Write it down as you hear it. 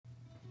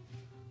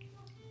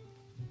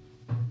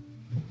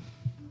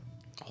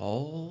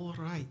All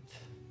right.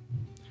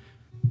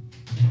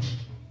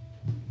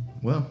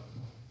 Well,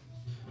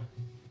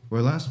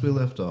 where last we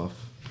left off,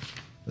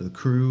 the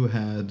crew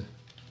had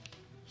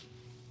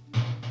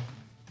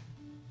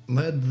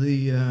led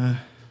the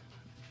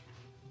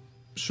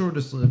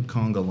shortest lived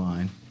conga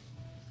line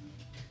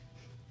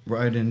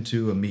right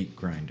into a meat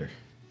grinder.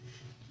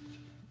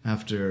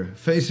 After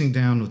facing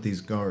down with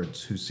these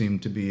guards who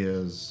seemed to be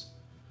as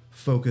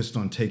focused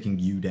on taking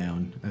you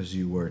down as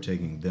you were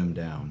taking them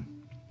down,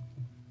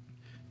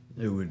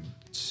 it would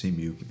seem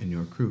you and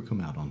your crew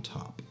come out on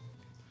top.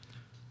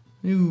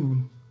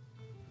 You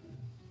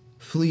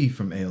flee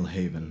from Ale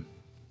Haven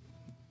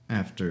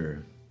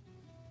after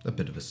a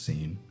bit of a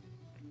scene.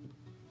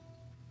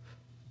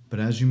 But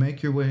as you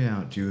make your way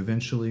out, you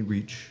eventually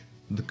reach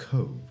the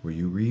cove where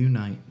you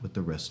reunite with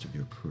the rest of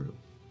your crew.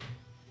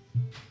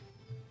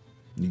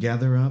 You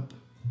gather up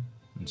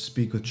and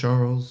speak with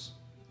Charles,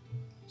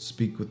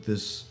 speak with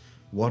this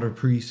water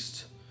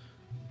priest,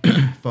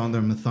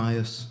 Father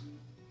Matthias,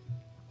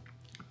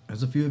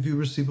 as a few of you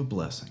receive a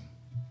blessing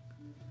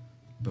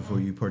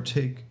before you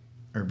partake,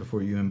 or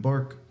before you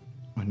embark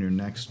on your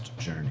next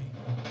journey.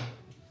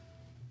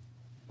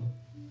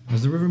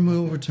 As the River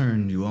Mule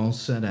returned, you all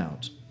set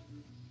out.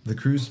 The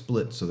crew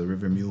split, so the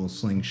River Mule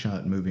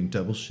slingshot moving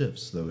double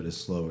shifts, though it is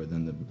slower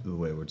than the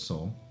Wayward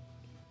Soul.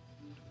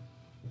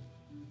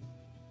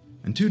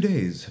 And 2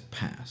 days have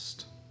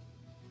passed.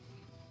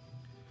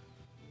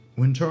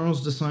 When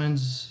Charles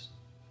decides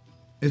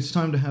it's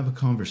time to have a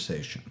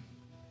conversation,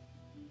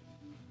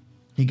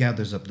 he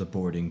gathers up the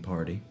boarding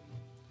party.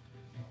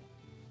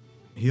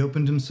 He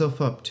opened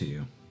himself up to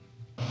you.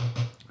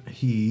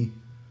 He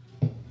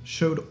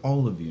showed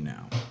all of you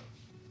now,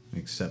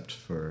 except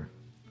for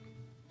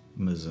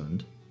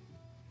Mazund,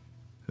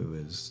 who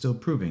is still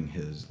proving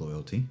his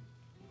loyalty,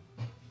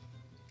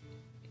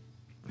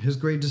 his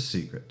greatest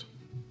secret,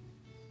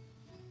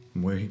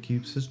 where he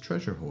keeps his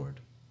treasure hoard,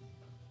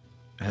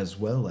 as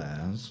well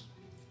as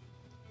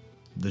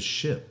the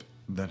ship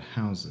that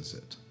houses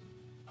it.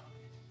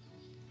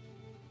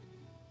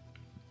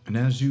 And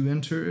as you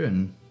enter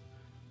and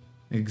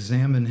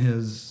examine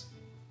his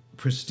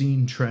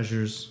pristine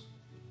treasures,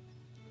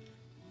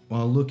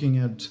 while looking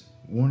at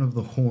one of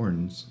the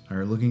horns,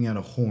 or looking at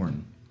a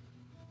horn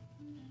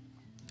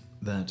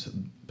that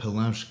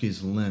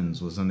Pulowski's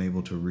lens was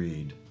unable to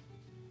read,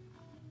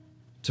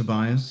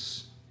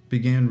 Tobias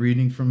began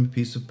reading from a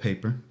piece of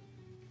paper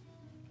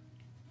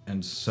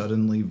and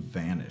suddenly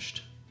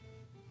vanished.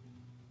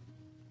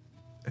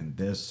 And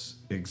this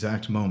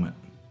exact moment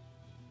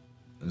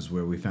is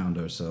where we found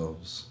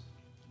ourselves.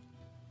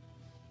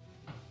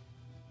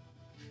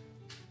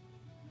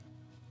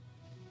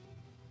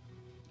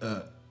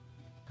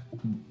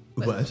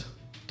 What?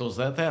 Does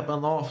that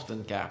happen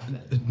often,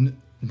 Captain?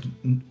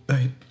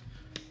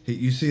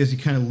 You see as he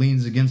kind of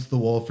leans against the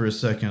wall for a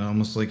second,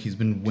 almost like he's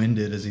been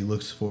winded as he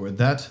looks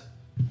forward.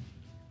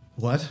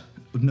 What?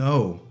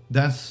 No,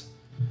 that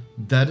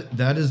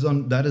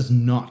is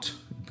not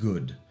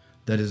good.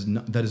 That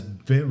is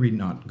very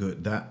not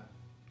good.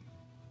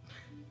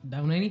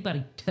 Don't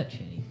anybody touch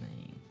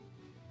anything.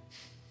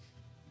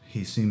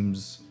 He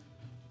seems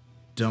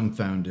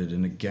dumbfounded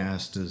and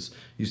aghast as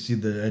you see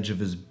the edge of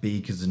his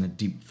beak is in a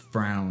deep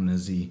frown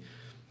as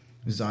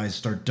his eyes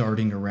start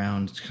darting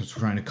around,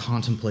 trying to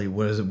contemplate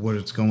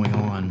what's going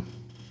on.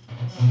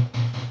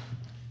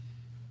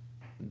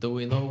 Do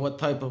we know what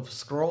type of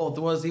scroll it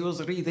was he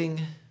was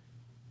reading?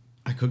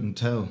 I couldn't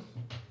tell.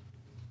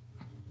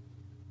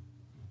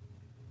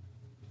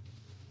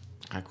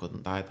 I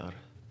couldn't either.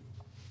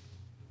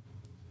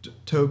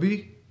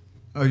 Toby,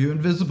 are you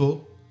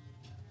invisible?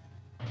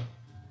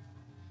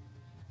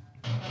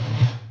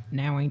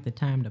 Now ain't the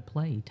time to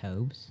play,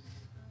 Tobes.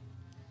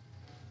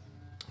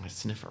 I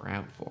sniff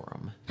around for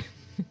him.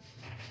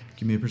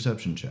 Give me a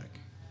perception check.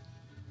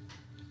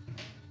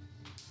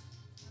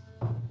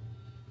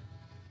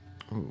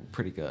 Ooh,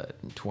 pretty good.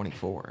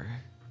 24.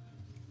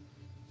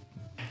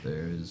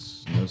 There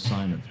is no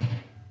sign of him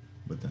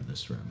within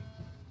this room.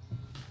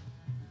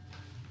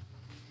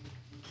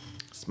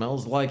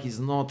 Smells like he's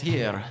not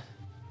here.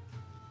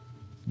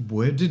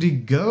 Where did he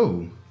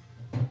go?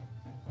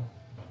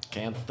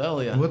 Can't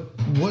tell you.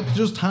 What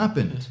just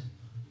happened?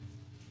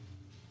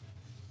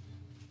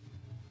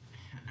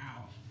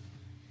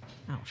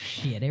 Oh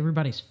shit,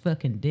 everybody's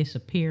fucking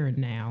disappearing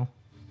now.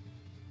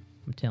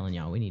 I'm telling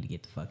y'all, we need to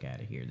get the fuck out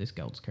of here. This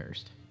gold's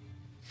cursed.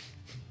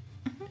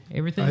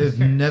 Everything. I have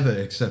never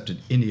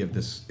accepted any of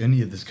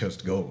this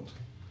cursed gold.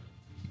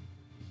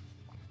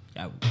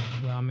 Oh,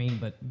 well, I mean,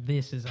 but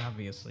this is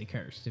obviously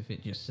cursed if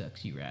it just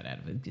sucks you right out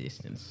of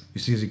existence.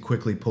 You see as he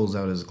quickly pulls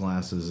out his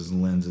glasses, his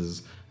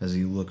lenses, as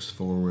he looks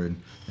forward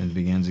and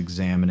begins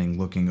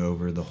looking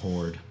over the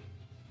hoard.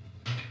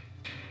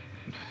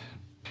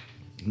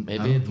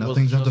 Maybe it was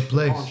nothing's out just of the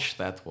place. conch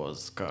that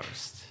was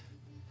cursed.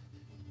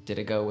 Did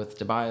it go with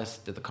Tobias?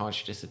 Did the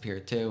conch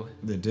disappear too?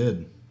 They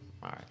did.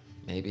 Alright.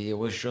 Maybe it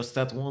was just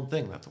that one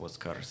thing that was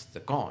cursed, the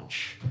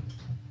conch.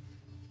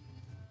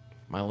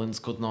 My lens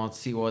could not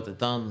see what it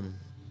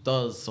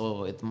does,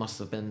 so it must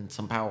have been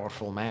some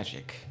powerful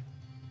magic.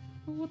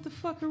 Well, what the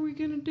fuck are we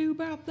gonna do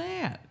about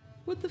that?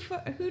 What the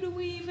fuck? Who do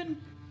we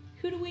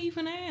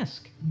even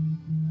ask?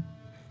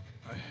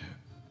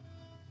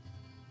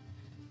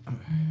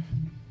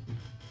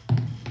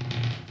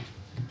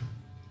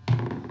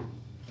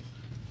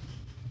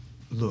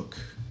 Look,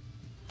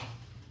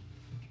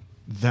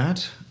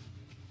 that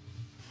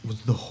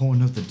was the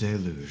Horn of the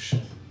Deluge.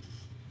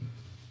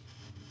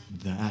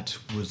 That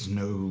was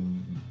no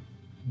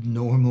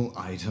normal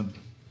item.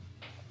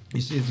 He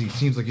says he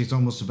seems like he's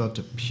almost about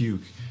to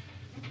puke.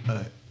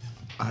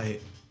 I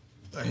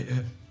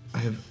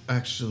have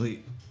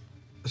actually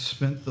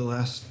spent the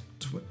last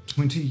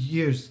 20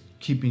 years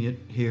keeping it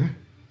here.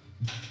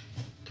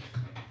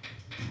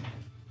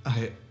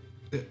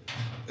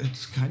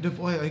 It's kind of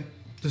why I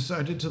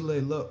decided to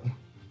lay low.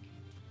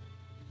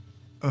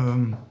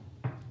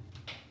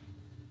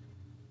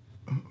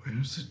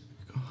 Where's it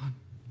gone?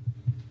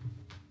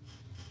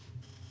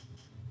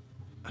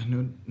 I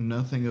know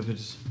nothing of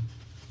its.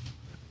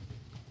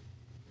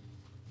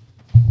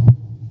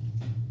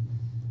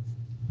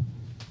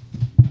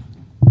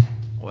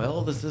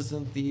 Well, this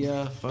isn't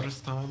the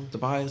first time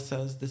Tobias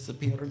has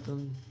disappeared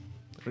and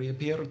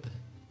reappeared.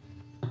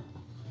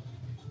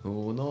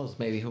 Who knows?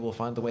 Maybe he will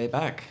find a way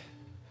back.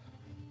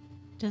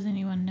 Does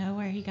anyone know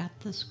where he got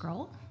the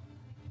scroll?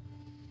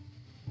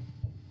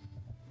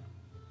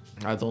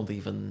 I don't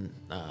even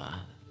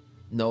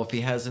know if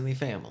he has any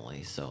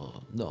family,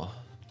 so no.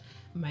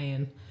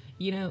 Man,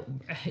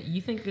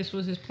 you think this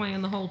was his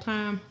plan the whole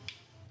time?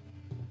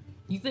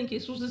 You think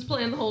this was his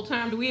plan the whole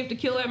time? Do we have to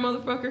kill that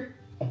motherfucker?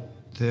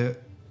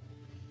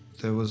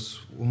 There was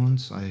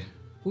once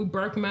We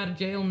broke him out of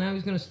jail, now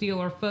he's gonna steal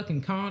our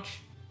fucking conch?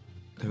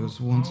 There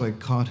was once I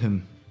caught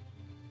him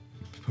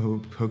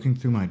poking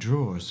through my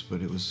drawers,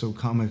 but it was so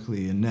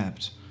comically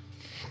inept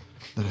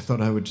that I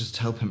thought I would just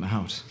help him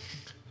out.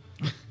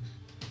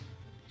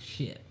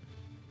 Shit.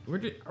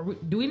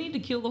 Do we need to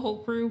kill the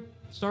whole crew?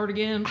 Start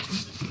again?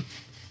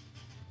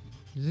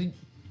 Is it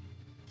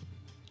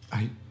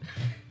I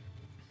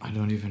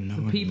don't even know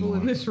the people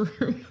anymore. in this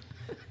room?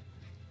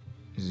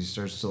 As he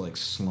starts to like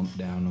slump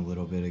down a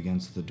little bit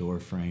against the door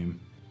frame,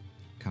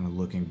 kind of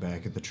looking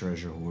back at the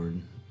treasure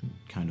hoard,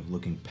 kind of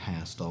looking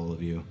past all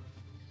of you.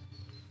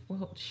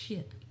 Well,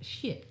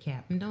 shit,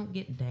 Captain, don't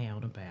get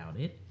down about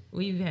it.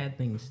 We've had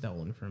things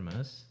stolen from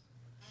us.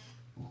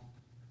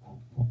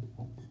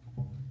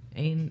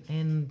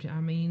 And I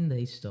mean,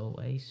 they stole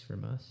Ace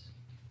from us.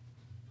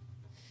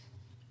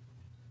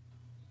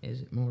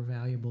 Is it more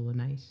valuable than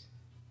Ace?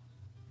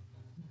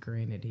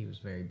 Granted, he was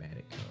very bad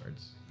at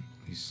cards.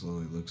 He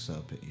slowly looks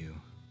up at you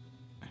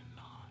and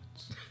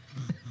nods.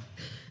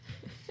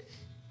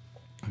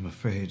 I'm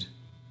afraid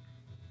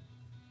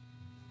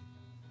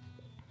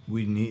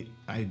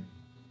I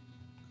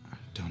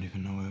don't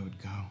even know where I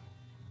would go.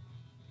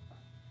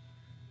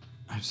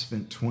 I've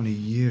spent 20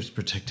 years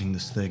protecting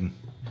this thing.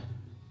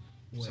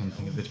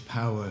 Something of its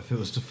power if it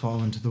was to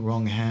fall into the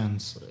wrong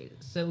hands.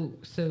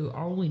 So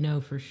all we know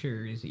for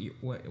sure is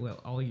that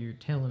all you're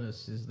telling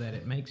us is that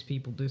it makes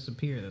people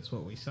disappear. That's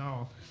what we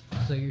saw.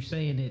 So you're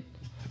saying it.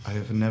 I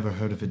have never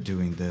heard of it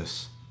doing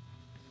this.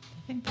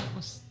 I think that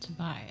was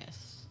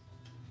Tobias.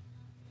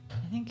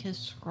 I think his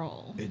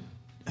scroll.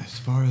 As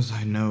far as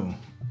I know,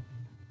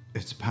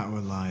 its power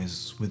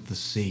lies with the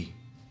sea.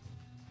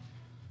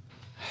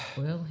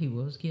 Well, he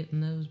was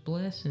getting those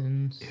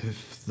blessings.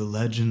 If the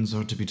legends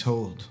are to be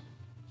told,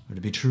 or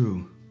to be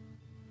true,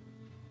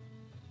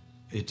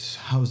 it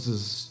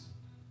houses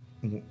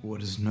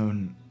what is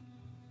known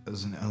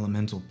as an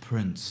elemental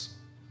prince.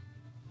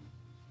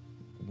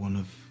 One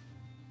of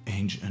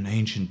an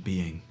ancient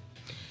being.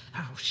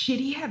 Oh shit,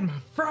 he had my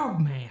frog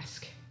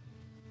mask.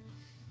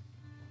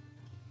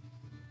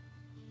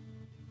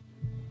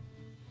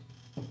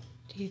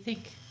 Do you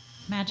think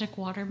Magic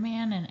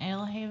Waterman in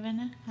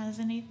Alehaven has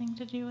anything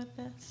to do with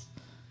this?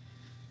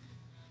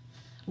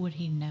 Would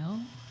he know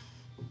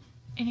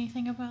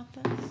anything about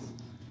this?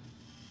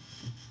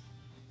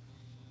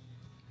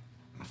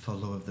 A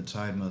follower of the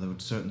Tide Mother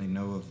would certainly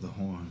know of the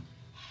horn.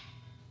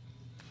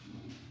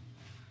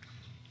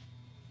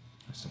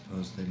 I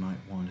suppose they might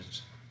want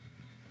it.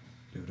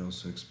 It would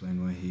also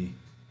explain why he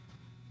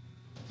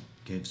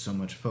gave so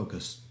much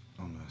focus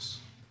on this.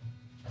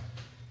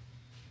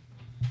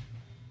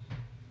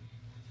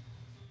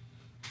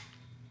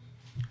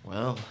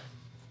 Well,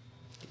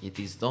 it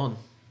is done.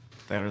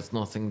 There is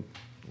nothing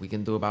we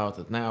can do about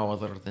it now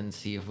other than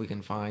see if we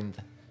can find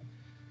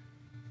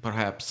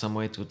perhaps some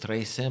way to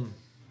trace him.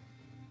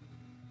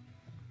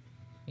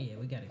 Yeah,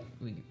 we're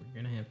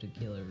gonna have to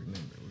kill him,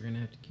 remember. We're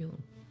gonna have to kill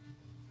him.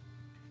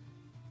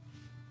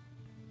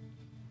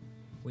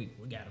 We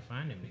gotta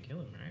find him to kill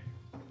him, right?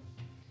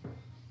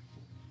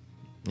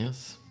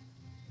 Yes.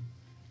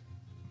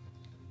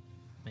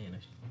 Man, I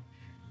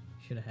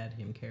should have had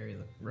him carry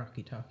the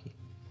Rocky Talkie.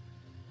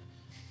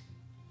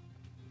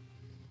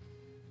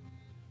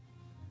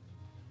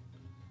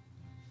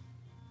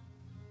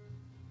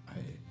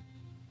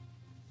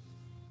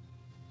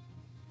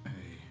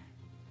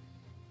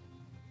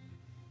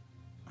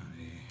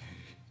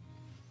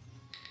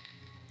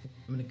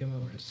 I'm gonna come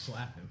over and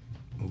slap him.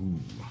 Ooh,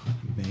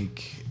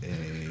 make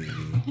a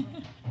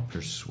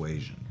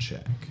persuasion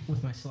check.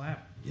 With my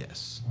slap.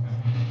 Yes.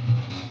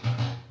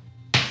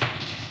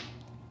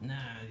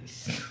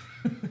 Nice.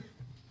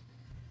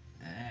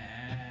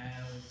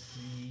 Let's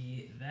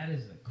see. That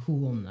is a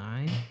cool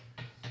 9.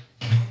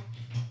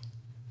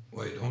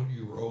 Wait, don't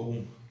you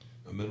roll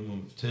a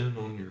minimum of 10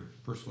 on your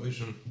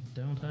persuasion?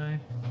 Don't I?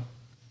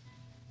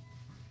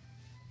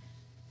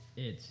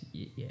 It's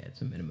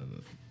a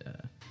minimum of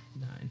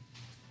 9.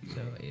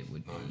 So it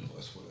would 9 be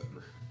plus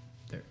whatever.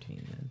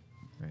 13 then,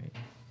 right?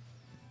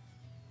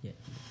 Yeah.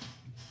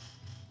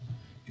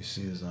 You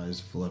see his eyes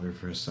flutter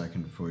for a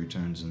second before he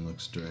turns and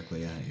looks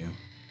directly at you.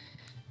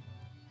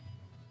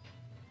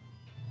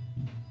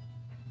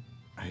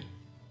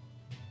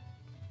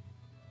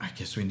 I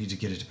guess we need to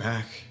get it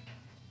back.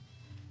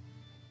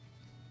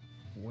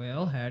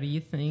 Well, how do you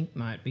think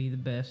might be the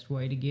best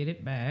way to get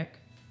it back?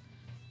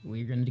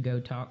 We're going to go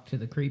talk to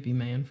the creepy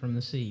man from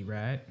the sea,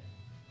 right?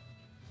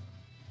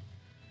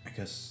 I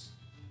guess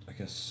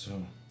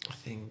so. I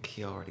think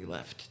he already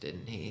left,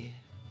 didn't he?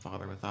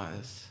 Father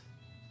Matthias.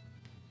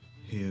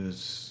 He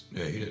is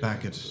Yeah, he didn't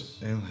back come at with us.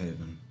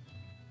 Alehaven.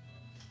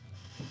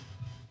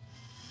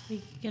 We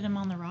could get him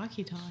on the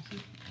Rocky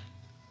Talkie.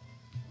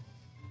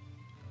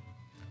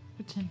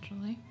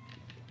 Potentially.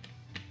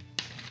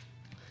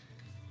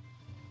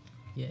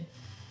 Yeah.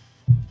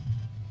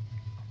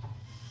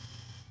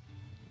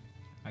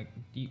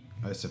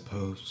 I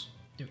suppose.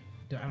 I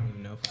don't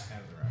even know if I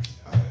have it right.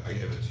 I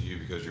gave it to you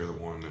because you're the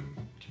one in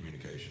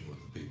communication with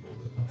the people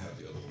that have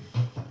the other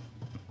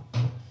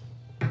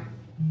one.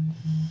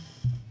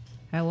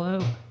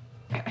 Hello.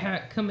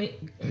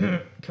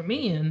 Come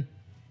in.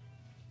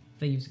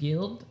 Thieves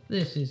Guild.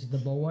 This is the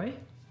boy.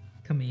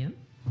 Come in.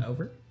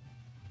 Over.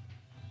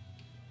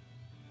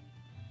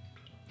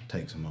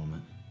 Takes a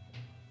moment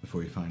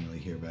before you finally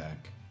hear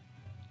back.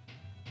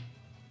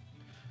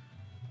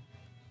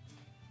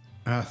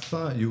 I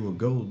thought you were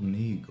Golden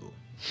Eagle.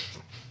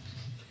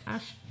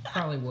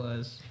 Probably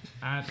was.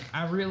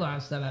 I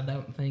realized that I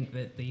don't think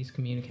that these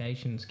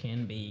communications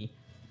can be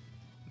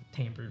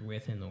tampered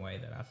with in the way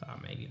that I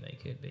thought maybe they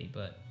could be,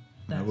 but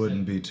I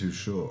wouldn't be too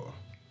sure.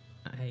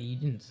 Hey, you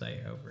didn't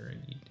say over,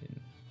 and you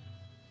didn't.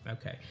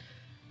 Okay.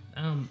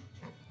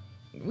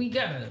 We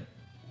got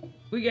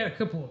a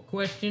couple of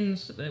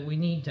questions that we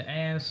need to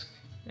ask.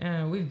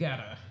 We've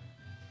got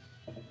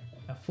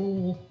a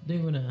fool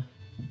doing a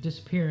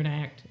disappearing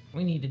act.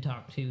 We need to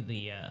talk to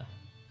the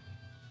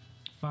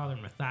Father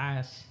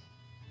Matthias.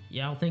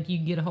 Y'all think you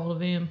can get a hold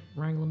of him,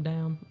 wrangle him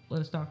down,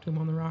 let us talk to him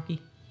on the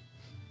Rocky?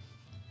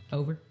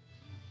 Over.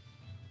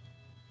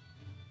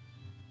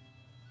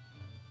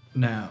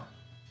 Now,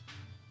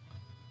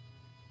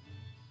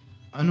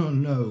 I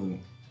don't know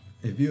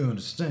if you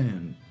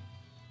understand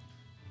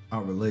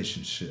our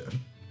relationship.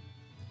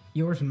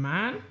 Yours and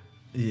mine?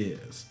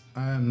 Yes,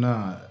 I am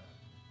not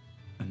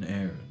an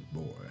errand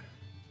boy.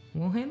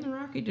 Well, hand the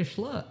Rocky to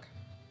Schluck.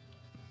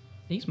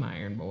 He's my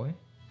errand boy.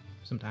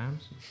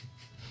 Sometimes.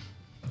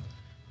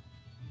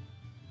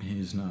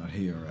 He's not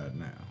here right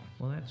now.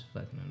 Well, that's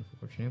fucking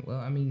unfortunate. Well,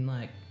 I mean,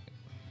 like,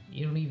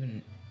 you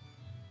wouldn't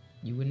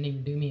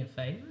even do me a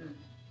favor?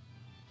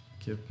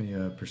 Give me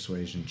a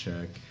persuasion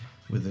check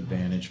with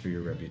advantage for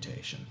your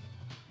reputation.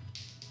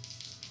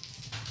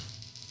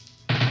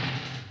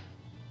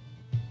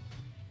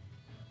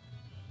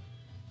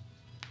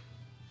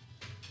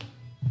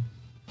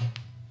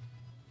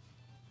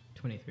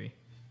 $23.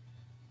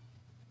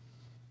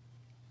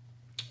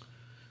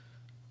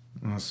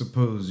 I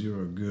suppose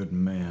you're a good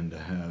man to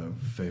have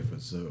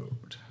favors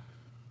owed.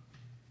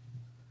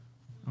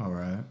 All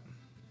right.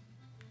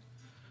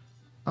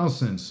 I'll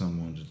send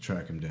someone to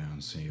track him down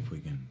and see if we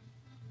can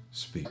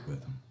speak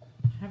with him.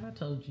 Have I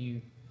told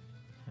you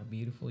how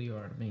beautiful you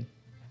are to me?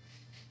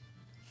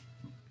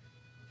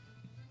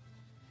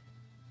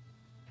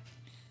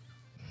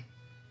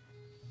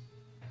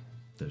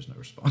 There's no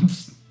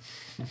response.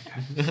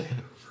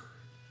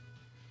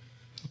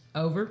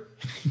 Over.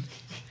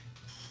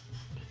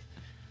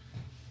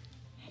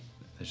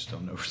 There's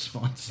still no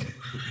response.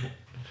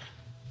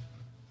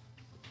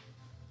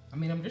 I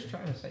mean, I'm just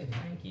trying to say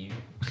thank you.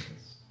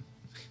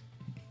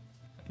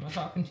 Am I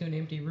talking to an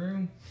empty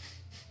room?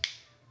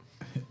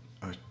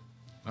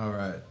 All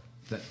right.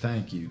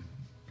 Thank you.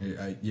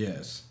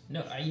 Yes.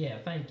 No, yeah,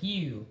 thank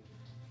you.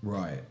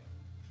 Right.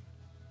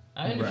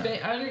 I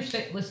understand. Right. I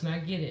understand. Listen, I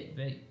get it,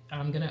 but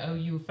I'm gonna owe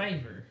you a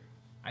favor.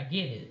 I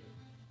get it.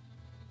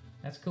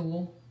 That's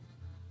cool.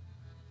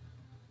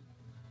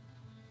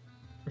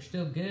 We're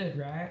still good,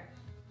 right?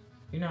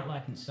 You're not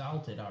like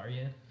insulted, are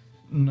you?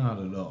 Not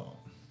at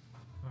all.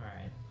 All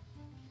right.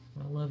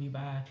 Well, I love you.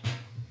 Bye.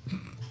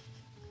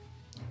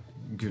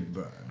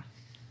 Goodbye.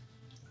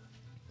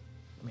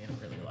 I mean, I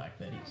really like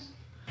that he's,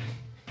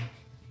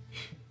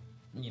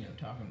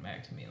 talking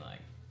back to me like,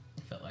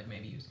 I felt like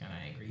maybe he was kind of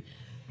angry.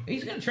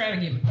 He's gonna try to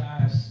get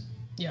Matthias,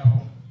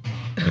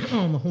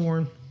 on the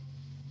horn.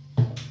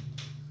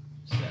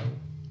 So.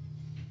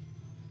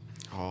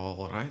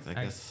 All right, I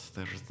guess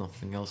there's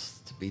nothing else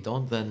to be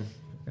done then.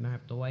 We're gonna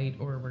have to wait,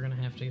 or we're gonna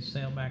have to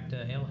sail back to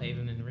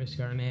Elhaven and risk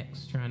our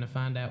necks trying to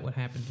find out what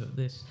happened to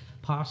this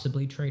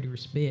possibly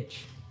traitorous bitch.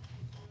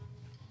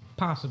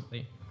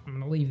 Possibly. I'm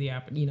gonna leave the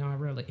app. You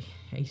know,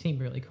 he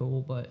seemed really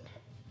cool, but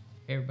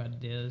everybody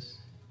does,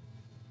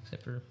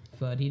 except for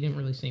Fudd. He didn't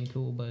really seem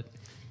cool, but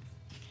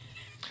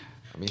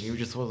I mean, he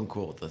just wasn't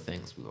cool with the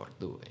things we were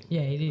doing.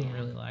 yeah, he didn't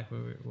really like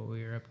what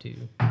we were up to.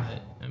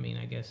 But I mean,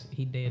 I guess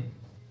he did,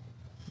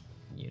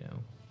 you know,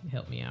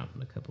 help me out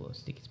in a couple of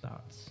sticky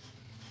spots,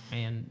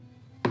 and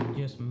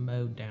just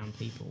mowed down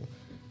people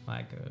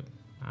like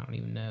I don't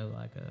even know,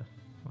 like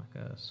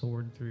a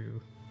sword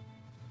through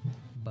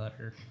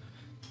butter.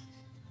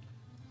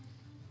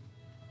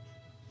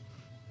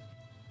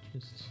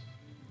 Just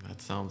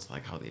That sounds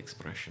like how the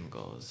expression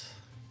goes,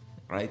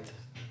 right?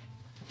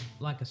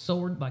 like a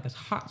sword, like a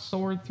hot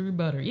sword through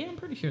butter. Yeah, I'm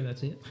pretty sure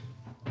that's it.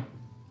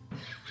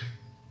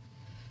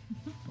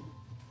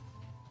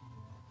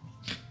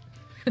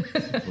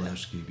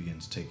 Pulaski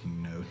begins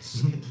taking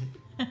notes.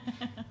 I'm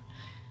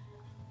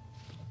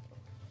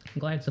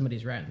glad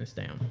somebody's writing this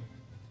down.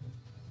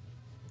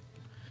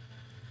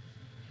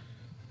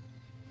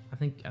 I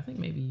think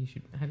maybe you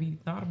should. Have you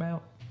thought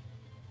about,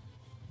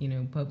 you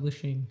know,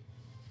 publishing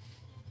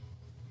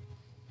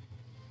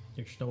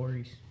your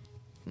stories?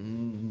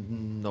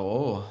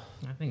 No.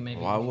 I think maybe.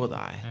 Why we should- would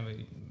I?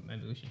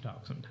 Maybe we should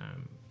talk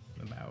sometime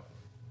about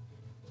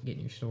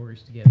getting your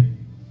stories together.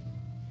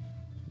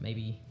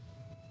 Maybe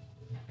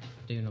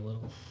doing a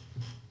little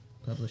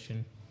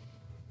publishing.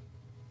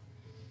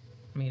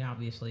 I mean,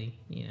 obviously,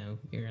 you know,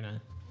 you're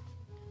gonna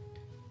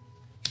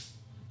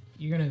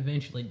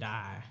eventually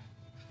die,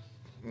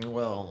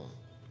 Well,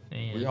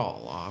 and we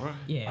all are.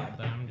 yeah.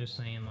 But I'm just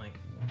saying, like,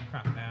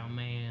 Crocodile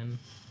Man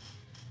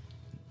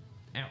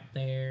out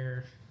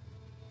there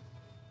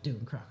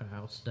doing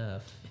crocodile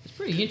stuff. It's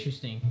pretty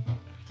interesting.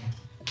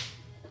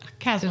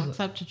 Kaz walks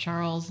up to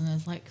Charles and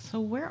is like, "So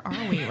where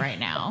are we right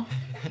now?"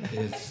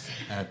 It's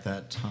at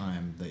that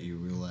time that you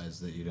realize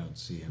that you don't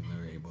see him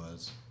where he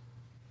was.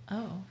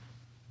 Oh.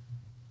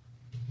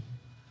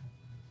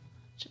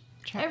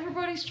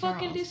 Everybody's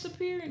fucking Charles.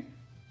 disappearing.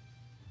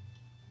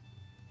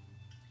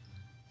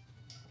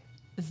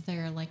 Is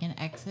there like an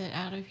exit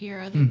out of here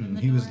other than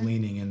the He door? was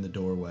leaning in the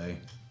doorway.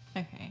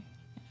 Okay.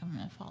 I'm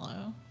gonna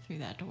follow through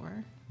that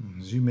door.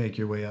 As you make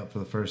your way up for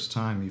the first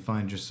time, you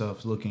find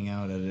yourself looking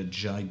out at a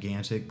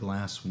gigantic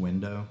glass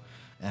window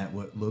at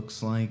what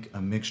looks like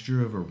a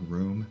mixture of a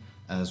room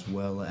as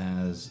well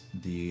as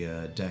the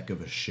deck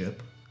of a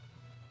ship.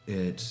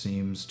 It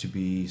seems to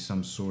be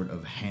some sort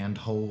of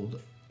handhold,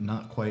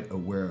 not quite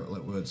where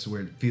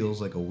it feels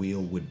like a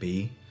wheel would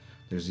be.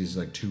 There's these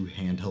like two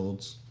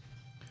handholds,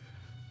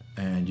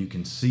 and you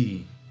can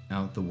see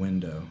out the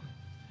window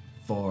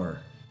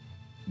far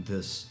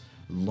this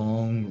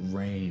long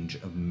range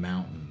of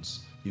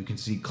mountains. You can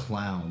see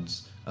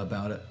clouds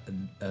about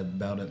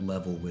at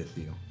level with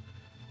you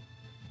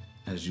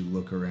as you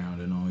look around,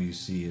 and all you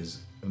see is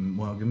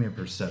well, give me a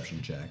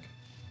perception check.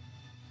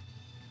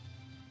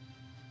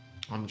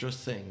 I'm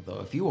just saying, though,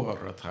 if you were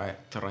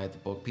to write a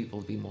book, people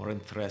would be more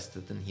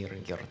interested in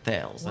hearing your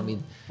tales. I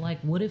mean,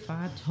 like, what if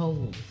I,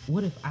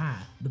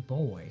 the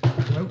boy,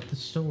 wrote the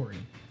story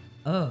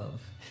of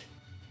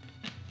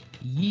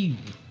you,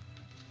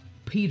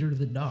 Peter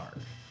the Dark,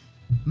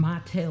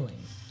 my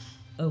telling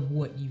of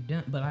what you've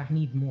done, but I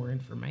need more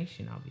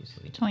information,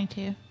 obviously.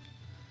 22.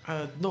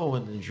 no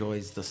one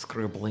enjoys the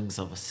scribblings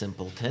of a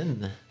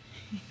simpleton.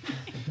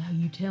 Now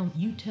you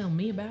tell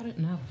me about it,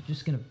 and I'm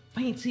just gonna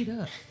fancy it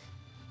up.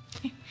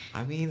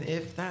 I mean,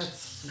 if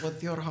that's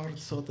what your heart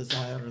so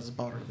desires,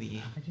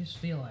 Barley, I just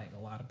feel like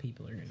a lot of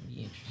people are gonna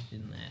be interested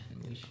in that,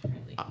 and we should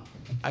really.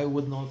 I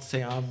would not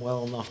say I'm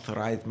well enough to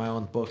write my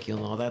own book, you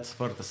know. That's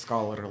for the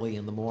scholarly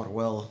and the more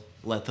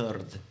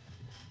well-lettered.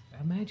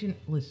 Imagine,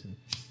 listen,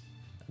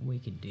 we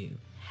could do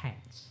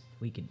hats,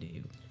 we could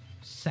do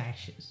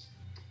sashes,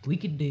 we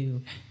could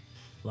do,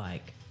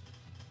 like,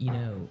 you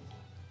know,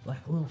 like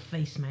little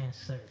face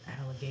masks or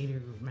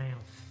alligator mouth,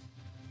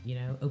 you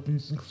know,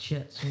 opens and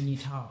shuts when you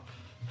talk,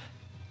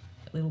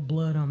 a little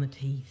blood on the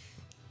teeth,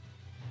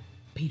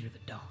 Peter the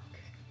Dark.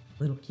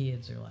 Little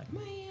kids are like,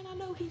 man, I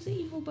know he's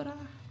evil, but I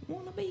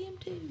want to be him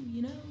too,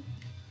 you know?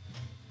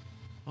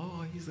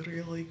 Oh, he's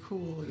really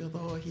cool, you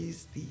know.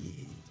 He's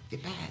the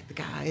bad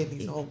guy, and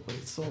he's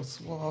always so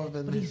suave.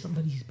 And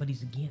But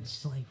he's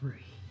against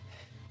slavery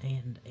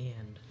and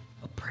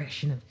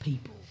oppression of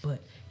people. But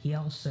he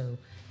also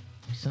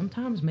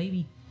sometimes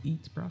maybe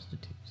eats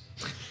prostitutes.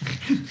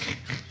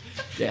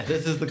 yeah,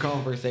 this is the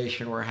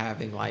conversation we're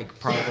having. Like,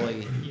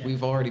 probably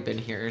we've already been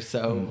here,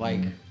 so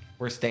like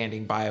we're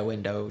standing by a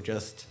window,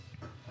 just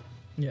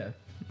Yeah.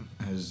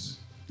 As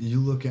you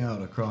look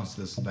out across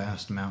this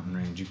vast mountain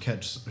range, you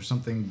catch, or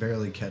something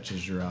barely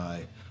catches your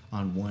eye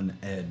on one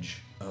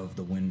edge of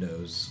the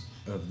windows,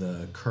 of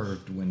the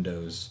curved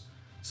windows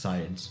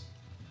sides.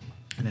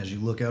 And as you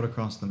look out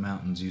across the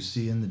mountains, you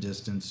see in the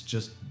distance,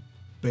 just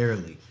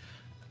barely,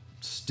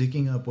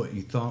 sticking up what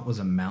you thought was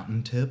a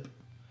mountain tip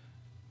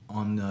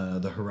on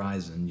the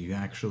horizon, you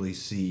actually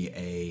see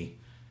a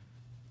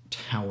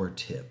tower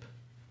tip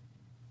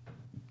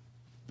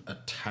a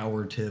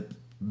tower tip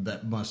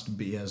that must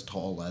be as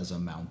tall as a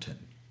mountain.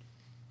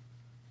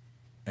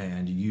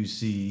 And you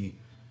see,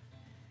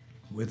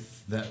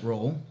 with that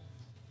roll,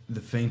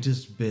 the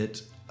faintest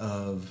bit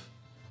of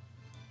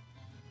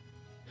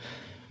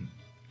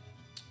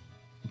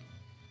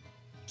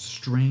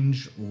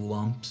strange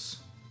lumps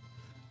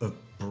of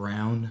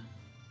brown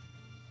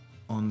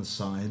on the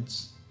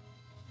sides,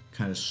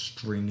 kind of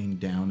stringing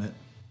down it.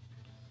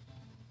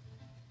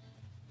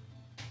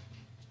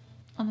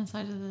 On the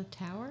side of the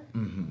tower?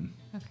 Mm-hmm.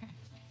 Okay.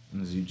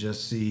 As you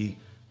just see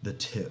the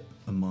tip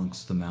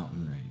amongst the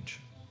mountain range.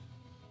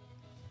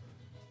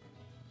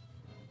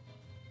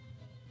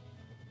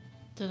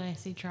 Did I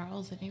see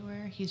Charles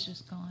anywhere? He's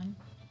just gone.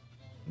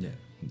 Yeah,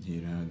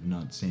 you have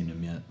not seen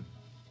him yet.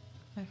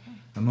 Okay.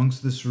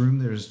 Amongst this room,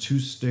 there is two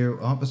stairs.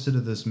 Opposite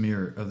of this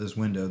mirror, of this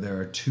window, there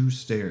are two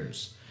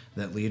stairs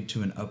that lead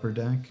to an upper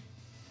deck,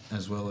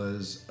 as well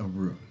as a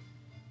room.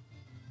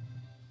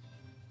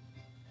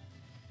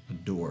 A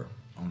door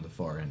on the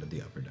far end of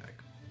the upper deck.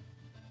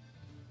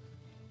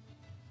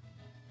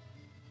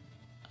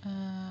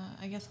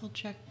 I guess I'll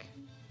check.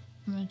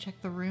 I'm gonna check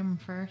the room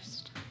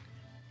first,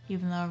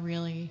 even though I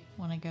really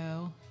want to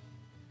go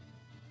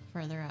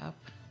further up.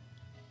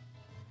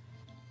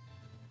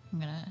 I'm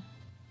gonna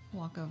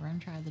walk over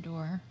and try the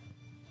door.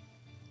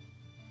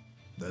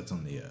 That's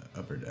on the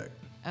upper deck.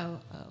 Oh,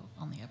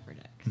 on the upper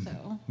deck.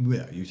 So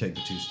Yeah, you take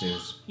the two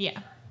stairs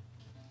yeah,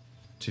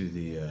 to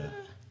the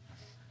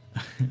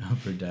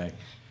upper deck.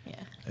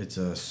 yeah. It's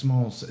a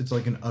small. It's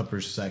like an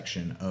upper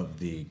section of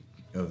the.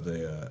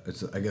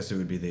 It's. I guess it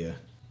would be the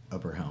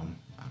upper helm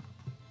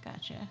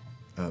Gotcha.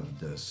 of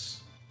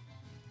this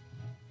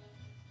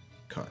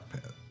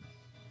cockpit,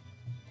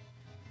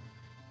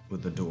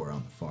 with the door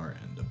on the far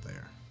end up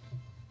there.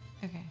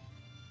 Okay.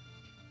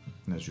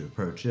 And as you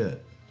approach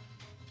it,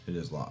 it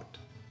is locked.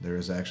 There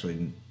is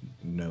actually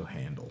no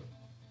handle.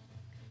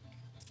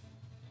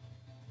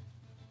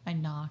 I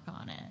knock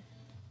on it.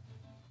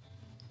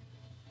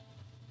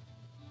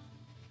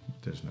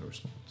 There's no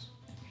response.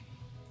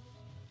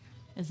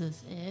 Is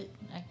this it?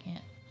 I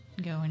can't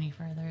go any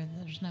further.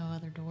 There's no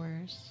other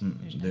doors.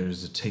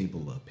 There's a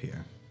table up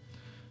here.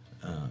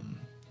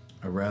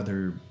 A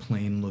rather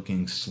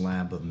plain-looking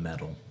slab of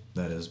metal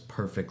that is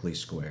perfectly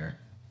square,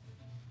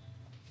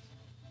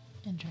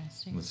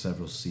 Interesting. with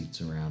several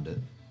seats around it.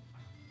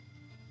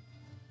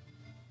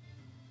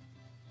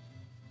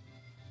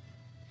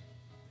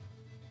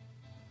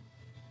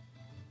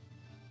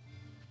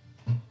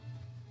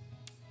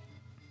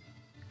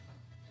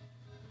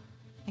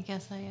 I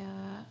guess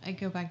I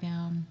go back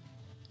down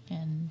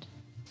and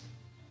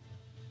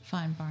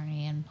find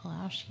Barney and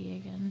Pulowski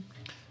again.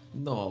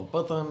 No,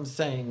 but I'm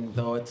saying,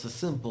 though, it's a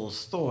simple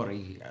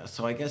story,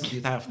 so I guess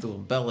you'd have to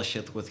embellish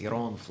it with your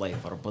own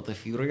flavor. But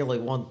if you really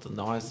want to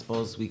know, I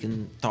suppose we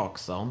can talk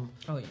some.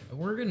 Oh yeah,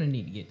 we're gonna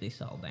need to get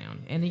this all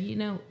down. And you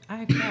know,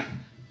 I got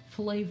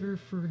flavor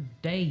for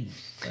days,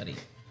 buddy.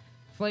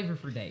 Flavor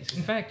for days.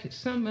 In fact,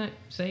 some might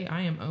say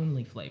I am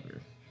only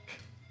flavor.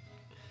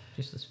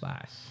 Just the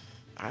spice.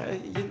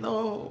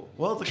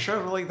 Well,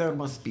 surely there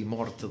must be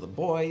more to the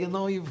boy. You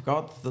know, you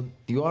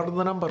are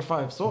the number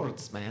 5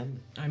 swords, man.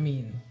 I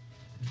mean,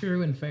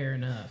 true and fair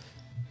enough.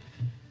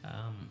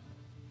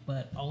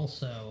 But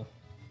also,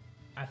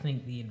 I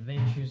think the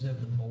adventures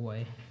of the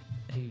boy,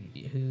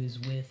 who is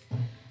with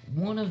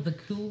one of the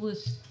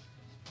coolest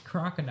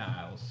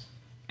crocodiles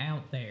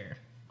out there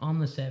on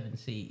the 7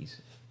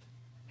 seas,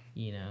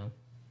 you know.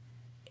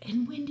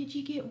 And when did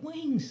you get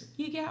wings?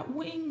 You got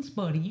wings,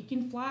 buddy. You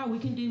can fly. We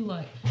can do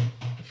like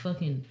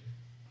fucking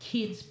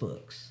kids'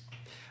 books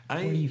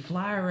where you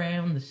fly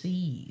around the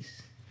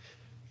seas.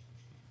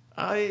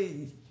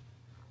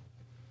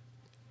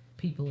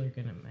 People are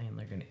gonna, man,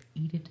 they're gonna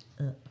eat it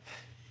up.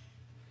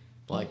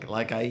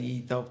 Like I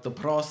eat up the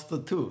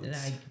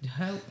prostitutes. I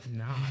hope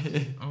not.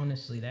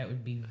 Honestly, that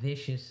would be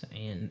vicious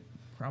and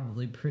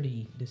probably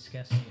pretty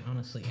disgusting,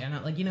 honestly. And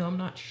I'm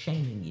not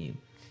shaming you.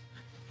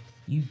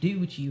 You do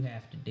what you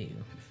have to do.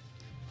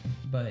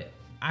 But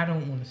I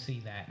don't want to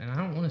see that. And I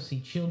don't want to see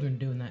children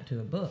doing that to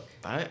a book.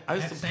 That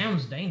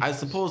sounds dangerous. I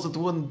suppose it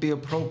wouldn't be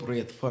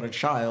appropriate for a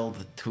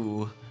child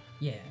to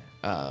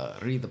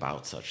read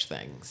about such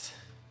things.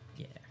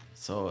 Yeah.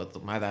 So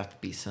it might have to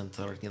be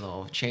centered,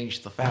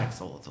 change the facts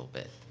a little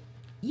bit.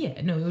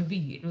 Yeah, no, it would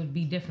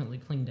be definitely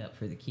cleaned up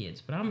for the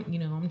kids. But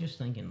I'm just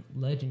thinking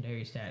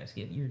legendary status,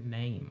 get your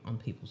name on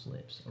people's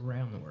lips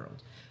around the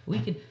world. We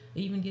could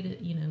even get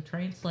it,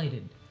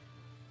 translated,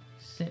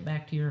 sent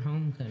back to your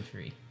home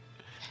country.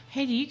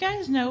 Hey, do you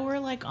guys know we're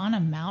like on a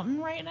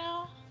mountain right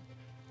now?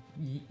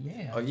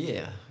 Yeah. Oh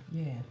yeah.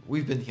 Yeah.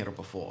 We've been here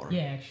before.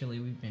 Yeah, actually,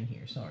 we've been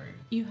here. Sorry.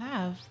 You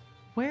have.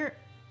 Where?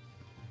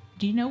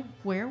 Do you know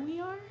where we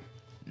are?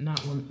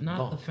 Not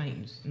No. the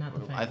famous. Not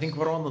the famous. I think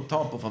we're on the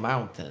top of a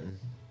mountain.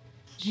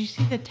 Did you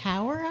see the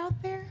tower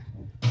out there?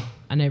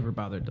 I never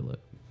bothered to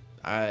look.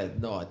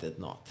 No, I did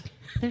not.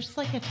 There's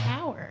like a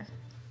tower,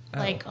 Oh.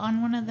 like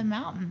on one of the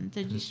mountains.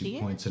 Did you As see he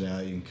it? points it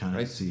out, you can kind of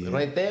Right, see it.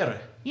 right there.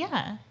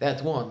 Yeah,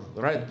 That one,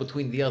 right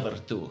between the other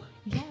two.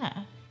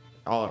 yeah.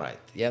 All right.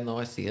 Yeah, no,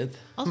 I see it.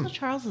 Also,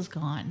 Charles is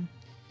gone.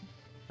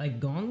 Like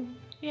gone?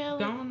 Yeah,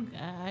 Gone?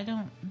 I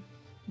don't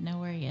know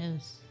where he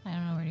is. I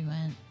don't know where he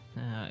went.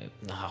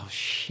 Oh, He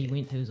shit.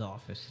 went to his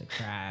office to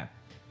cry.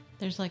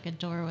 There's like a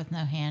door with no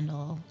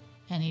handle,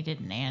 and he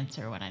didn't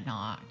answer when I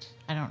knocked.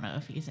 I don't know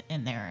if he's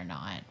in there or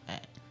not,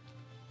 but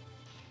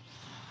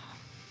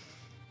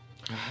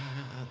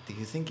Do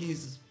you think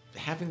he's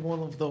having one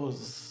of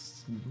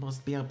those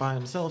must be by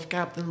himself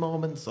captain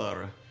moments,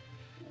 or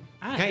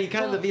he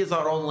kind of is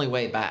our only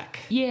way back?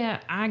 Yeah,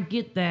 I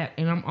get that,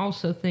 and I'm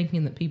also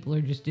thinking that people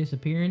are just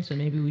disappearing, so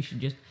maybe we should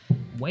just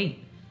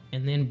wait,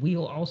 and then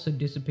we'll also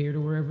disappear to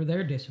wherever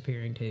they're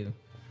disappearing to.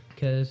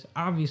 Because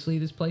obviously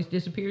this place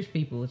disappears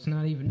people. It's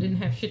not even didn't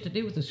have shit to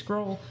do with the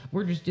scroll.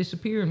 We're just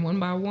disappearing one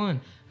by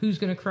one. Who's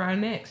gonna cry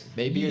next?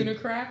 Maybe you it- gonna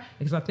cry?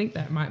 Because I think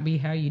that might be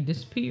how you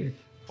disappear.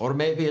 Or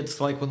maybe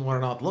it's like when we're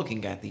not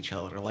looking at each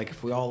other. Like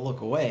if we all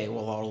look away,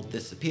 we'll all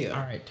disappear. All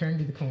right, turn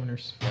to the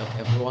corners. Yep,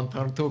 everyone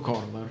turn to a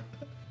corner.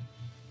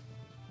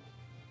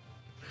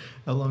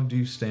 How long do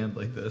you stand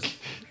like this?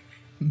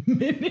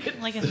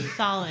 like a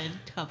solid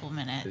couple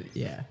minutes.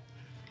 Yeah.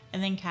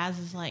 And then Kaz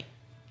is like,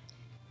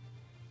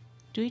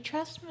 "Do we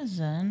trust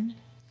Mazun?"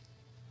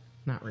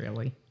 Not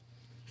really.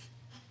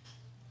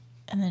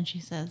 And then she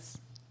says,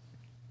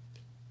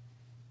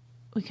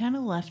 "We kind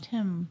of left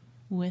him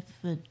with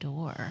the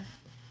door."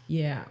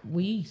 Yeah,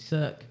 we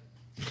suck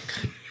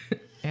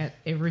at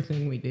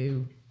everything we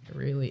do,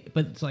 really.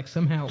 But it's like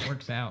somehow it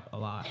works out a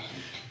lot.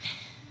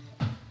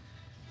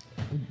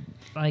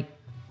 Like,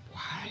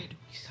 why do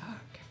we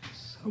suck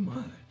so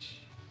much?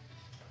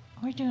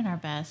 We're doing our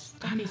best.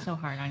 Don't be so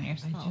hard on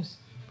yourself.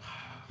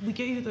 We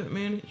gave that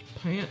man his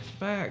pants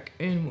back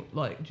and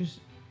like just,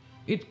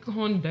 it's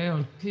gone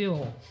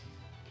downhill.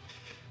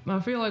 I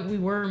feel like we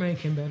were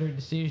making better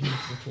decisions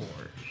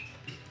before.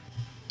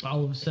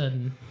 All of a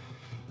sudden,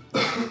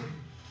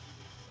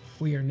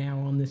 we are now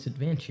on this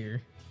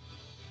adventure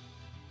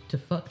to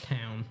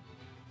Fucktown.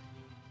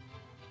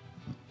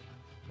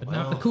 But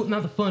not the Well- cool,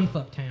 not the fun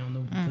Fucktown, the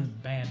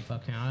bad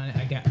Fucktown.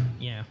 I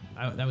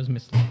got, that was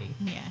misleading.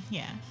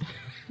 Yeah.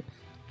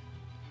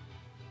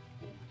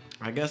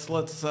 I guess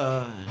let's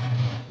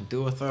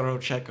do a thorough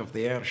check of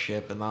the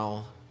airship, and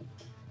I'll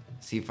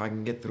see if I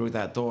can get through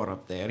that door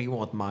up there. He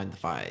won't mind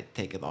if I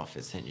take it off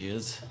its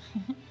hinges.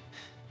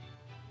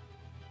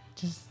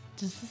 Does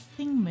this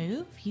thing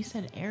move? You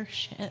said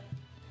airship.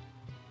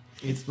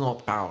 It's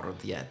not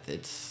powered yet.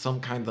 It's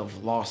some kind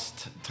of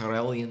lost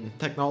Terrellian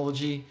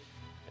technology.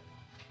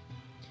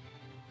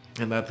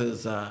 And that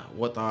is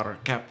what our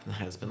captain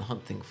has been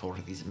hunting for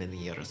these many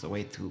years, a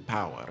way to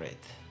power it.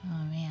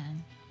 Oh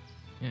man.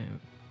 Yeah,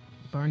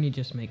 Barney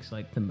just makes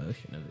like the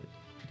motion of it.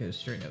 It goes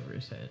straight over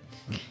his head.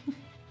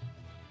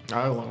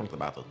 I learned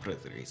about it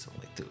pretty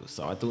recently too,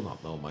 so I do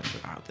not know much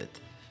about it.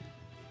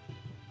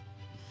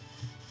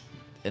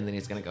 And then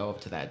he's gonna go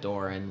up to that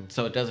door, and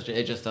so it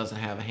just doesn't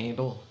have a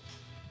handle.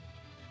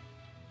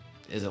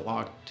 Is it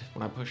locked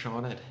when I push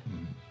on it?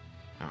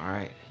 All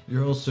right.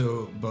 You're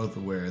also both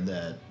aware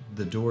that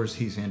the doors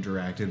he's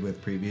interacted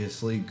with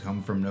previously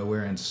come from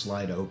nowhere and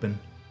slide open.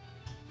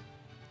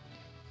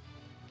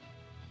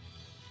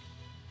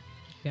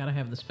 Gotta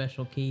have the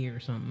special key or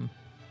something.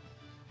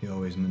 He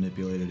always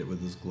manipulated it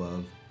with his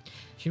glove.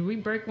 Should we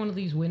break one of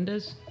these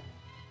windows?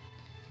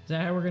 Is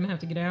that how we're gonna have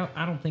to get out?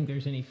 I don't think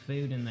there's any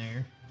food in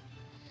there.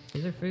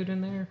 Is there food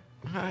in there?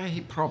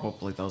 He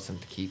probably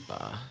doesn't keep.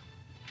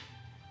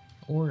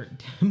 Or,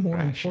 more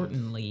Rations.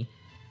 importantly,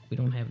 we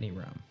don't have any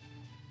rum.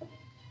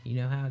 You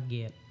know how I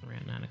get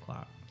around 9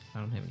 o'clock. I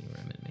don't have any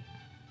rum in me.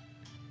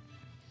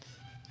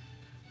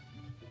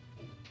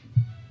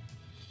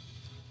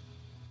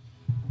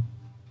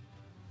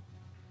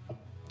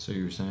 So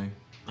you were saying?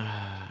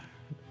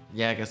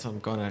 Yeah, I guess I'm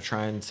gonna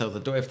try and so the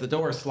door. If the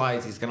door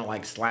slides, he's gonna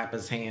like slap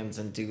his hands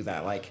and do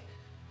that like.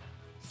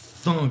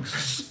 Thunk.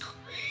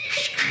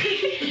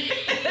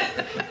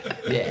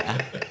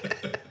 Yeah.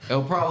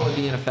 It'll probably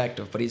be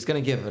ineffective, but he's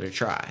gonna give it a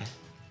try.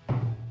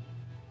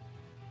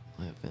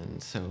 11,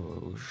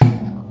 so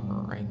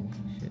strength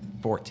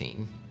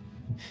 14.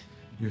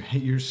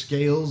 Your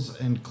scales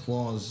and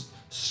claws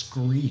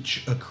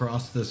screech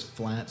across this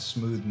flat,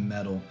 smooth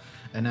metal,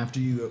 and after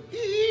you go,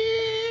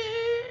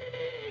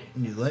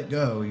 and you let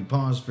go, you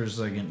pause for a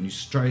second, and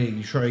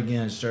you try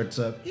again, it starts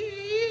up,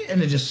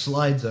 and it just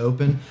slides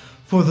open.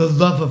 For the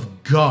love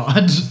of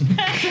God.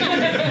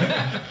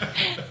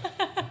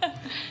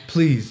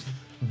 Please,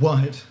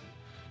 what?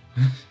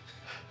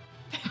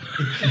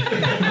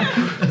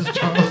 As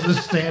Charles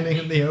is standing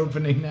in the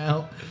opening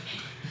now.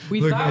 We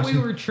Look thought at we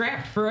you. were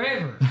trapped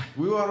forever.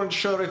 We weren't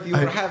sure if you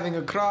were having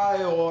a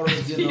cry or,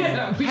 you know,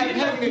 Yeah, we didn't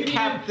know having if a you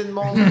captain We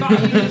moment.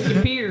 thought you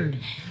disappeared.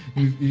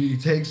 He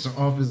takes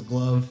off his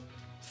glove,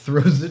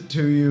 throws it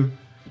to you,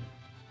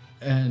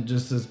 and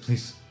just says,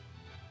 "Please,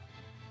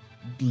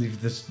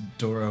 leave this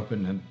door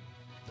open, and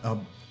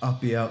I'll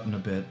be out in a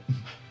bit."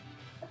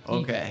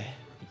 Okay.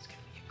 It's gonna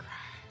be a cry.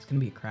 It's gonna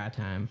be a cry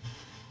time.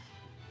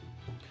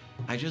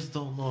 I just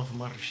don't know if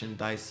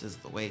merchandise is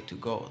the way to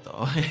go,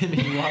 though. And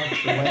he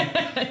walks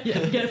away. Yeah,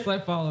 I guess I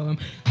follow him.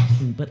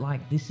 Listen, but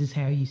like, this is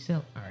how you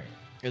sell. All right.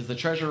 Is the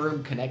treasure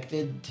room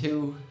connected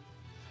to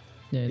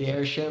Yeah, the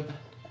airship?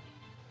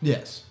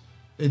 Yes.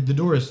 The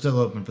door is still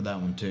open for that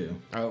one, too.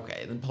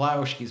 Okay, then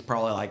Plowski's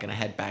probably like gonna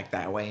head back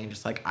that way and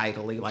just like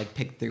idly like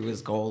pick through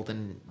his gold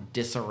and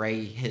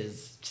disarray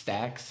his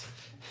stacks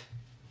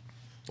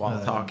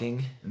while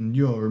talking. And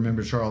you all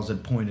remember Charles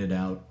had pointed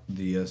out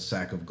the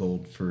sack of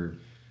gold for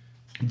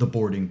the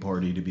boarding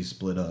party to be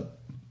split up.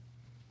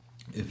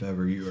 If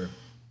ever you are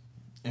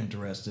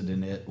interested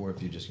in it, or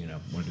if you just,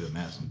 want to do a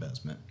mass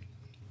investment.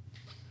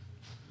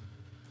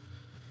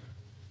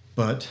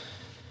 But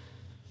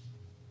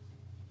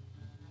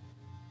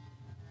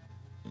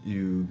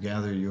you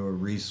gather your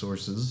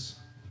resources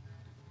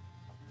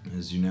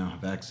as you now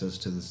have access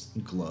to this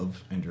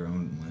glove and your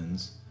own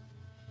lens.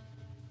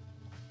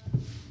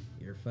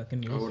 You're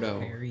fucking Oh, wizard, no.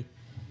 Harry.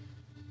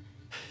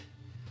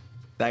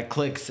 That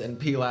clicks and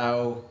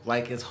Pilau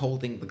like is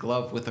holding the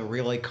glove with a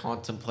really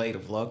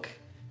contemplative look.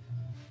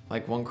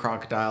 Like one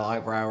crocodile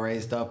eyebrow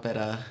raised up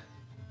at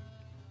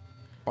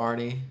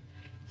Barney.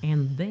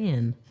 And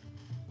then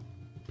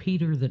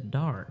Peter the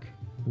Dark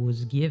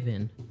was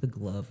given the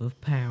glove of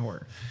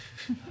power.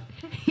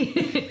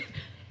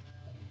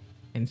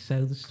 And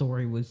so the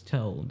story was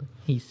told.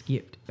 He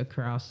skipped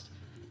across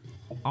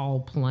all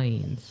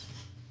planes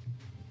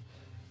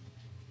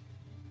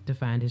to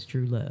find his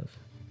true love,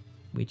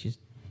 which is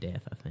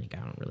death, I think. I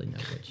don't really know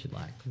what you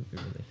like,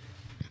 really.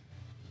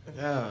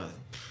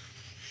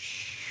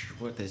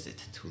 What is it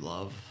to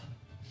love?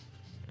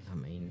 I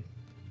mean,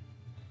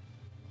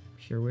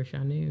 sure wish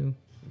I knew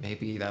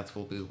Maybe that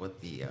will be what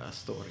the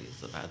story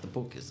is about. The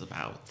book is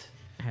about.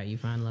 how you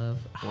find love.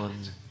 One.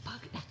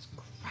 Fuck, that's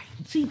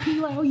great. See,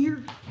 Pilau, you're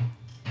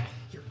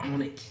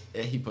on it.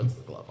 He puts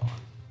the glove on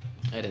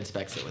and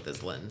inspects it with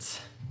his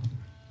lens.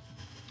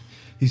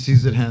 He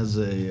sees it has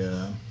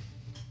a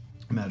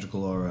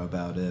magical aura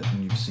about it,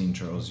 and you've seen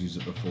Charles use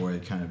it before.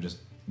 It kind of just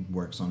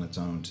works on its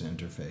own to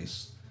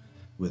interface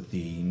with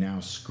the now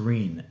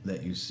screen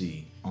that you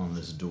see on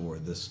this door,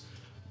 this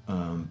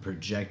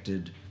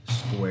projected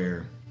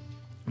square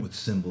with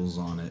symbols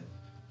on it.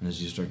 And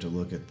as you start to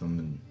look at them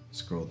and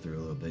scroll through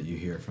a little bit, you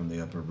hear from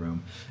the upper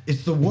room,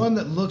 "It's the one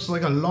that looks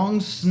like a long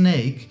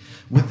snake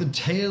with the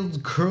tail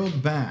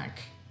curled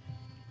back."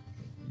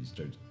 You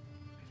start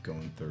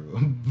going through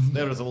them.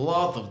 There's a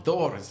lot of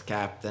doors,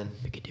 Captain.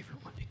 Pick a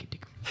different one. Pick a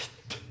different one.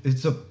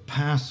 It's a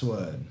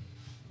password.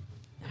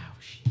 Oh,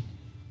 shit.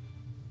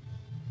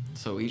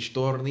 So each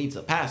door needs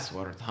a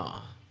password,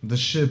 huh? The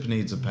ship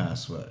needs a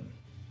password.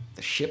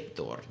 The ship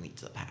door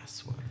needs a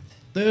password.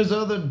 There's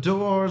other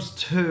doors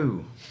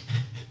too.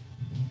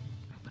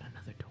 Open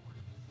another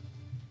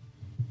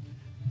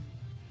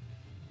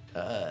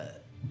door.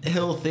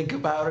 He'll think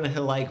about it and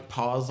he'll like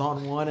pause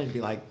on one and be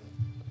like,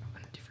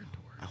 Open a different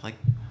door. I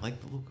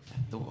like the look of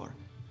that door.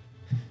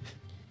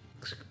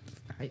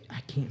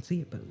 I can't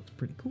see it, but it looks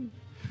pretty cool.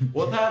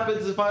 What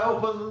happens if I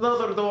open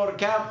another door,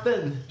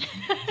 Captain?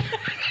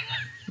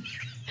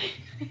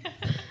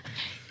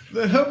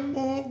 They have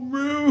more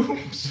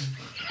rooms.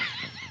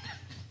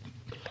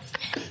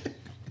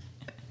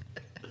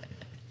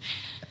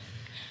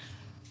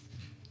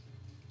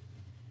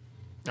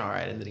 All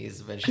right, and then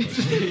he's eventually.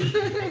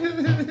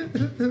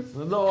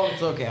 No,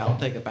 it's okay. I'll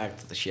take it back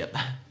to the ship.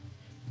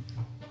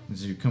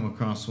 As you come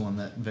across one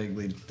that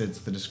vaguely fits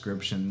the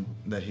description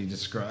that he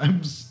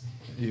describes,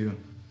 you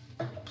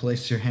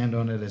place your hand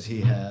on it as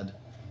he had,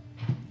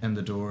 and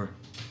the door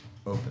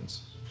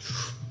opens.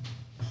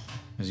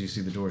 As you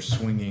see the door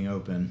swinging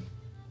open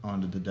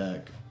onto the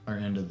deck, or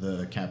into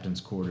the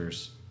captain's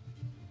quarters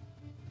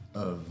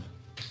of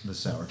the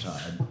Sour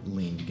Tide,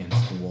 leaned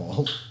against the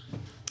wall.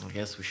 I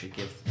guess we should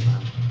give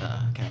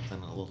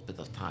Captain a little bit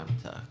of time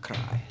to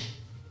cry.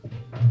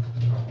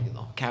 You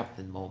know,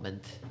 Captain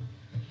moment.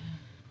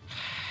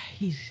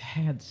 He's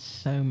had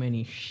so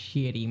many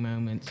shitty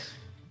moments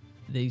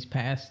these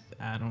past,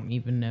 I don't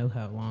even know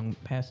how long,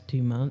 past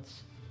 2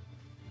 months.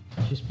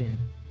 It's just been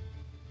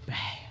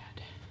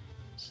bad.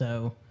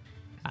 So,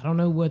 I don't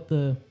know what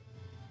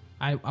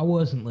I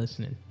wasn't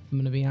listening. I'm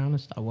going to be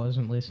honest, I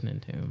wasn't listening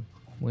to him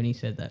when he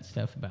said that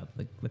stuff about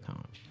the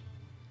conch.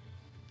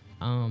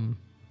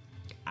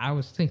 I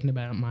was thinking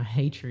about my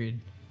hatred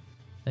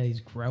that he's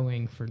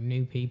growing for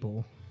new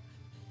people.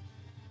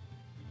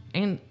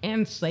 And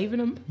saving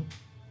them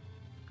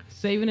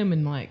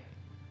and like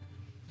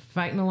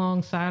fighting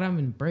alongside them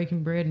and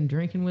breaking bread and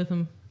drinking with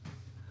them.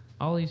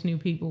 All these new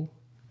people.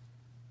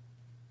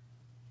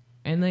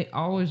 And they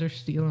always are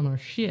stealing our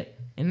shit.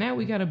 And now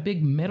we got a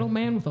big metal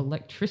man with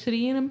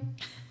electricity in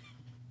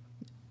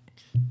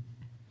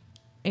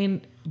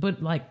him.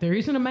 But like there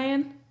isn't a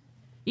man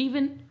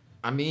even.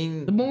 I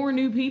mean, The more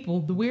new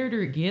people, the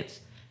weirder it gets.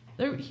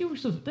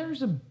 There's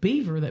a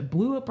beaver that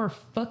blew up our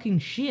fucking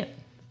ship.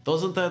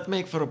 doesn't that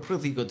make for a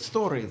pretty good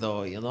story,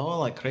 though? You know,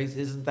 like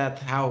crazy. Isn't that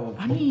how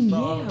I mean,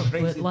 most yeah,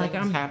 crazy but like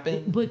things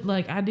happen? but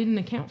like I didn't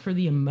account for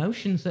the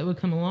emotions that would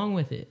come along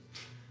with it.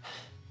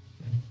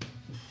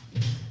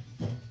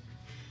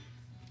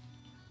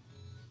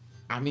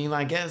 I mean,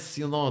 I guess,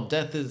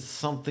 death is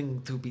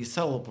something to be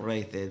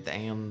celebrated,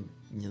 and,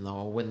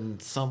 when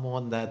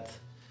someone that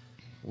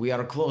we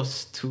are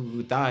close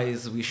to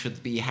dies, we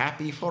should be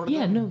happy for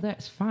Yeah, them. no,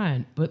 that's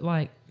fine. But,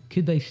 like,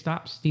 could they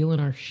stop stealing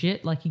our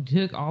shit? Like, he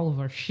took all of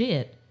our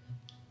shit,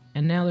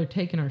 and now they're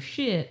taking our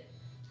shit.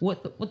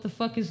 What the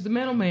fuck is the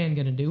metal man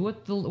gonna do?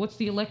 What's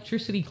the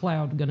electricity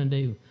cloud gonna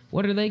do?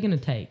 What are they gonna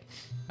take?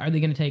 Are they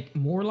gonna take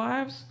more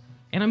lives?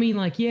 And I mean,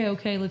 like, yeah,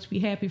 okay, let's be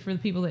happy for the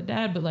people that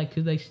died, but, like,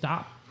 could they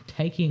stop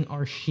taking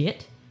our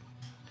shit?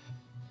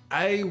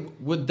 I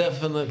would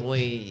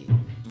definitely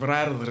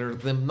rather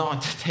them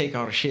not take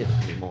our shit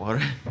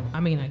anymore. I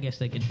mean, I guess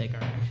they could take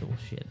our actual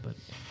shit, but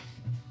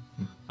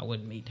I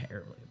wouldn't be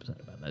terribly upset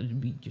about that.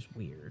 It'd be just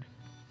weird.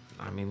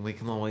 I mean, we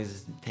can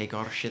always take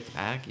our shit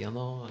back, It's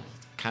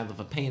kind of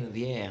a pain in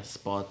the ass,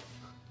 but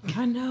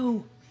I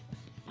know.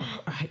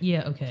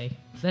 Yeah, okay.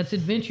 That's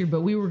adventure,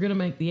 but we were gonna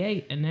make the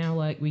 8, and now,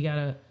 like, we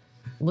gotta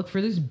look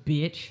for this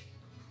bitch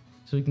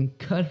so we can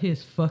cut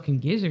his fucking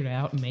gizzard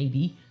out,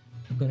 maybe.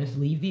 I'm gonna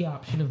leave the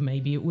option of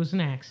maybe it was an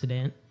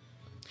accident.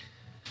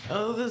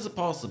 there's a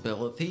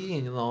possibility,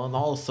 and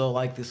also,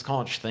 like, this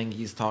conch thing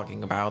he's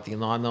talking about,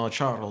 I know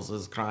Charles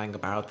is crying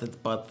about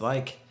it, but,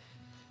 like,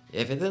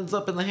 if it ends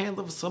up in the hand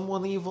of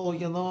someone evil,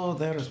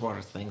 there's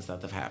worse things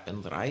that have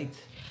happened, right?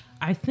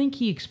 I think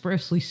he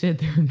expressly said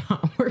there are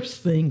not worse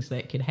things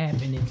that could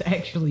happen. It's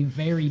actually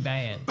very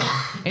bad.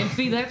 And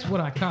see, that's what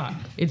I caught.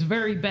 It's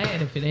very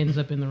bad if it ends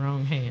up in the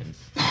wrong hands.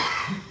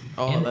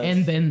 Oh,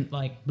 And then,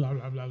 like, blah,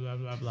 blah, blah, blah,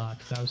 blah, blah,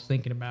 because I was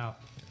thinking about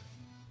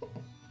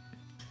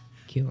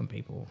killing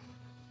people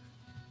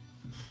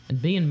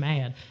and being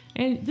mad.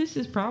 And this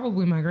is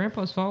probably my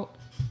grandpa's fault.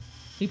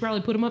 He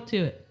probably put him up to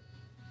it.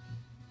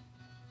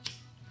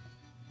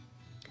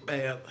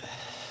 Man.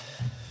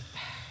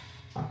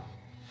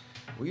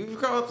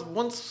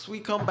 Once we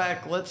come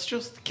back, let's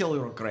just kill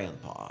your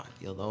grandpa.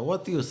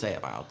 What do you say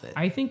about it?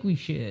 I think we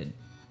should.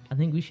 I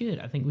think we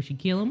should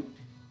kill him.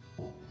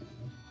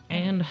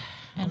 And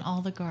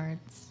all the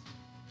guards.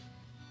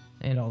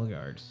 all the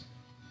guards.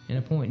 And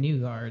appoint new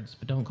guards,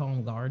 but don't call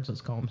them guards.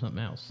 Let's call them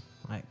something else.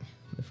 Like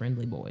the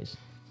friendly boys.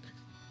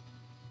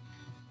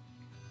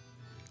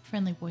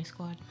 Friendly boy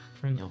squad.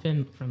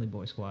 Friendly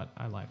boy squad.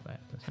 I like that.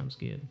 That sounds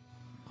good.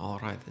 All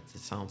right, it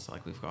sounds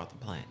like we've got a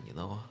plan,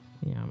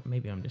 Yeah,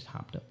 maybe I'm just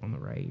hopped up on the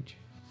rage.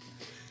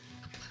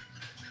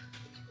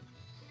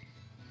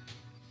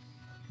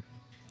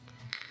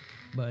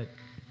 But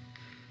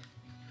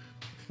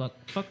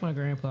fuck my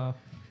grandpa.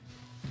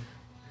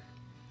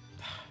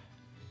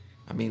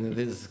 I mean, it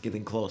is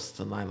getting close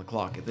to 9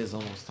 o'clock. It is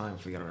almost time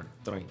for your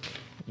drink.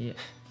 Yeah.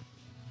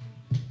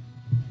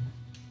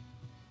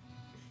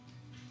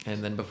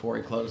 And then before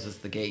he closes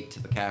the gate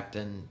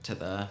to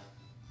the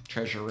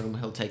treasure room,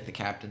 he'll take the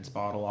captain's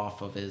bottle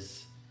off of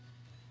his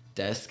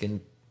desk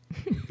and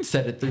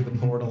set it through the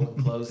portal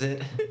and close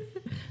it.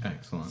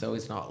 Excellent. So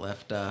he's not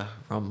left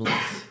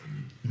rumblings.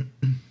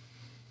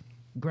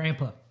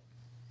 Grandpa,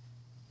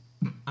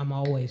 I'm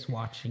always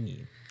watching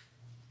you.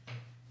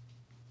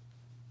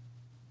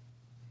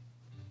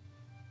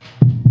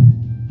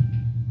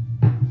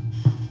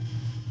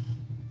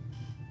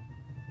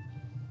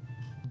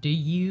 Do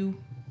you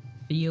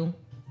feel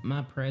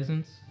my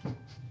presence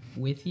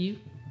with you?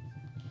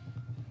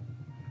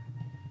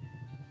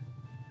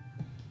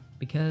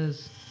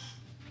 Because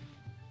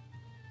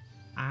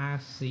I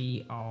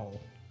see all.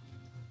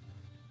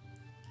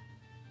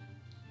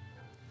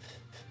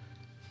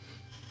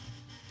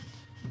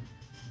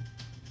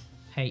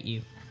 Hate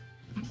you.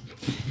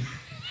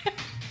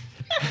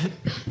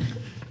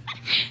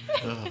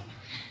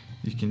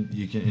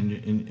 You can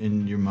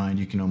in your mind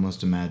you can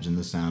almost imagine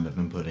the sound of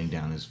him putting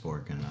down his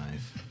fork and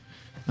knife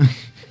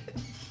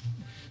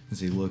as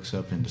he looks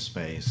up into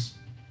space.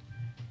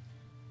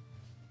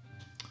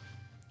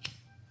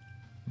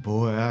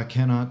 Boy, I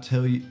cannot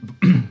tell you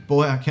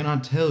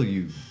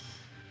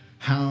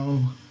how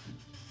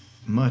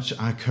much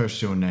I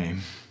curse your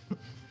name.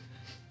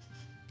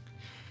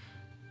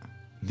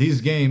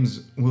 These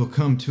games will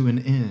come to an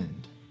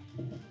end.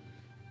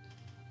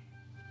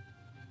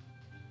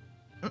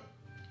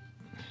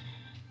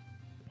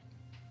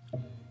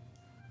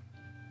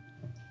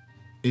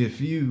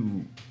 If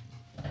you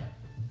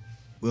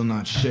will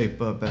not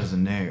shape up as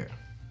an heir,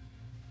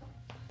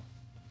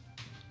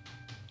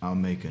 I'll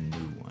make a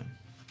new one.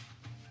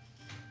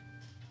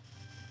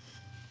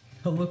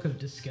 A look of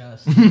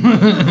disgust on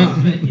my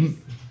face,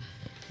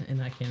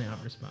 and I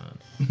cannot respond.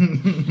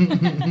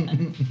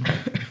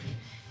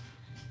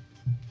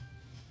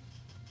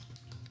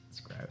 It's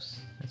gross.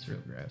 That's real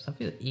gross. I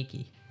feel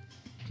icky.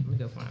 I'm gonna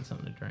go find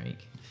something to drink.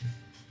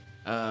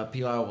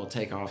 Pilar will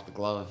take off the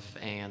glove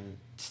and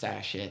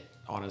stash it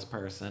on his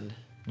person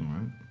All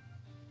right.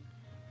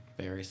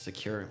 very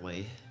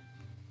securely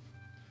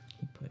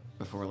He put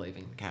before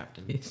leaving the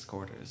captain's Yes.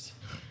 quarters.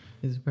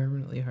 his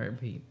permanently hard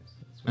penis.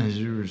 That's what- As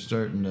you were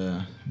starting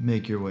to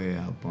make your way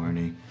out,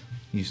 Barney,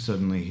 you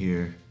suddenly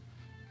hear,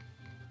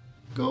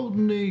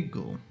 Golden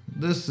Eagle,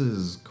 this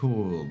is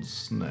Coiled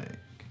Snake.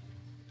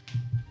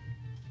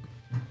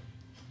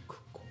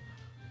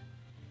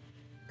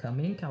 Come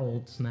in,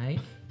 cold snake.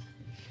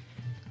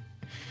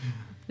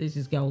 This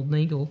is Golden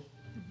Eagle,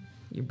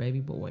 your baby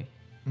boy.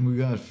 We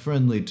got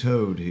Friendly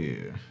Toad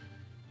here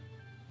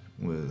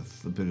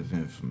with a bit of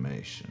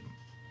information.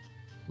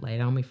 Lay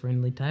it on me,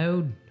 friendly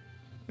toad.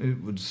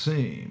 It would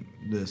seem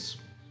this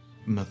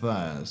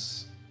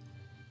Matthias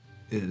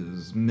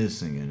is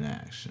missing in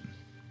action.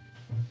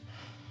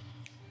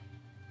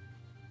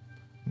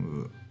 We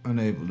were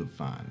unable to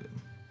find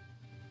him.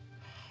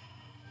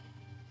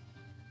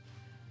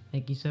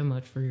 Thank you so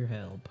much for your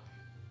help.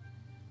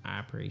 I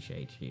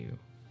appreciate you.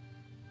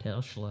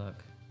 Tell Schluck.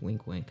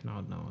 Wink, wink,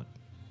 nod, nod.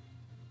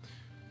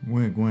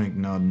 Wink, wink,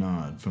 nod,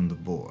 nod from the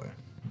boy.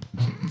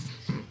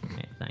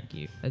 Hey, thank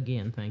you.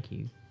 Again, thank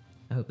you.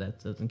 I hope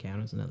that doesn't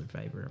count as another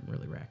favor. I'm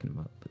really racking them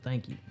up, but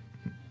thank you.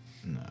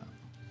 No,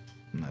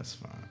 that's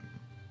fine.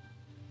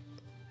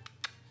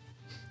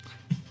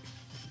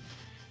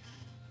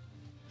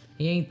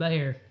 He ain't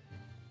there.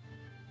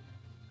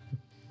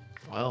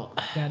 Well,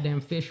 Goddamn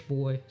fish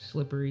boy,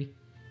 Slippery,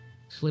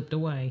 slipped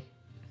away.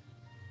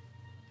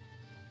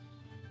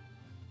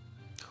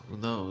 who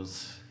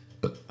knows?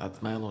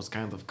 That man was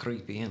kind of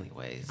creepy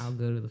anyways. I'll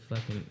go to the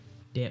fucking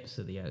depths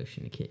of the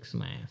ocean to kick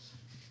some ass.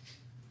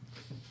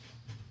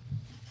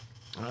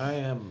 I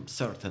am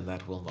certain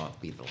that will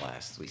not be the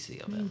last we see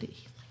of him. And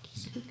he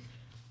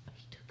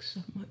took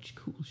so much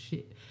cool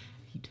shit.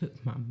 He took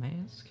my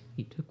mask.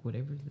 He took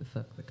whatever the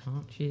fuck the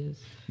conch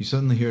is. You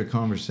suddenly hear a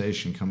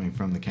conversation coming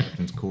from the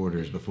captain's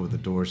quarters before the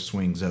door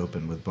swings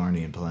open with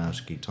Barney and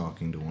Pulaski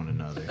talking to one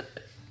another.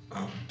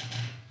 I'm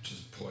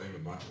just playing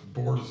with my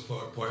bored as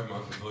fuck, playing my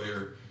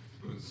familiar.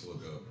 Let's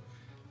look up.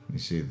 You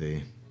see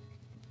the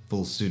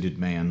full-suited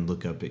man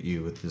look up at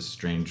you with this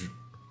strange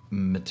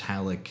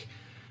metallic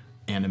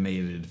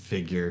animated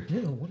figure.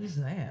 Ew, what is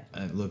that?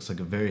 It looks like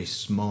a very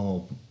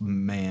small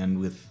man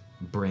with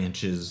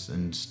branches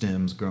and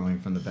stems growing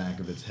from the back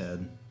of its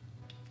head.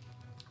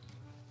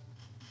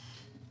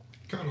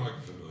 Kind of like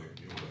a familiar.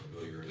 You know what a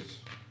familiar is?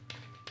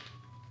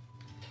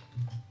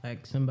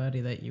 Like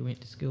somebody that you went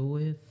to school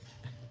with?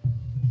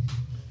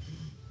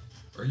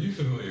 Are you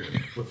familiar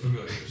with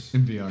familiars?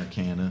 It'd be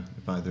Arcana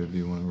if either of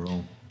you want to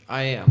roll.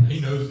 I am. He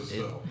knows the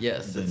spell.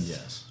 Yes, Then it's,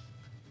 yes.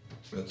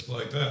 It's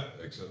like that,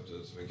 except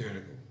it's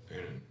mechanical and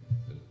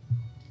it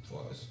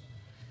flies.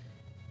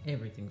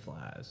 Everything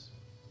flies.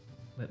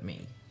 But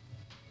me.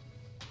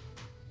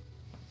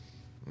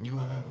 You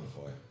I don't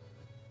fly.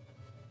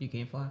 You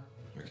can't fly?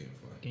 I can't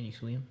fly. Can you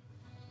swim?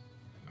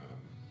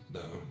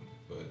 No,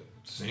 but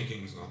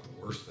sinking's not the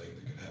worst thing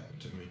that could happen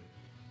to me.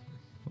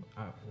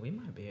 We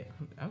might be.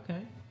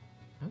 Okay.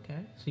 Okay.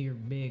 So your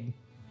big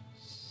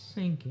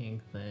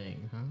sinking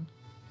thing, huh?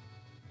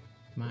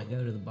 Might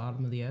go to the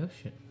bottom of the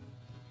ocean.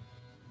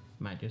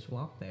 Might just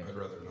walk there. I'd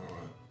rather not.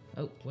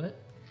 Oh, what?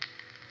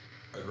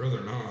 I'd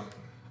rather not.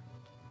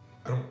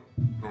 I don't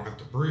have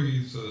to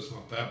breathe, so it's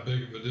not that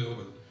big of a deal,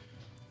 but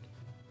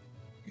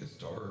it gets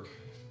dark.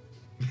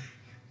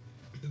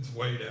 It's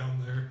way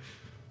down there.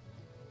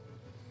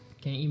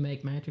 Can't you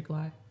make magic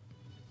light?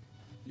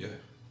 Yeah,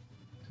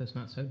 So it's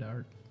not so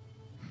dark.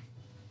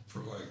 for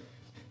like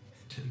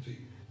 10 feet.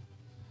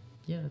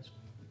 Yeah, it's.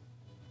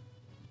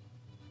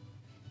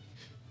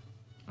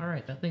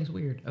 Alright, that thing's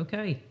weird.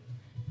 Okay.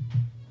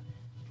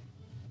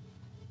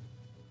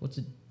 What's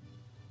it?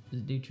 Does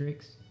it do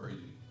tricks? Are you?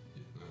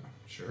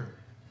 Sure.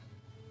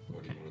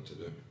 What do you want it to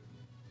do?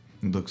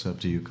 It looks up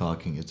to you,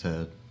 cocking its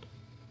head.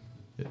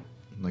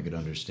 Like it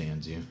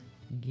understands you.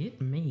 Get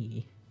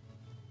me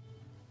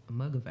a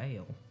mug of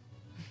ale.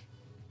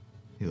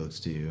 He looks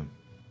to you.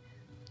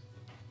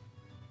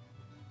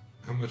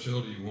 How much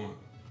ale do you want?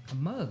 A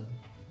mug.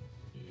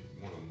 You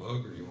want a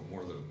mug or you want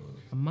more than a mug?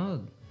 A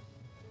mug.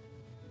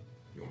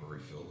 You want to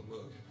refill the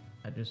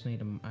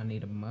mug? I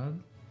need a mug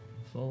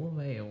full of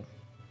ale.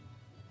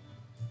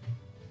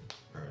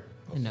 Alright.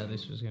 I know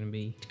this was gonna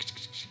be.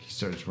 He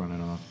starts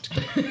running off.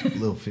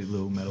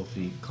 Little metal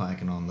feet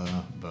clacking on the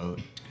boat.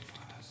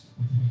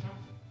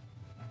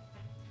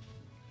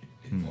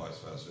 He flies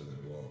faster than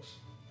he walks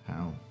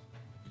How?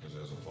 because he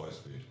has a fly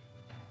speed.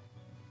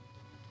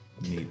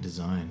 Neat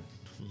design.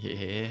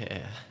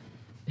 yeah.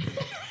 He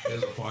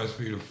has a fly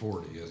speed of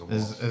 40. He has a walk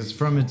As speed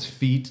from of its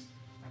feet,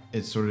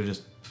 it sort of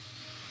just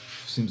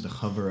seems to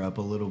hover up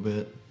a little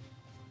bit.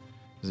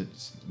 As it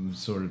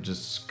sort of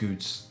just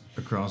scoots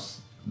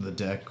across the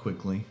deck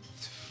quickly.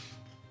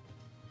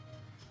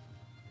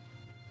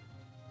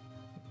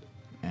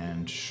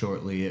 And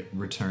shortly it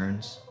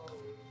returns,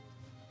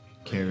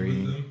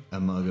 carrying them? a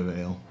mug of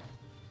ale.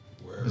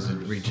 As it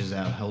Where's reaches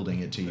out, holding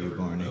it to you,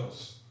 everyone Barney.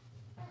 else?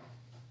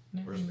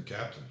 Where's the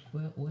captain?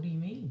 Well, what do you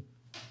mean?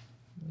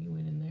 We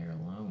went in there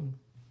alone.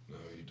 No,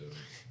 you don't.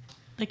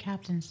 The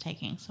captain's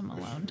taking some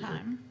alone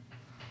time.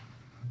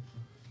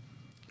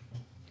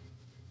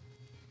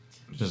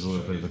 Just a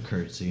little bit of a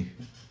curtsy.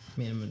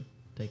 Man, I'm gonna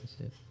take a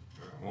sip.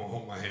 Alright, I'm gonna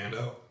hold my hand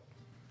out,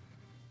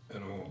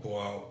 and I'm gonna pull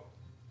out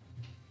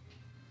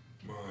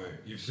my.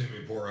 You've seen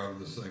me pour out of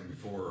this thing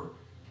before,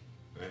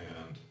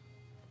 and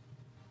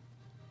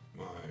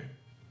my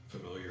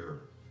familiar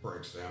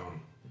breaks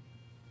down.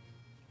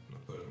 And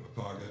I put it in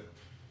my pocket,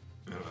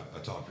 And I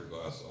top your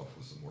glass off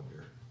with some more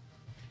beer.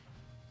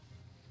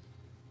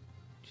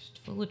 Just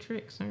full of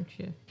tricks, aren't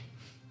you?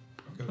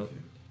 I've got a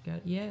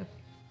few. Yeah.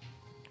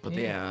 But Yeah.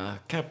 yeah,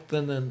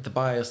 Captain and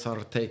Tobias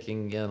are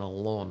taking an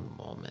alone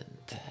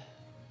moment.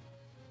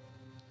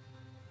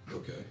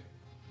 Okay.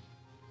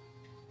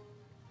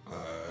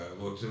 I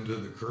looked into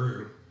the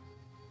crew.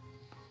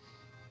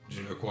 Did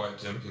you know Quiet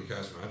Tim can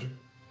cast magic?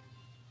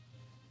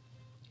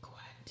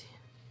 Quiet.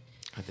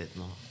 I did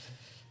not.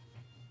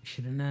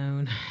 Should have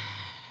known.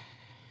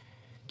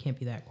 Can't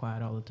be that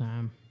quiet all the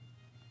time.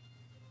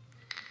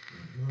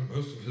 No,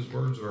 most of his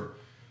words are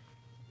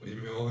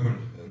leave me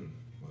alone, and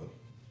well,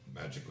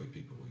 magically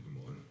people leave him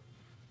alone.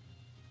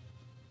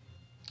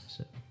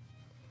 So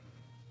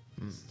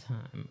it's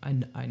time.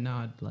 I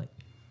nod like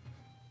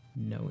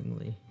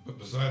knowingly. But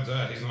besides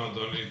that, he's not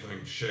done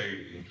anything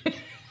shady.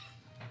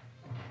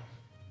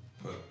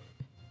 But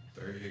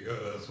there you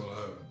go. That's what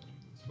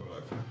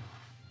I've heard.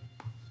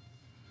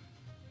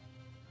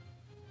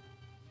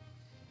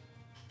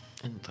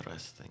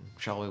 Interesting.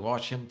 Shall we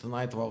watch him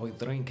tonight while we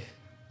drink?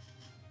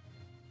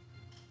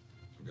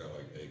 We've got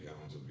like 8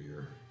 gallons of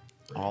beer.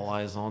 All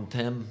eyes on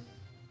Tim.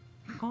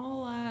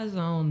 All eyes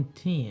on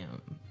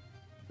Tim.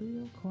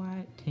 Little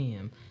quiet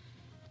Tim.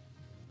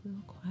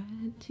 Little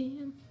quiet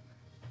Tim.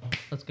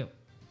 Let's go.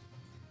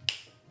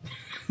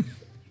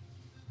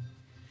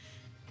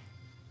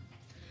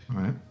 All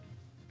right.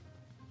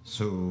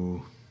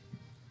 So,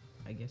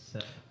 I guess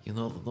You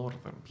know, the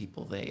northern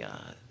people, they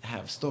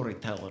have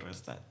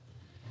storytellers that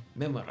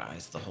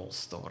memorize the whole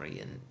story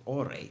and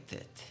orate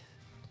it.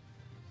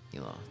 You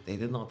know, they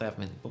did not have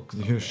many books.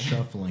 you're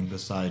shuffling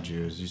beside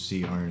you as you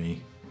see Arnie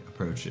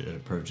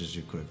approaches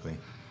you quickly.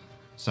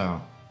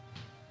 So,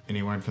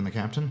 any word from the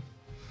captain?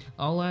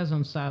 all eyes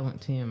on Silent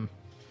Tim.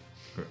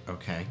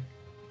 Okay.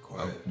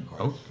 Quiet.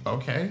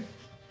 Okay.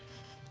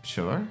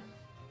 Sure.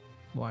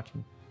 Watch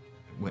him.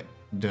 Wait,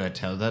 do I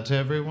tell that to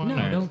everyone?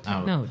 No, or- don't.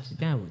 oh, No,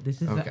 no.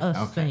 This is Okay, a us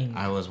okay. thing.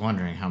 I was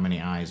wondering how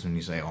many eyes when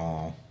you say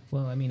all.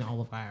 Well, I mean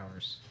all of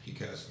ours. He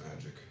casts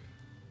magic.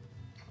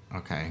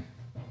 Okay.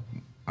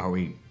 Are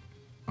we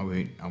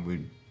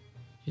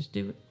Just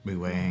do it.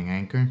 weighing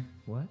anchor?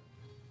 What?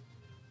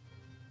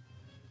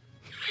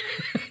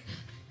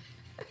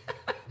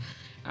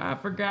 I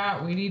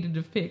forgot we needed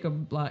to pick a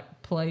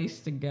place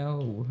to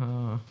go,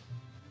 huh?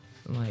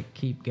 Like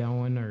keep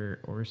going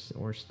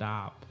or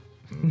stop.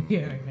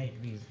 Yeah,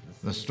 maybe.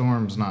 The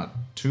storm's not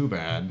too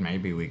bad.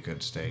 Maybe we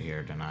could stay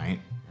here tonight.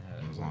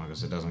 As long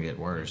as it doesn't get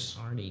worse.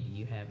 Arnie, do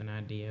you have an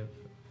idea of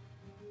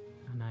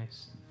a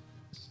nice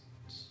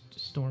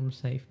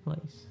storm-safe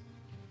place?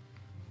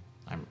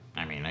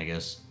 I mean, I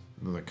guess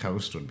the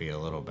coast would be a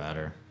little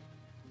better.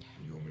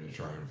 You want me to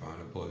try and find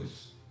a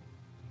place?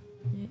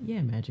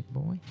 Yeah, Magic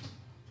Boy.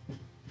 Alright,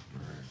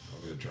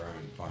 I'll go try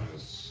and find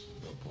us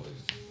a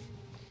place.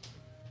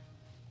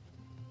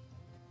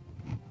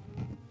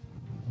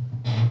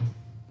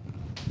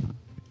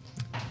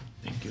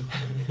 Thank you.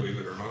 And believe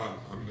it or not,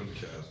 I'm gonna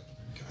cast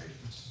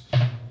guidance.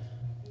 And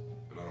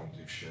I don't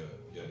do shit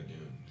yet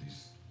again. They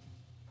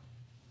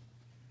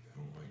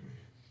don't like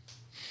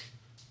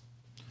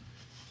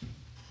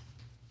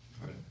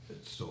me.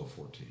 It's still a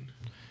 14.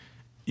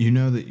 You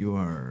know that you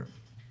are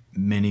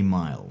many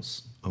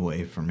miles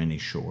away from any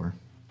shore,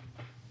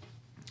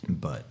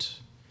 but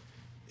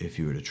if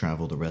you were to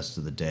travel the rest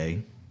of the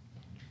day,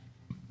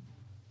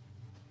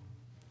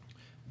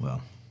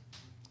 well,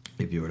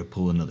 if you were to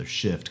pull another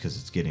shift because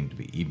it's getting to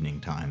be evening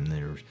time,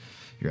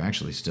 you're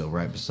actually still not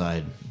right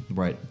beside,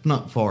 but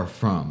not far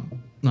from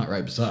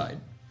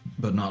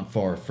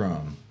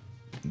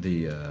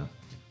the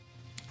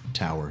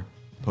tower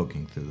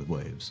poking through the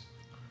waves.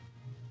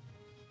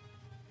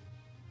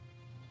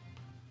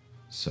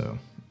 So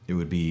it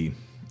would be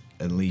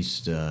at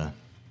least another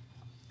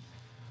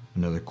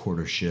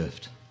quarter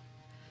shift,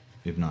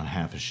 if not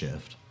half a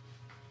shift,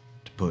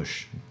 to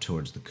push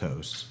towards the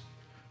coast.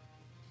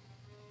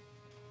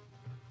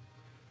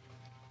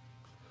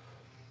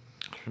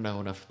 I don't know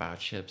enough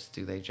about ships.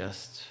 Do they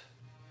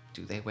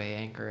weigh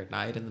anchor at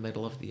night in the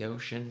middle of the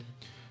ocean?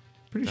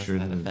 Pretty Does sure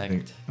that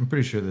affect? I'm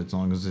pretty sure that as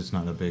long as it's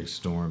not a big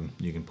storm,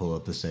 you can pull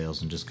up the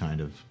sails and just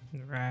kind of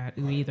Right.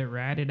 We either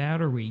ride it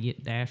out or we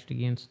get dashed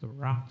against the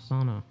rocks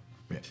on a.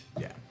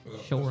 yeah. Well,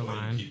 that's Shoreline.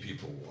 why you keep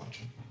people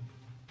watching.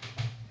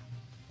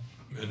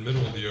 And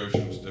middle of the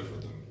ocean is different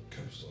than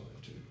coastline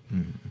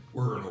too.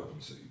 We're in open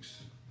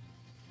seas.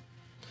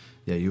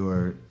 Yeah, you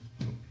are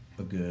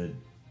a good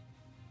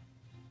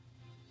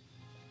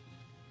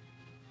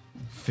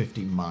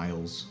 50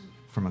 miles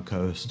from a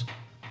coast.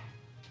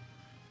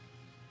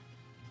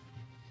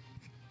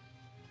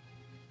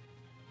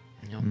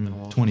 Yep,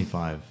 and we'll,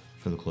 25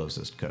 for the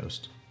closest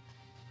coast.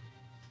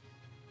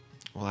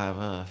 we'll have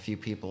a few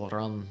people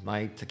around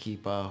night to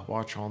keep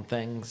watch on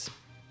things.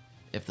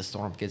 If the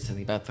storm gets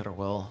any better,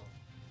 we'll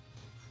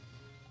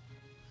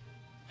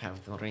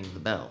have them ring the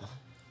bell.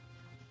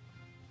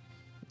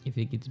 If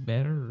it gets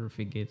better or if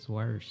it gets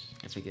worse.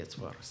 If it gets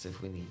worse,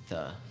 if we need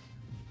to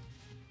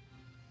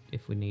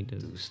If we need to.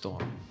 do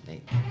storm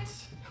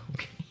maintenance.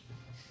 Okay.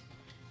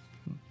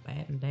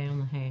 batten down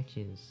the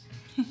hatches.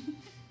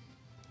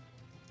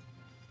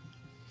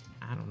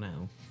 I don't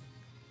know.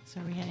 So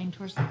are we heading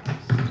towards the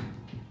coast?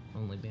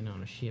 Only been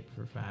on a ship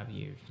for 5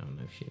 years. Don't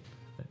know ship.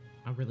 But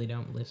I really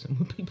don't listen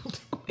when people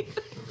tell me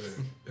that. I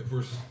mean, if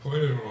we're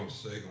planning on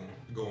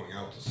going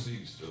out to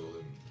sea still,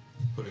 then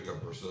putting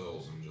up our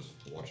sails and just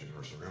watching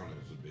our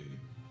surroundings would be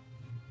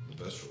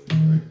the best choice,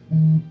 right?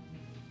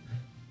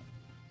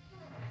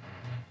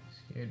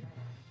 Scared.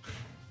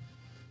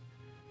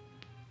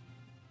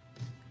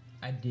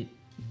 I did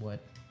what?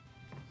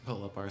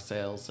 Pull up our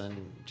sails and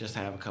just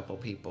have a couple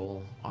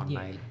people on Yeah,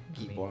 night I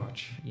keep mean,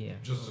 watch. Yeah.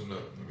 Just enough.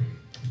 I mean,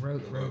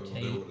 Rotate. the boat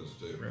will do what it's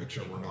due. Make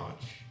sure we're not.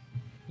 watch,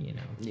 You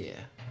know, Yeah.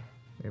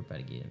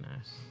 everybody get a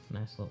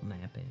nice little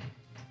nap in.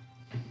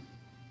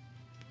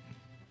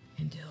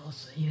 Until,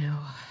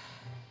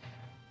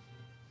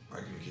 I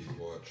can keep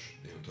watch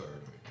the entire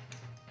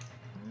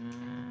night.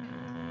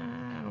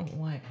 I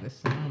don't like the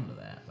sound of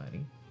that,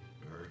 buddy.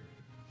 All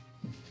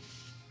right.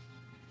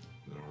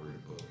 Then I'll read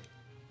a book.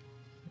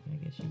 I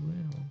guess you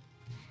will.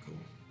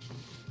 Cool.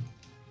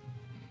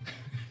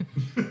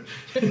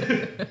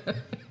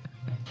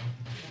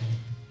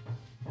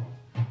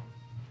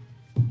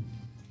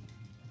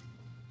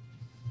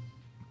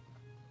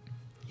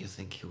 You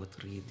think he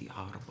would read the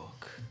our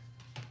book?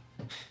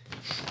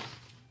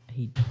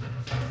 He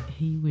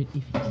would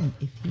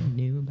if he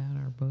knew about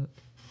our book,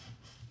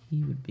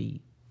 he would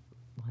be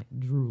like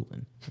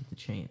drooling at the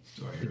chance.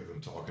 Do I hear them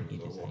talking to and get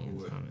they'll his walk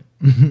hands away? on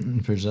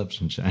it.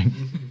 Perception check.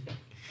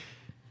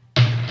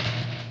 Oh,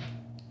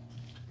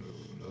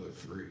 another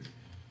 3.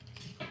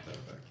 Put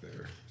that back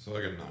there. So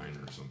like a 9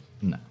 or something.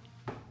 No,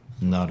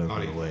 not over Not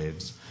the even.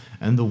 waves.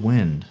 And the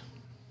wind.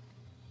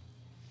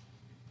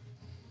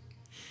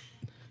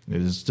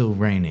 It is still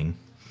raining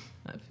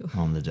I feel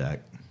on the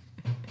deck.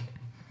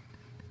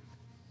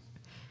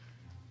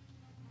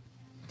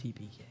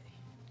 TPK.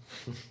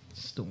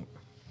 Storm.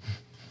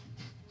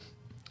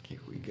 Here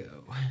we go.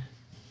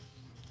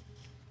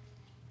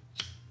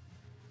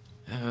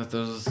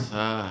 There's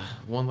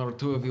one or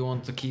two of you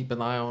want to keep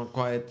an eye on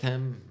Quiet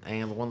Tim,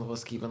 and one of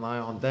us keep an eye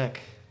on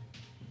deck.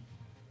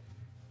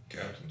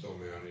 Captain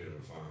told me I needed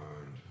to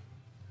find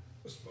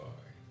a spy,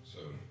 so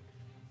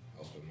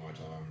I'll spend my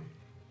time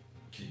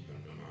keeping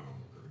an eye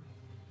on the crew.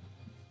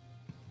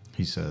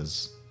 He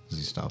says as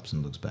he stops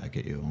and looks back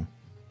at you.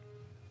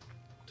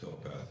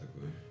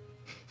 Telepathically.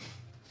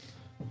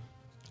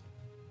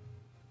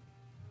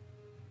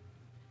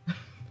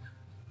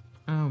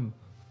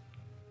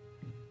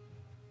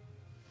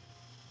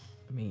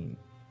 I mean,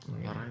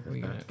 Alright, we're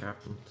gonna, that's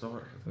Captain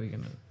Thor. we're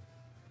gonna,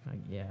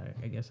 yeah,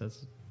 I guess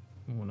that's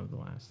one of the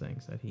last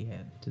things that he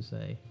had to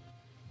say.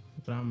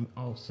 But I'm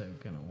also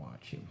gonna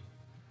watch him,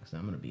 because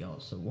I'm gonna be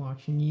also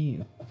watching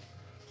you.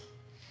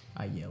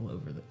 I yell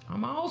over the.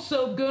 I'm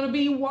also gonna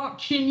be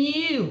watching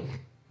you.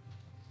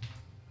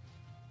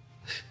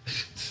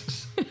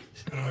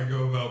 And I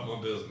go about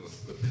my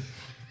business.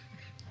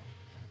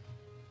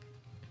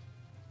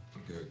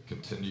 I'm going to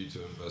continue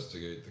to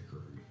investigate the crew.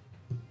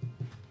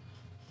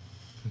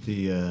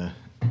 The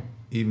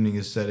evening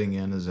is setting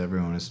in as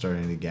everyone is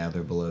starting to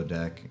gather below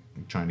deck,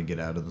 trying to get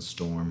out of the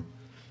storm,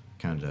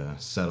 kind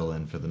of settle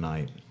in for the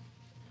night.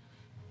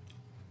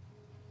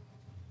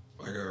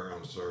 I go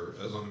around, sir,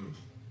 as I'm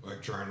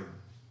like trying to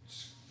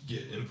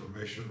get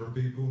information from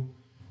people.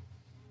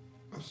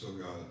 I've still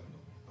got, I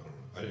don't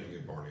know, I didn't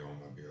get Barney all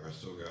my beer. I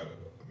still got,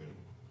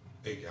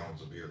 8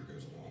 gallons of beer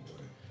goes a long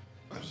way.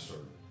 I just start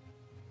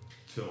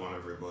filling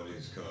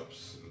everybody's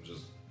cups and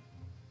just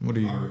What are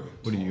Not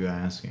really. you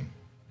asking?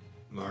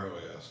 not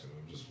really asking.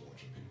 I'm just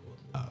watching people.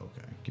 Oh,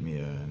 okay. Give me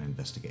an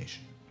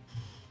investigation.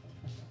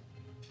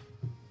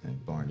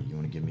 And Barney, you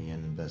want to give me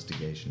an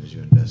investigation as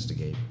you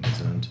investigate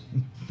incident?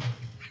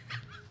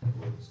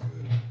 What's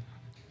good?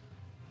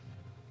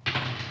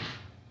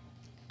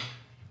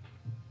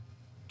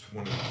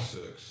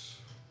 26.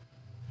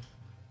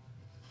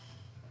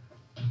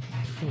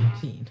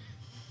 14.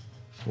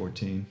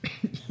 14.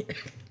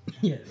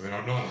 Yes. I mean,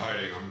 I'm not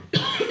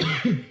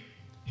hiding.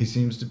 He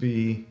seems to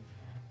be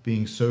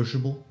being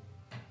sociable.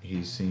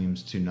 He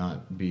seems to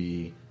not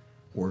be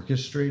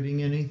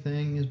orchestrating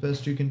anything, as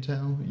best you can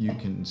tell. You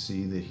can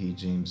see that he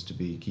seems to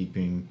be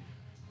keeping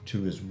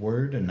to his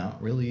word and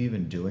not really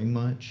even doing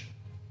much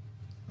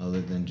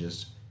other than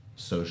just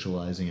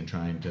socializing and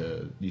trying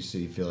to,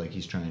 feel like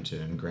he's trying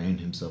to ingrain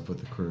himself with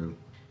the crew.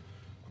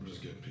 I'm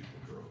just getting people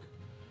drunk.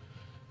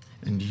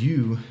 And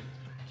you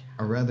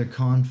are rather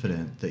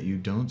confident that you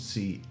don't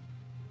see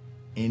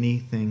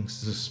anything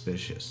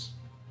suspicious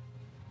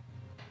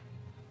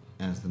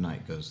as the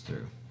night goes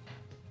through.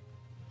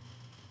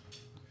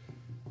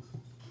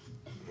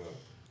 Well,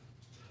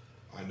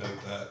 I know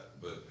that,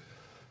 but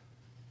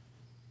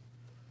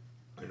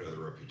I know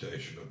the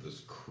reputation of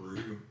this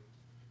crew.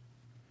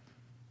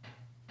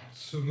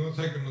 So I'm not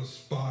taking a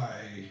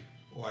spy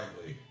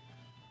lightly.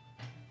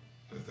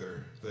 If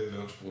they've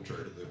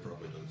infiltrated, they've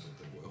probably done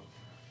something well.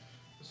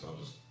 So I'll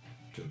just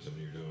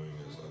continue doing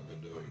as I've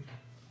been doing.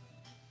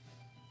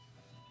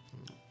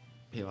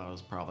 Pilar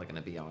was probably going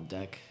to be on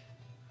deck.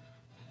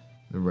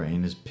 The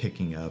rain is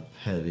picking up,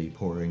 heavy,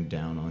 pouring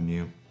down on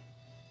you.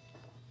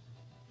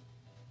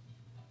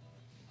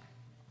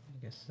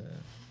 I guess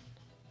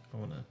I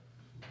want to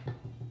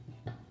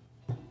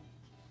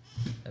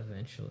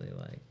eventually,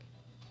 like,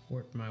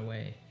 work my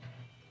way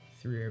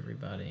through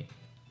everybody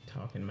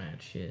talking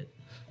mad shit.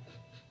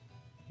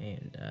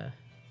 And,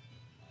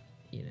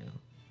 you know.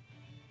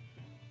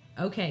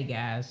 Okay,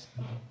 guys.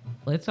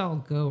 Let's all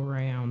go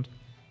around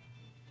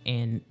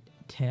and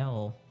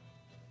tell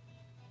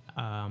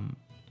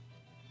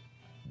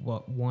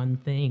what one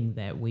thing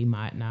that we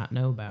might not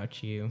know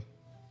about you.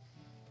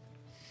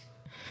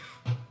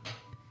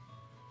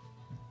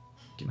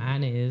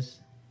 Mine is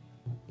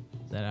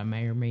that I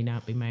may or may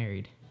not be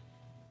married.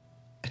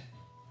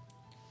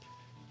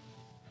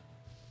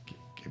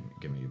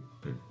 Give me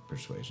a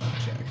persuasion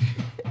check.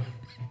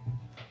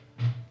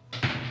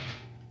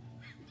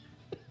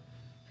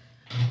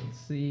 Let's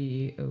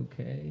see.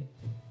 Okay.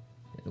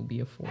 It'll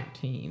be a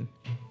 14.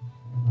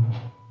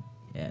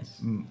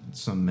 Yes.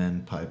 Some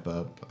men pipe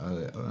up.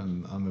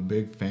 I'm a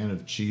big fan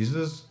of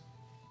cheeses.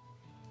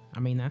 I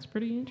mean, that's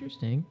pretty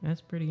interesting.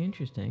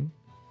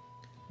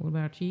 What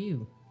about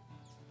you?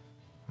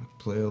 I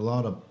play a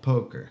lot of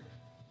poker.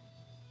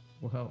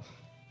 Well,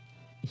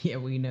 yeah,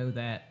 we know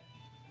that.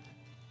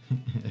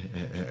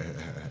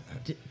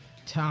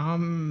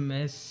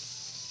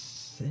 Thomason.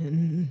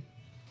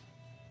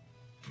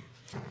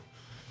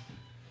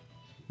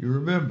 You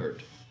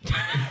remembered.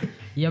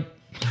 Yep.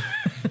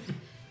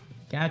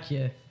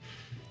 Gotcha.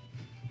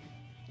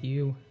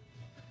 You.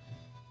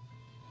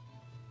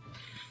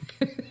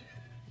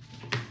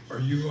 Are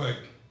you like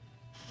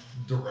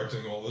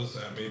directing all this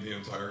at me the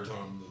entire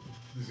time that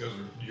these guys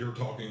you're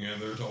talking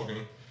and they're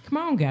talking? Come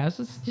on, guys.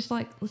 Let's just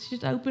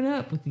open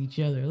up with each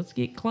other. Let's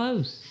get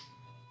close.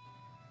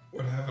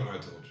 What haven't I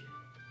told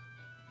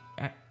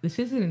you? This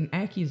isn't an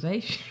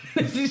accusation.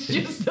 This is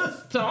just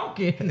us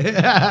talking.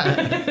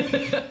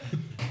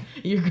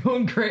 You're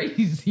going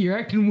crazy. You're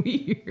acting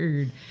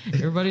weird.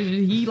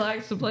 He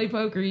likes to play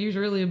poker. He's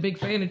really a big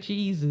fan of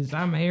cheeses.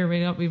 I may or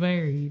may not be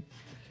married.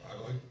 I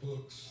like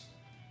books,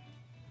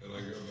 and I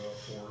go about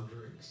foreign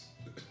drinks.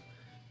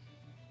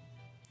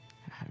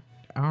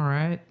 All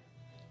right.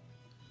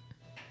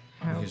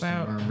 How Here's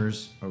about some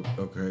murmurs. Oh,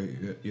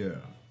 okay.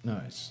 Yeah.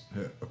 Nice.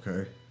 Yeah,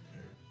 okay.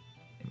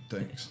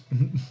 Thanks.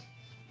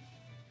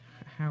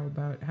 how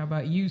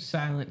about you,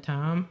 Silent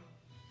Tom?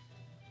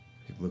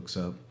 He looks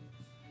up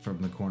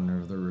from the corner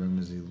of the room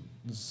as he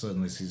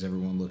suddenly sees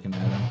everyone looking at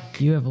him.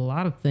 You have a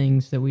lot of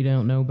things that we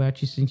don't know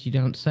about you since you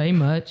don't say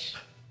much.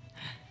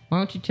 Why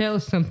don't you tell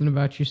us something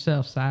about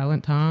yourself,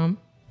 Silent Tom?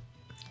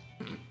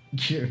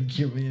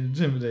 Give me an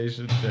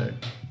intimidation check.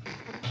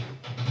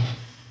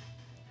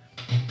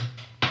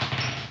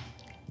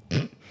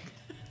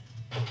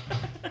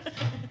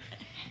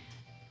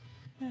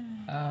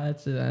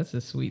 That's a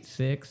sweet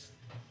 6.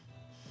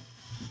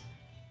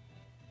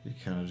 He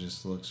kind of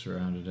just looks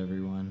around at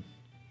everyone.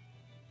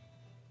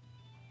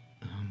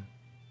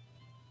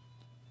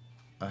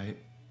 I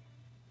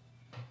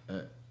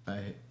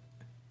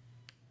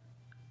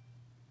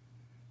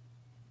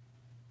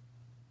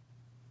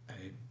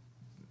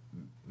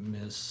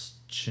miss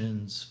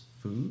Chin's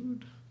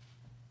food.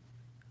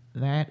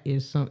 That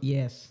is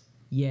yes,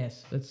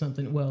 that's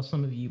something. Well,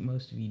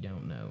 most of you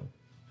don't know,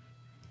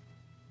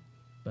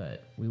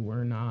 but we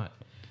were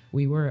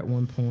at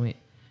one point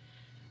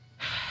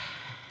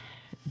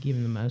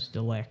given the most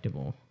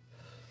delectable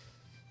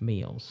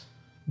meals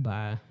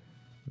by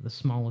the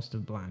smallest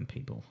of blind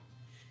people.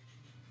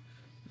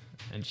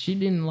 And she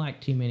didn't like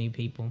too many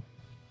people.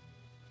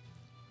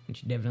 And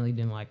she definitely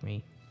didn't like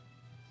me.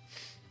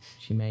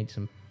 She made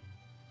some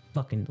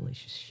fucking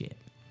delicious shit.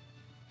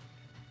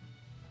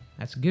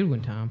 That's a good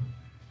one, Tom.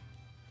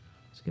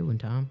 That's a good one,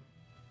 Tom.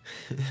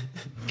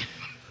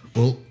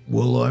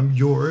 Well, I'm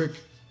Yorick,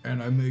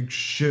 and I make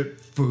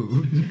shit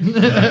food.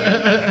 Let's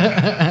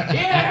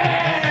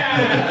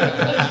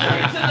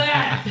straight to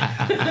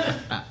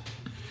that.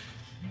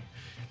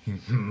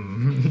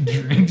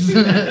 Drinks.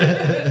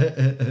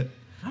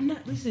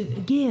 Listen,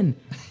 again,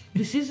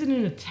 this isn't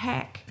an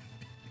attack.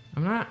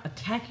 I'm not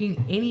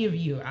attacking any of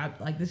you.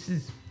 This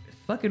is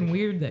fucking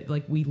weird that,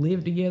 like, we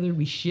live together,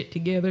 we shit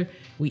together,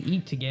 we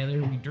eat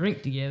together, we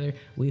drink together,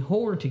 we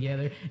whore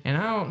together, and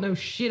I don't know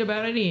shit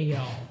about any of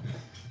y'all.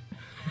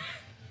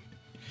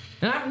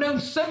 And I've known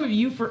some of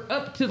you for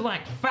up to,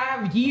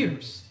 5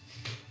 years.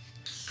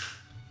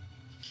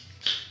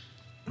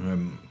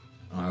 I'm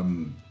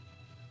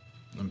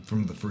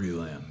from the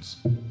Freelands.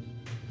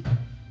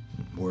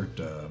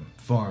 Worked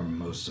farm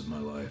most of my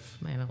life.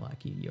 Man, I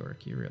like you,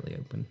 York. You're really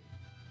open.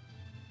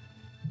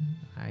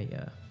 I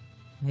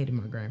hated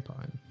my grandpa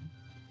and,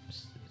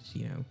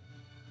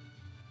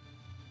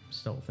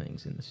 stole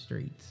things in the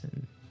streets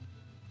and,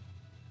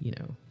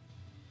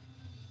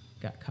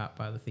 got caught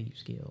by the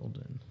Thieves Guild,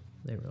 and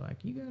they were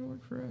like, you gotta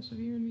work for us if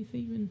you're gonna be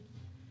thieving.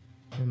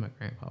 And my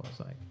grandpa was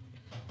like,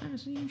 I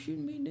see you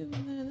shouldn't be doing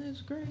that.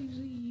 That's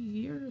crazy.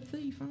 You're a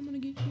thief. I'm gonna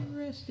get you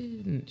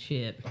arrested and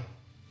shit.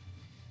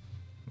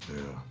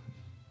 Yeah,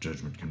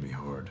 judgment can be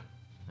hard.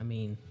 I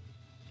mean,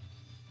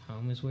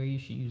 Home is where your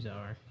shoes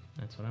are.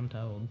 That's what I'm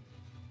told.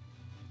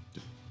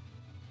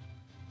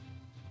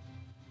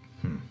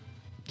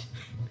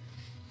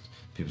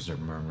 People start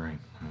murmuring.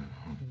 Oh,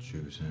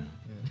 shoes,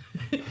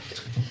 yeah.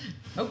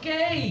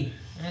 Okay!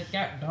 It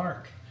got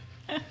dark.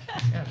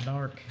 Got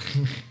dark.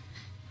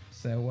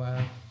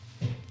 So,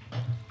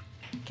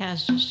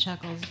 Kaz just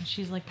chuckles and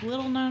she's like,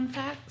 little known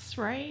facts,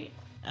 right?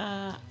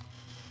 I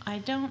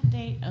don't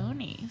date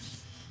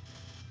Onis.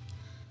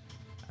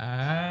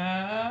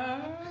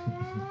 Are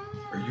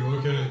you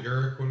looking at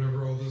Eric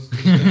whenever all this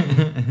goes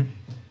down?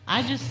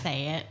 I just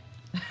say it.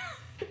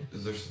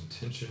 Is there some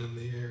tension in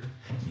the air?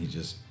 He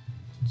just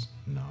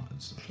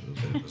nods, a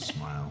bit of a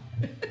smile.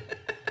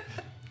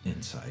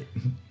 Insight.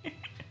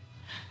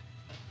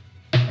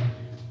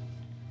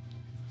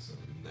 It's a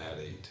nat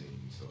 18,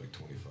 so like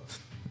 25.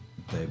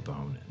 They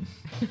bone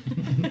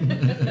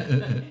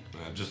it.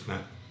 Just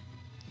not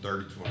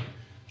dirty 20.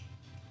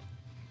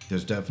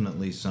 There's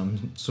definitely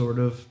some sort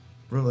of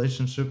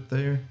relationship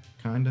there,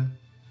 kinda.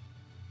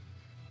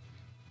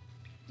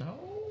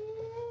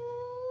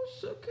 oh,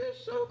 so good,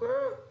 so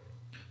good.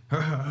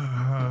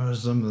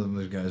 Some of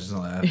them guys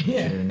laugh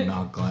and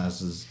knock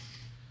glasses.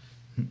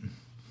 And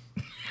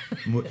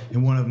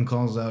one of them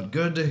calls out,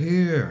 "Good to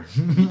hear."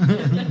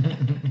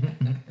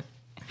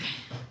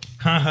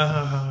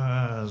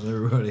 So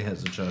everybody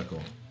has a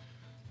chuckle.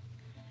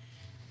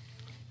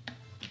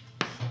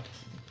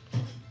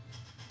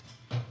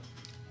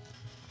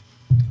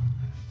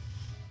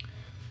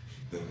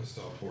 Then I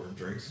stop pouring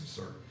drinks and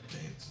start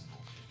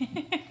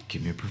dancing.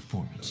 Give me a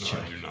performance No,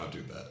 check. I do not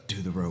do that.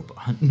 Do the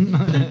robot.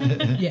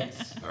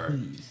 Yes. All right,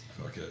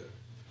 fuck it.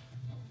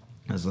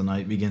 As the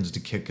night begins to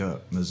kick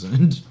up,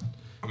 Mazund,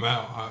 I'm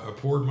out. I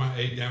poured my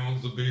 8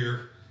 gallons of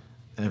beer.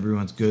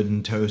 everyone's good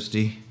and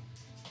toasty.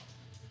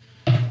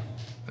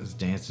 As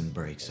dancing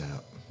breaks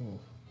out.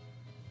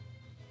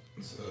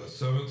 It's a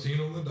 17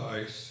 on the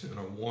dice and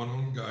a 1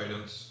 on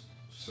guidance,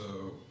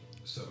 so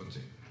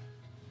 17.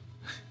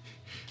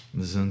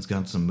 Mazund's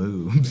got some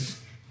moves.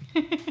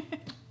 Oh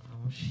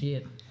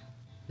shit.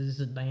 Is this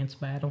a dance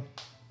battle?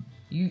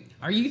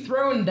 Are you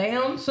throwing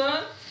down,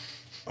 son?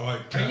 I like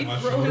Are tap you my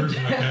throwing shoulders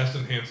and I down? cast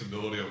enhance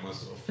ability on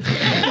myself.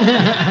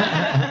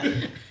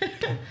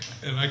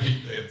 And I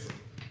keep dancing.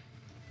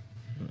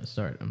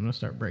 I'm gonna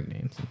start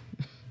breakdancing.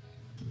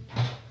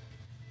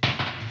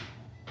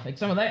 Take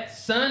some of that,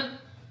 son.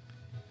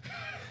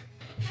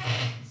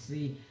 Let's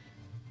see.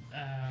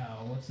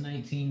 What's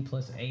 19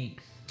 plus 8?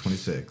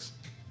 26.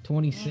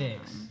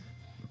 26.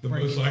 The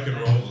Break most it I can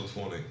down. roll is a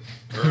 20.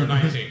 Or a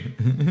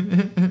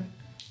 19.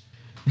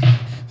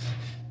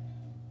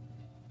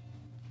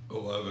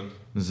 11.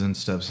 Mazund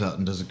steps out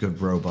and does a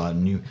good robot,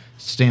 and you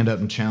stand up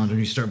and challenge him.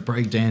 You start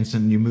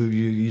breakdancing, you move,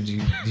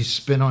 you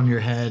spin on your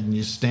head, and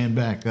you stand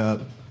back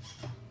up.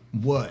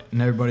 What?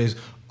 And everybody's,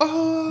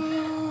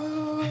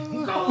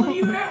 oh! Calling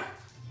you out.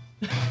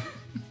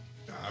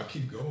 I'll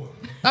keep going.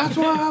 That's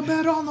why I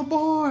bet on the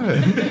board.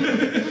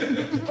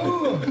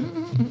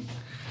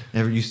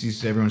 You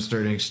see everyone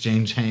starting to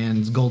exchange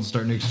hands. Gold's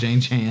starting to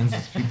exchange hands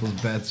as people's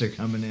bets are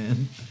coming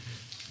in.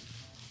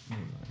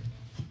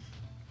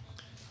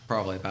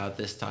 Probably about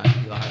this time,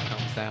 Eli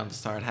comes down to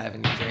start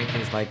having a drink.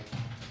 He's like,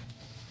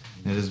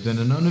 It has been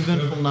an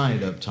uneventful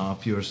night up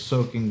top. You are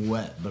soaking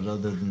wet, but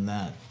other than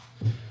that,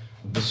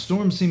 the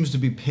storm seems to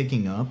be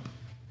picking up,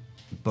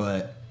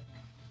 but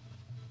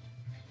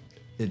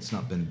it's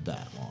not been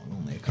that long,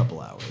 only a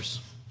couple hours.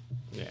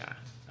 yeah.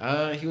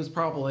 He was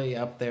probably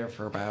up there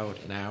for about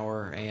an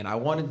hour, and I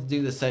wanted to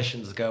do the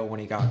sessions go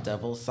when he got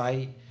Devil's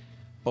Sight,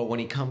 but when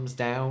he comes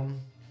down,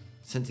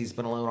 since he's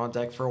been alone on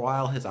deck for a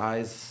while, his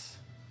eyes,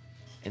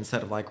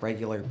 instead of like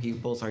regular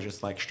pupils, are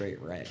just like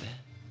straight red.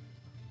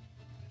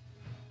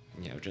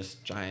 You know,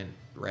 just giant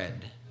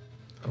red,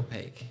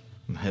 opaque.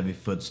 Heavy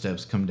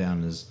footsteps come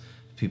down as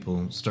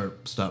people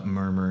stop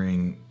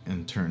murmuring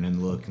and turn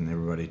and look, and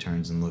everybody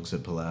turns and looks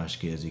at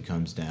Pulaski as he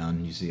comes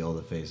down. You see all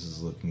the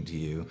faces looking to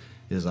you.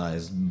 His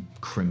eyes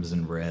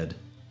crimson red.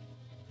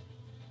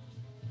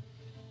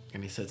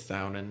 And he sits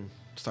down and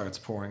starts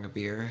pouring a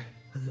beer.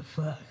 What the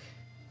fuck?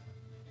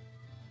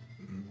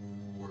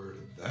 Where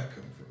did that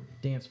come from?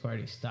 Dance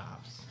party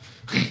stops.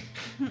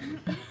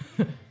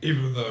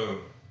 Even though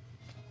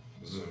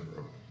Zun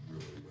wrote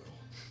really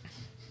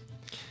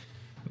well.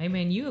 Hey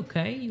man, you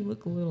okay? You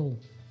look a little.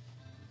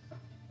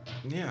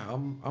 Yeah,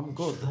 I'm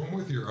What's good. wrong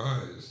with your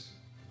eyes?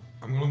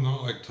 I'm gonna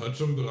not like touch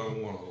them, but I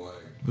don't want to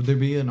like. Would there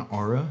be an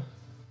aura?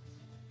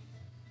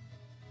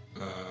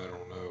 I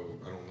don't know.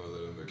 I don't know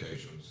that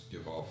invocations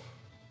give off.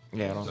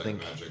 Yeah, I don't detect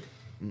think. magic.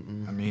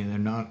 I mean, they're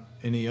not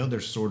any other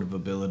sort of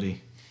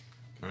ability.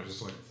 Can I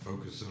just like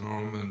focus in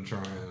on them and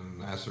try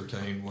and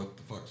ascertain what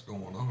the fuck's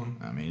going on?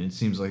 I mean, it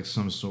seems like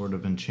some sort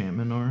of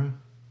enchantment aura.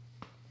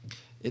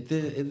 It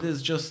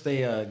is just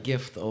a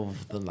gift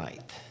of the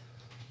night.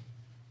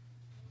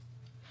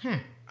 Huh.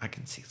 I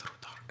can see through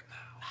dark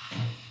now.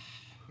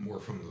 More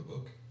from the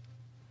book.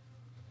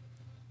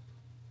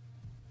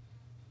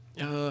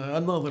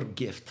 Another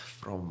gift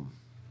from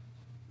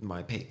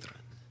my patron.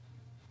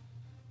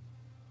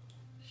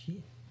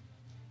 Shit.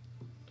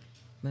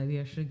 maybe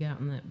I should have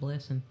gotten that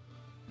blessing.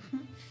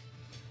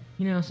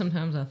 You know,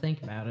 sometimes I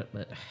think about it,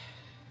 but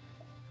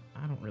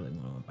I don't really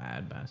want to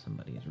abide by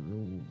somebody's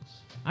rules.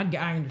 I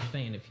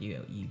understand if you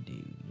do, you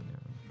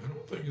know. I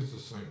don't think it's the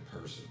same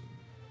person.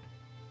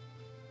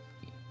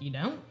 You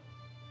don't?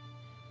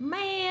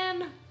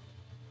 Man,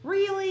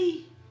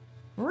 really?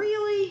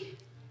 Really?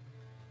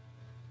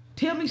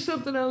 Tell me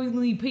something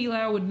only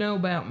Pilau would know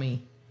about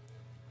me.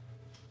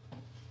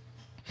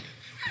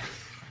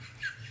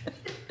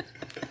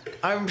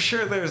 I'm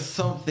sure there's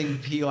something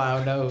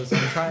Pilau knows. I'm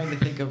trying to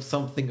think of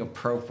something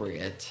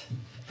appropriate.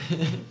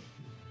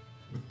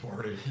 With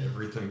Barney,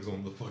 everything's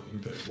on the fucking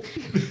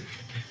table.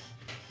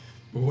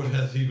 But what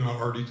has he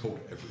not already told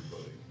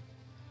everybody?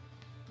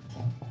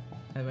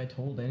 Have I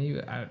told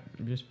any? I'm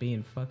just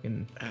being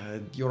fucking.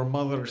 Your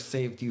mother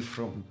saved you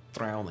from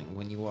drowning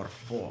when you were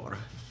 4.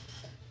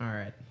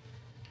 Alright.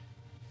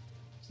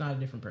 It's not a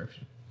different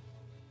person.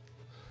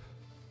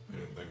 I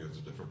didn't think it was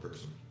a different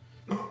person.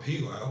 Not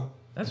Pilau.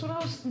 That's what I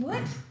was.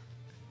 What?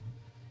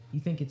 You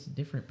think it's a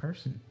different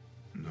person?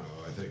 No,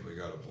 I think we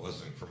got a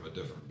blessing from a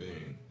different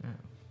being. Oh.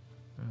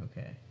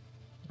 Okay.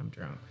 I'm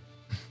drunk.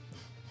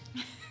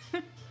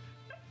 It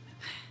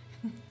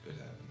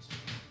happens.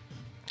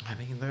 I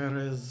mean, there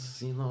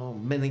is,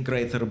 many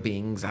greater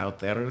beings out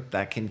there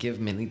that can give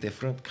many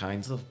different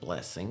kinds of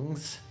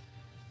blessings.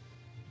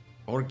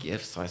 Or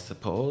gifts, I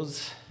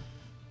suppose.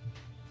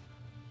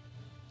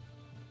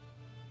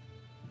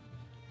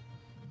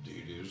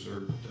 Deities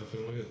are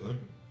definitely a thing.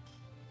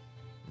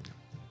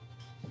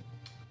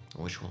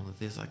 Which one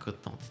it is, I could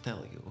not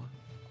tell you.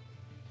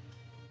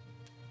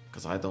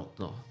 Because I don't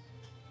know.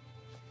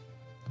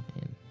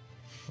 And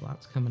a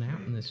lot's coming out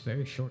in this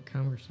very short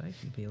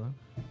conversation, Pilo.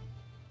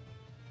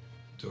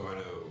 Do I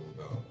know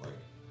about, like,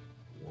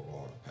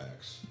 warlock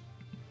packs?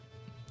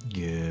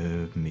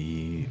 Give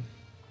me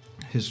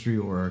history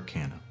or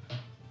arcana.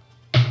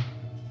 It's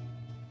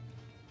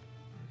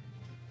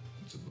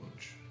a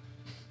bunch.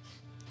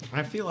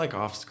 I feel like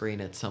off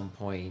screen at some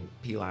point,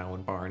 Pilau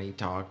and Barney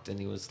talked, and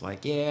he was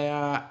like,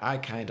 yeah, I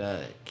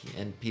kinda...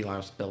 And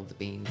Pilau spilled the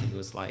beans. He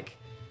was like,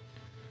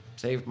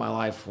 saved my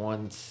life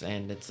once,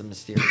 and it's a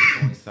mysterious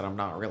voice that I'm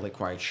not really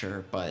quite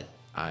sure, but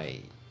I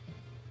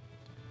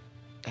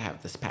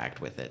have this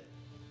pact with it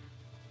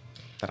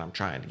that I'm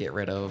trying to get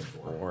rid of,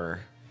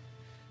 or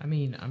I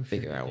mean, I'm sure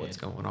figure you out did. what's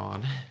going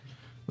on.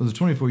 Well, the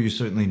 24, you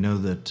certainly know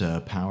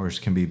that powers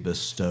can be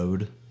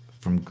bestowed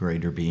from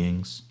greater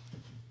beings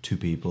to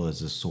people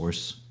as a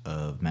source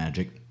of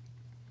magic,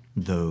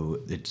 though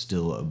it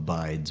still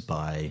abides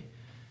by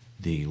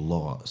the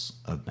laws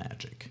of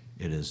magic.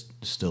 It is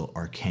still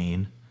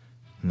arcane,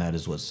 and that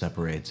is what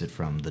separates it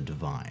from the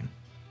divine.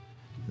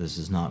 This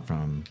is not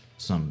from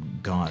some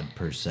god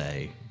per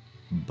se,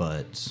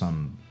 but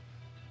some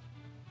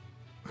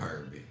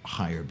Higher being.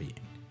 higher being.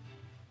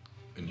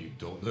 And you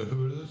don't know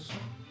who it is?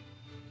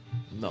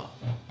 No.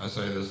 I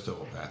say this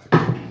telepathically.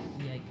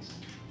 Yikes.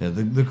 Yeah,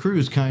 the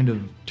crew's kind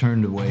of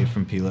turned away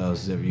from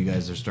Pilao's. You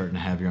guys are starting to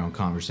have your own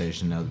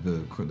conversation now.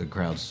 The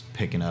crowd's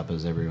picking up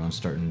as everyone's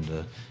starting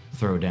to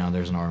throw down.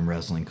 There's an arm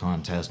wrestling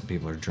contest, and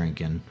people are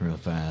drinking real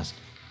fast.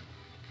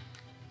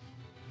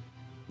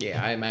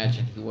 Yeah, I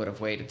imagine he would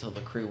have waited till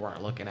the crew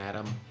weren't looking at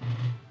him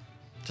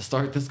to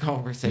start this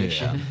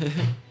conversation.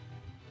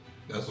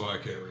 That's why I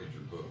can't read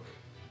your book.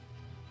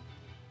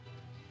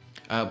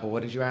 But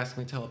what did you ask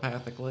me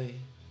telepathically?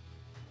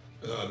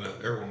 No,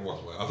 everyone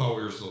walked away. I thought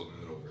we were still in the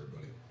middle of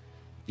everybody.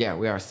 Yeah,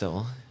 we are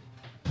still.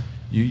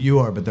 You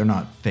are, but they're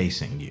not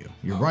facing you.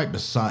 You're right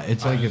beside.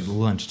 It's like a just-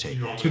 lunch you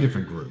table. don't Two know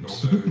different who-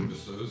 groups. You don't know who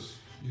bestows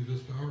you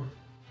this power?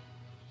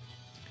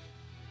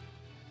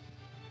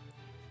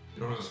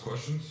 You don't ask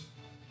questions?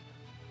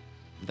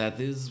 That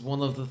is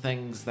one of the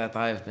things that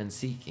I've been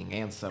seeking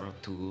answer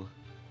to.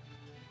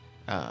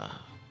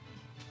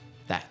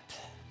 That.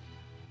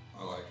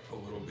 I like a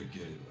little bit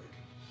giddy, like,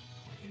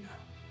 what do you know?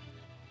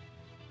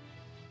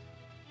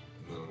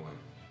 And then I'm like,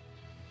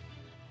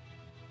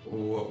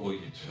 well, what will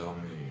you tell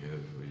me?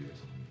 Will you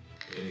tell me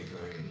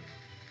anything?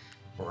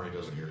 Barney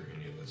doesn't hear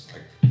any of this.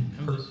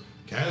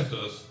 Kaz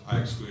does. I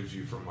exclude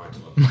you from my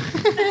telepathy.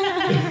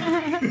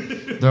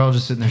 They're all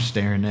just sitting there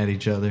staring at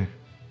each other.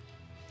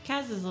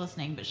 Kaz is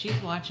listening, but she's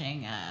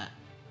watching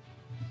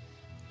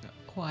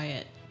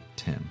Quiet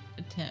Tim,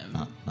 Tim.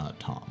 not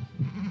Tom.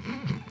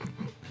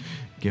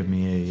 Give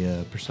me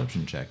a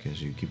perception check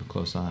as you keep a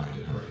close eye I on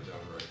did her. write it down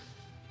right.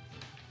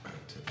 I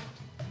had tip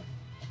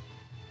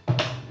on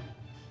top.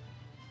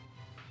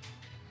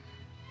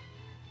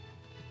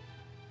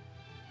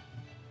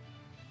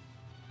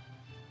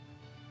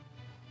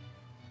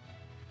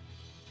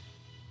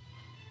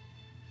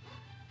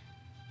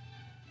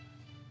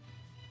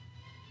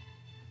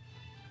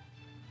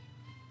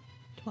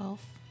 12.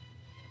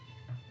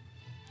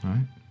 All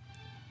right.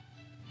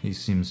 He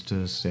seems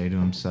to stay to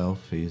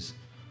himself. He's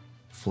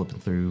flipping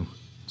through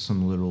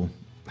some little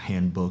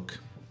handbook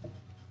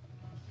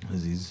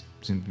as he's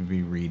seems to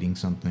be reading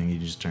something. He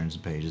just turns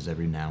the pages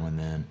every now and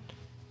then.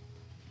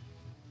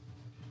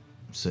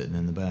 Sitting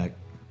in the back,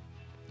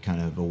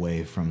 kind of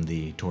away from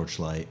the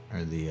torchlight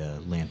or the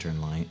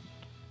lantern light.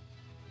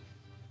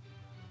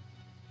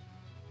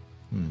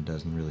 It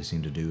doesn't really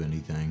seem to do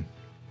anything.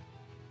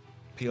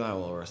 Pilar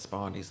will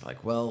respond. He's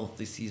like, well,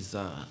 this is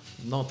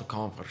not a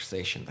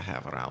conversation to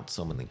have around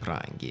so many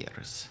prying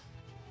ears.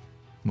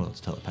 Well, it's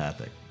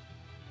telepathic.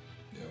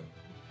 Yeah.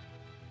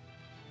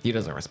 He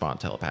doesn't respond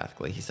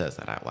telepathically. He says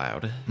that out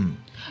loud.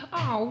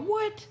 Oh,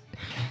 what?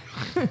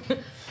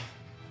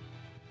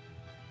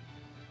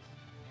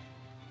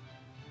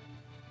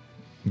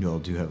 You all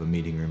do have a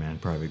meeting room and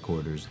private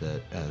quarters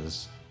that,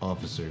 as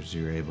officers,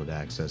 you're able to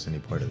access any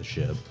part of the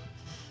ship.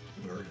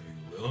 Are you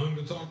willing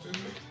to talk to me?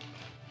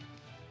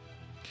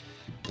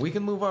 We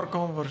can move our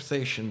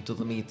conversation to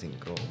the meeting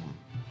room.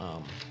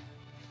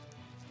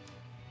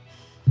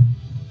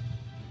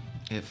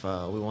 If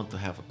we want to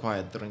have a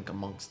quiet drink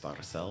amongst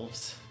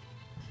ourselves.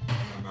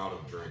 I'm out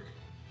of drink.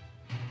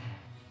 So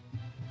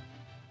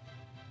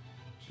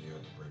you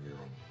have to bring your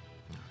own.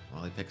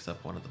 Well, he picks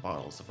up one of the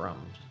bottles of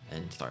rum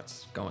and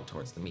starts going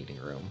towards the meeting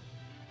room.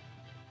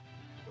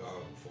 I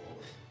will follow.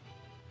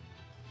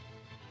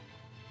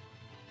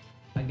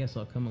 I guess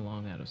I'll come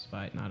along out of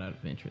spite, not out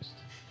of interest.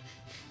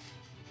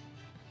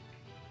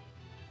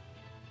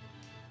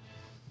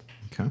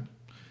 Okay.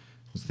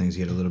 As things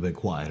get a little bit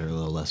quieter, a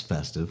little less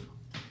festive,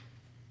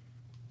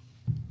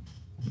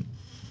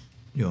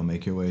 you'll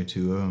make your way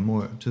to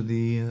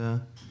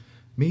the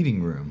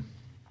meeting room.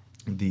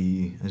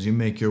 As you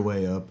make your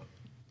way up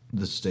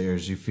the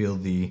stairs, you feel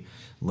the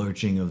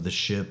lurching of the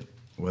ship,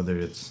 whether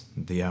it's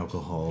the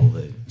alcohol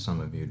that some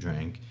of you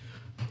drank,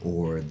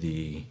 or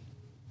the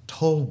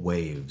tall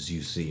waves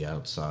you see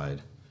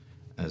outside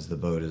as the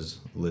boat is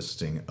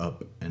listing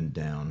up and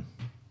down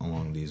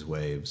along these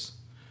waves.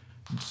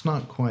 It's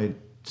not quite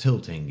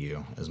tilting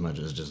you as much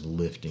as just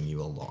lifting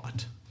you a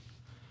lot.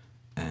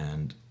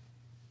 And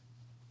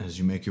as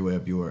you make your way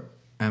up, you are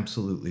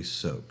absolutely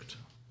soaked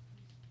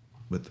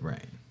with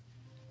rain.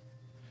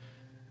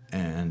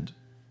 And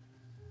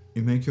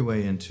you make your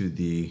way into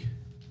the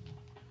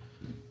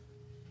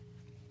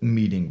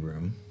meeting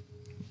room.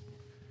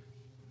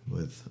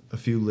 With a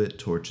few lit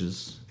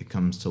torches, it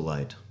comes to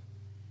light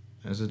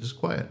as it is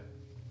quiet.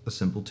 A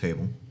simple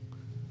table.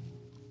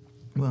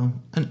 Well,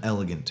 an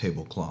elegant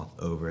tablecloth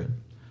over it.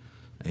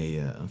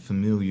 A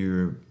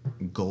familiar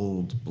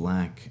gold,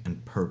 black,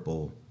 and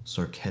purple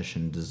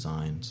Sarkessian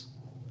designs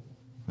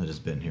that has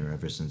been here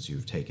ever since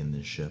you've taken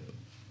this ship.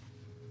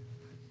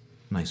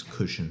 Nice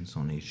cushions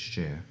on each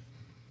chair.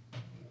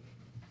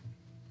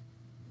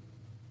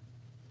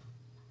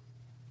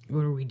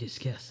 What are we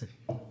discussing?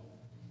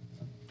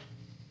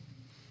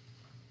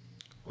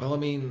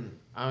 Well,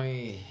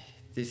 I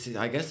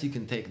guess you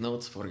can take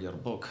notes for your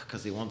book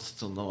because he wants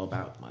to know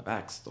about my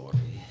backstory.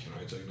 Can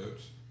I take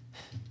notes?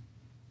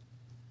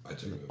 I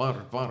take notes.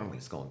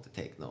 Barney's going to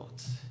take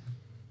notes.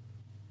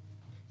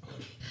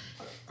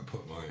 I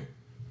put my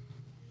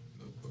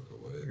notebook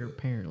away. You're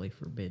apparently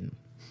forbidden.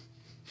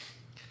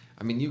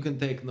 You can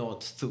take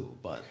notes too,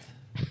 but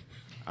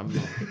I'm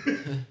not.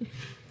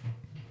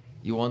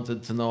 You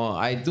wanted to know.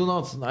 I've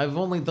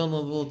only done a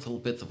little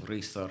bit of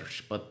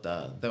research, but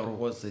there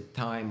was a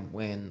time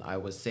when I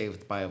was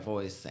saved by a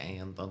voice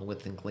and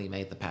unwittingly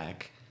made the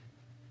pact.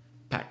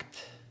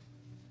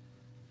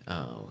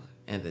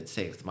 And it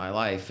saved my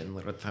life. In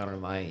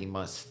return, I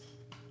must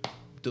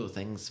do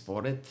things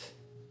for it.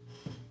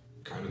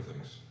 Kind of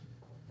things.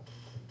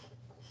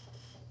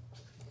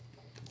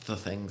 The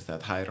things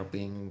that higher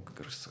beings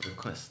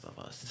request of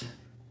us.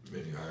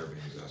 Many higher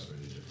beings ask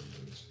many different things.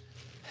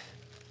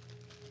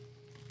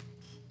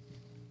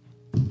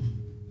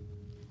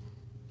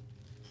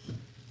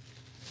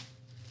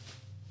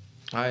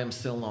 I am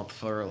still not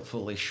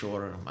fully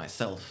sure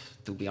myself,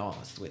 to be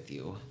honest with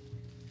you.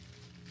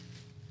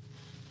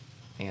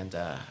 And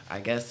I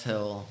guess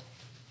he'll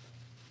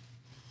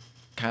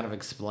kind of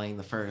explain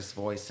the first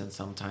voice, and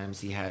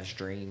sometimes he has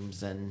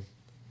dreams, and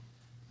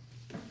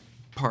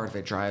part of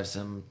it drives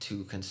him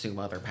to consume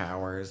other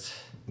powers.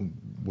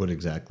 What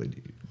exactly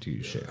do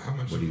you share? How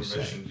much What do you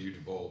say? information do you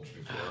divulge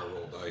before I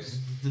roll dice?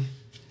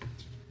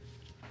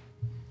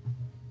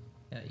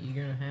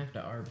 You're gonna have to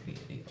RP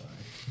it, Eli.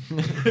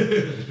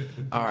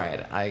 All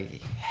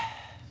right,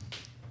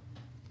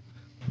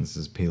 This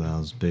is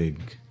Pilal's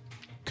big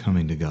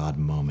coming to God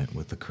moment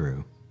with the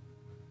crew.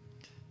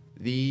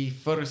 The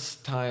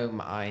first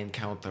time I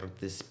encountered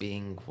this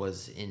being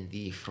was in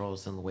the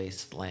frozen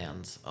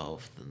wastelands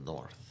of the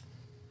north.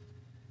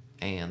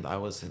 And I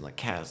was in a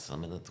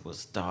chasm and it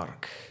was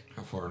dark.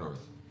 How far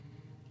north?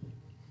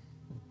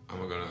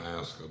 I'm gonna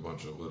ask a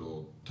bunch of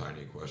little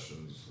tiny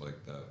questions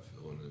like that,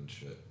 filling in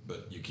shit.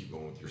 But you keep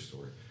going with your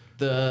story.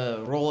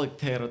 The rolling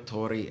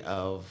territory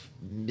of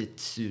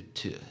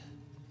Mitsutu.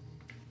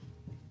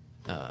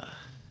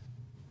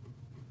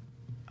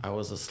 I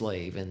was a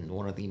slave in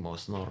one of the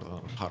most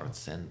northern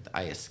parts, and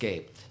I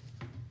escaped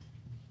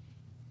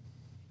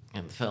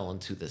and fell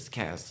into this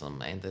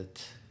chasm, and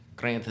it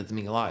granted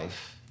me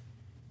life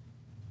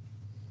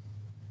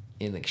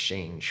in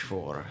exchange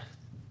for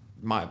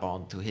my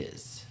bond to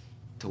his,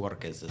 to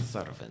work as a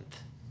servant.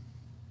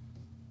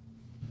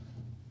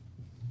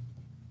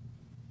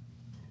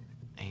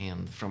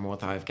 And from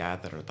what I've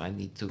gathered, I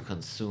need to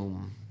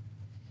consume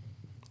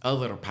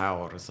other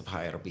powers of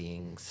higher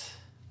beings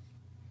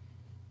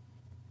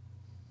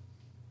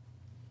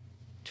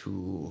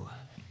to...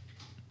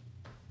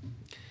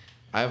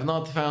 I have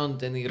not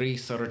found any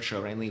research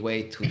or any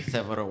way to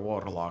sever a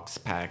warlock's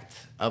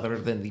pact other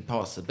than the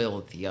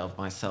possibility of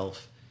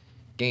myself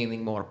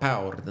gaining more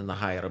power than the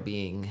higher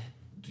being.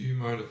 Do you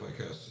mind if I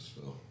cast a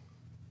spell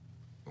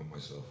on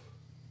myself?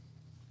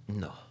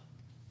 No.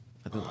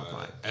 I do not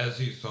mind. As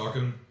he's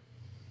talking,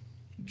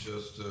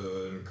 just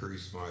to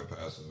increase my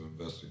passive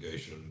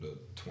investigation to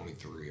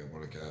 23, I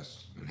want to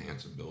cast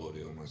Enhance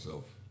Ability on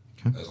myself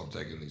Okay. as I'm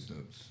taking these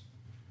notes.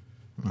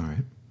 All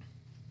right.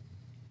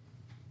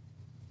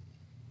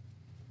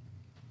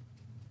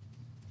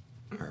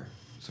 Alright,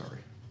 sorry.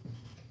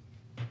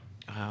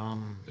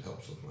 It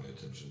helps with my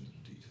attention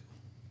to detail.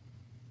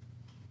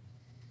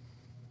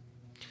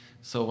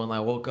 So when I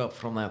woke up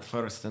from that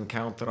first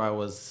encounter, I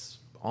was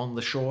on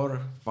the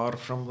shore, far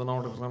from the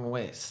northern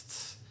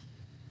wastes.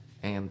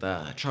 And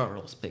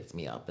Charles picked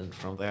me up, and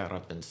from there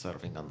I've been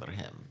serving under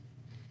him.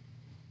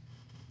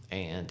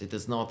 And it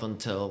is not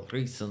until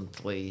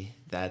recently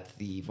that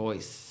the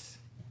voice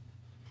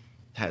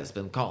has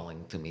been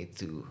calling to me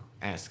to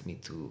ask me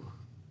to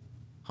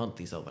hunt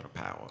these other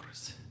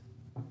powers.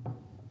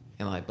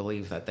 And I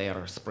believe that they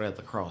are spread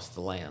across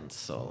the land,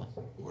 so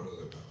What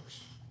other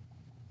powers?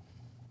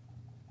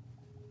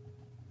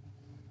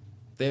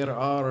 there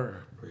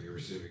are Are you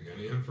receiving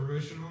any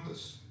information on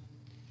this?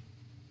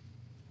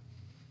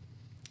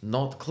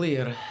 not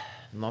clear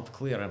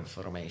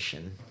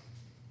information.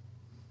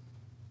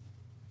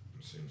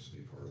 It seems to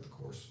be part of the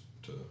course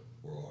to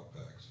Warlock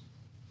Pacts.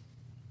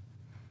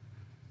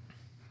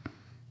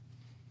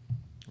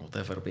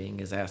 Whatever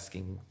being is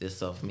asking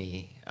this of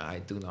me, I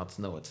do not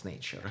know its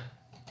nature.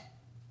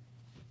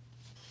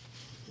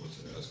 What's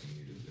it asking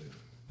you to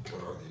do?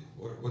 What are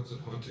the... what's it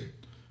hunting?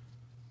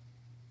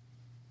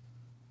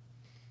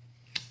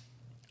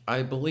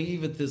 I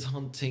believe it is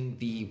hunting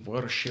the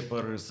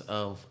worshippers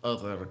of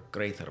other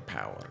greater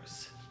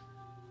powers.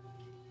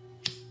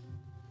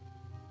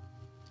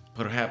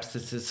 Perhaps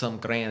this is some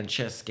grand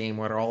chess game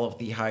where all of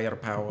the higher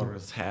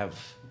powers have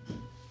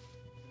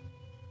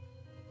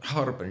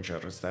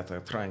harbingers that are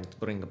trying to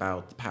bring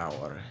about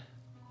power.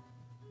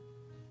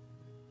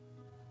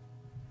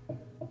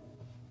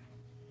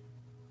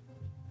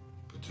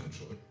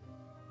 Potentially.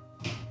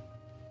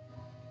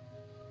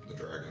 The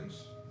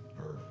dragons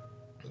are...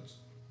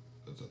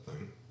 that's a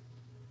thing.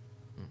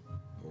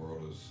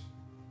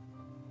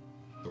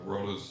 The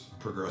world is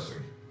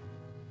progressing.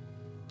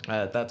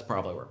 That's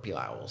probably where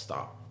Pilau will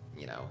stop,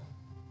 you know.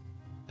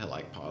 He'll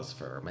like pause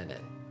for a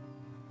minute.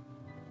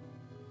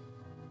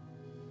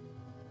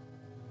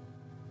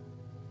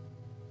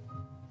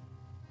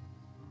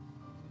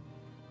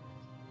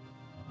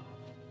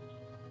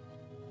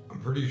 I'm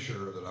pretty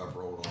sure that I've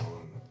rolled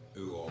on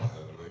Ulal,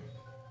 haven't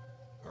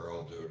I? Or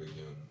I'll do it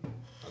again.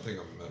 I think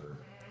I've met her.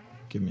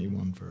 Give me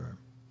one for her.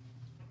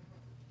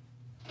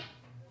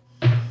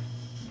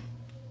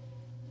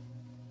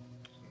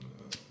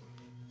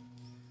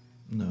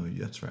 No,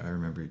 that's right. I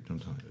remember. Don't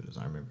tell me who it is.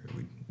 I remember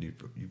you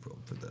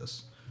rolled for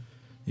this.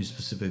 You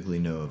specifically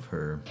know of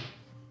her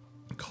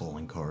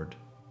calling card,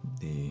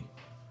 the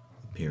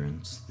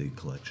appearance, the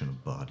collection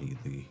of body,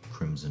 the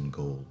crimson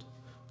gold.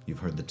 You've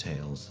heard the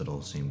tales that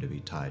all seem to be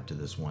tied to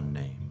this one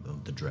name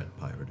of the dread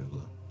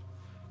Pyrodula.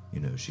 You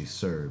know, she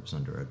serves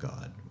under a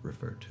god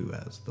referred to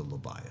as the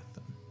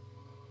Leviathan.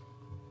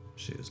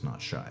 She is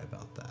not shy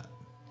about that.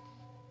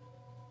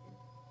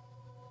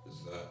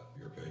 Is that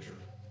your patron?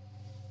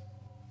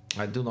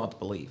 I do not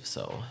believe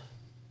so.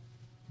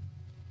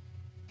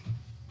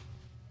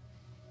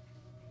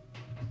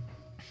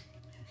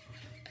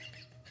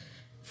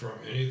 From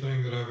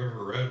anything that I've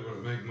ever read,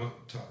 would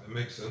it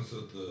make sense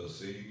that the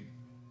sea,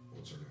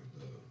 what's her name,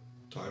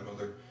 the Tide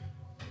Mother,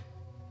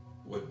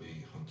 would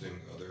be hunting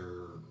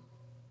other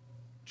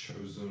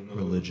chosen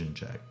Religion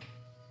check.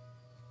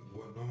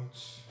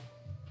 whatnots?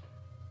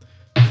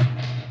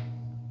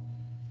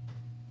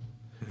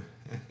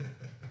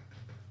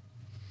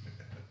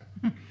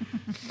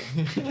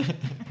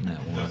 That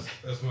one.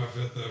 That's my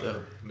fifth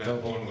ever.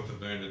 Nat one with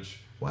advantage.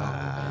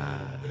 Wow.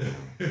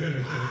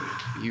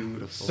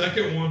 Beautiful.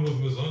 Second one with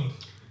Mizund.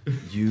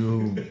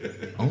 You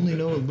only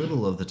know a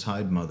little of the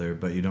Tide Mother,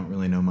 but you don't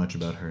really know much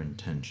about her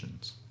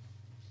intentions.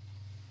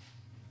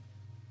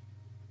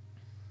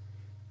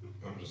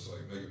 I'm just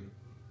like making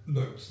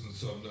notes and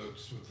sub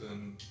notes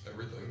within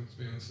everything that's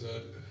being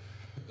said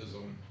as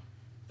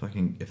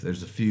Fucking, if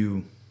there's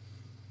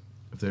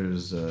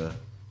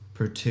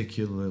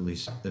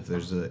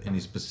any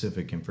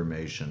specific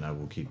information, I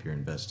will keep your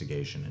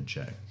investigation in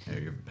check, or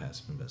your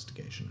passive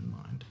investigation in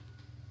mind.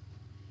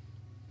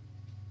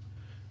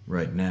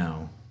 Right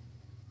now,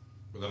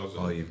 but that was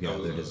all you've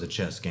gathered is a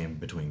chess game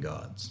between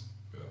gods.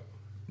 Yeah.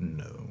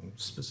 No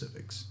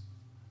specifics.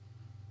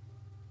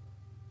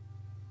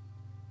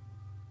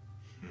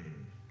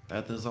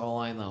 That is all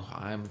I know.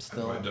 I'm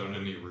still... Have I done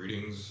any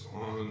readings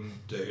on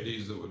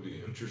deities that would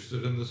be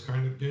interested in this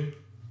kind of game?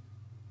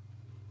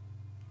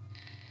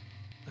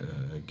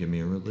 Give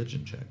me a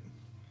religion check.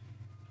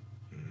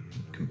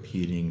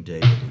 competing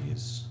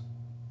deities.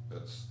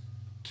 That's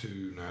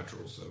 2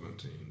 natural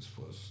 17s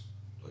plus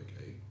like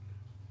 8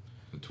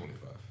 and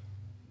 25.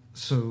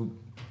 So,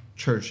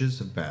 churches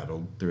have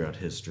battled throughout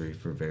history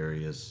for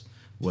various,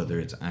 whether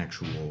it's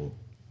actual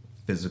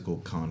physical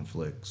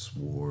conflicts,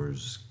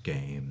 wars,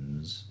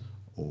 games,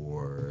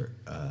 or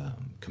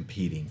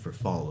competing for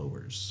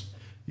followers.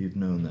 You've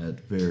known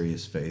that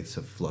various faiths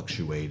have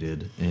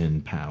fluctuated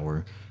in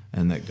power,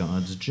 and that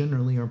gods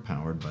generally are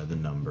powered by the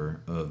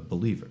number of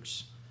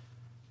believers.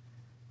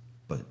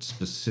 But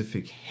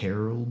specific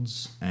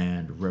heralds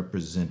and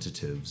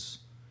representatives,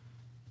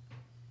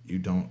 you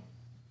don't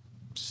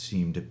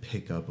seem to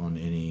pick up on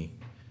any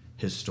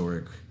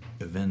historic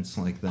events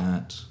like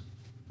that,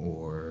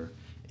 or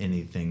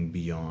anything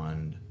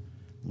beyond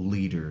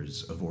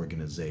leaders of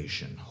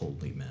organization,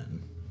 holy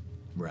men,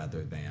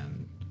 rather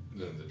than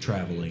Then the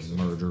traveling, giants.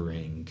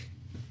 murdering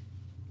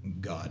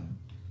god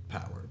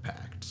power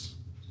pacts.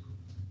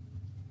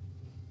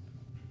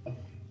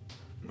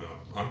 No,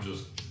 I'm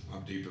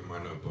deep in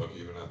my notebook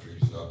even after you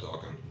stop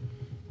talking.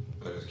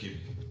 I just keep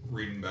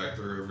reading back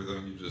through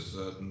everything you just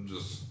said and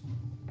just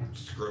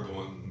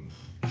scribbling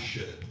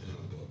shit in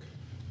the book.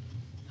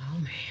 Oh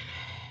man,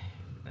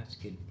 that's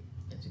good.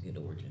 That's a good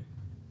origin.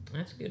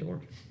 That's a good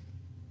origin.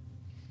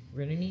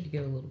 We're gonna need to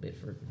go a little bit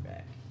further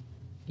back.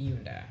 You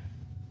and I,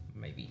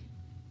 maybe.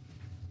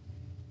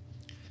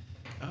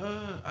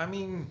 I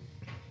mean,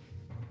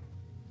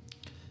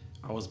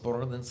 I was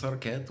born in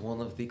Sarket,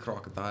 one of the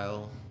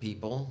crocodile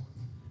people.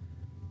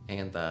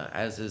 And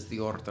as is the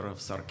order of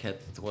Sarket,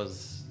 it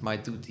was my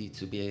duty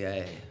to be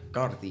a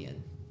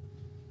guardian,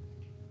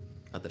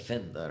 a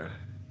defender,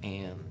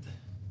 and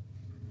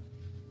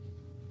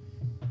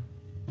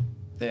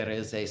there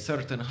is a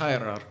certain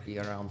hierarchy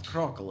around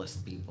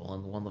crocalist people,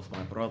 and one of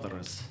my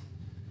brothers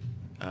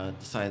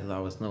decided I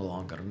was no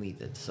longer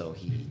needed, so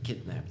he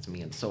kidnapped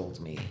me and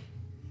sold me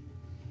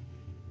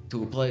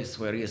to a place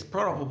where he has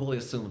probably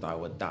assumed I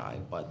would die,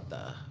 but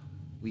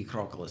we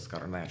crocalists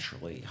are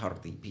naturally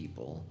hardy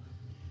people.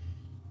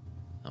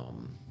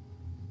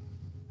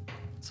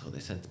 So they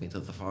sent me to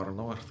the far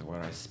north,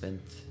 where I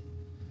spent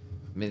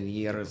many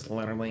years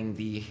learning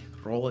the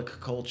Rollick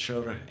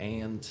culture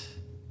and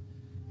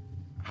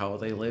how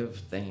they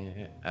lived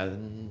as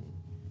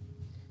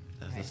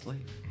a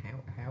slave.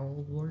 How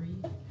old were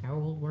you? How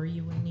old were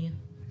you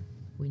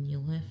when you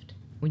left?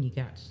 When you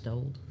got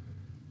stole?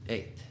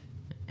 8.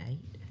 8?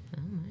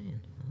 Oh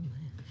man, oh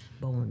man.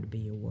 Born to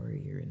be a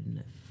warrior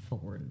in a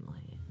foreign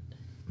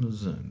land.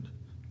 Zend,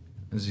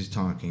 as he's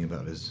talking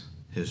about his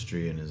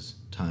history and his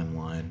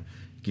timeline,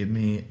 give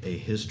me a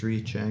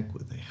history check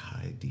with a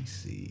high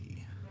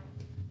DC.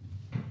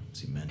 As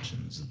he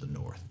mentions the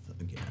north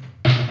again.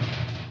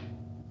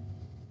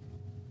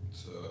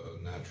 It's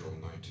a natural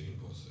 19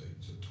 plus 8,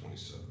 so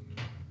 27.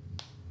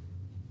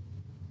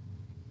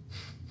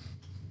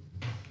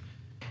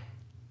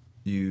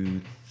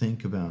 You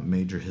think about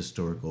major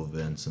historical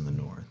events in the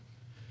north.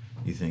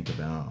 You think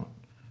about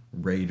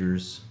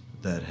raiders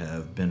that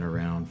have been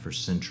around for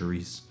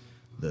centuries.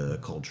 The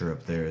culture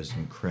up there is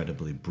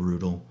incredibly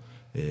brutal.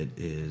 It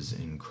is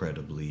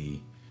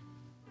incredibly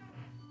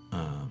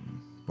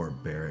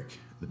barbaric.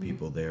 The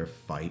people there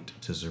fight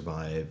to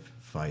survive,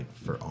 fight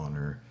for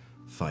honor,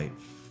 fight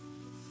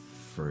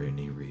for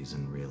any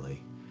reason,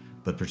 really.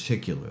 But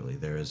particularly,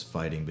 there is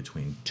fighting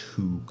between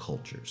 2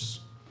 cultures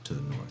to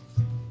the north.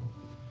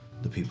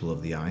 The people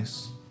of the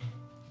ice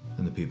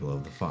and the people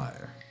of the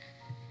fire.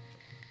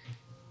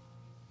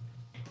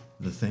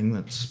 The thing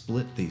that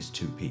split these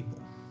 2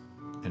 people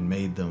and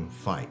made them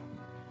fight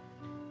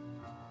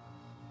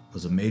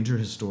was a major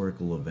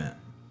historical event.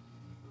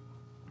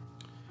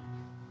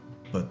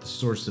 But the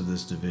source of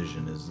this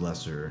division is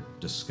lesser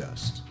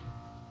discussed.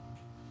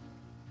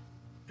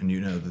 And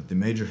you know that the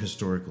major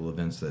historical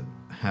events that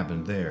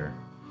happened there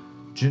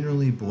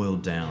generally boil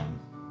down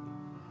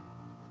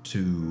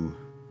to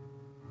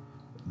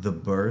the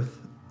birth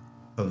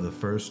of the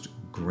first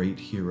great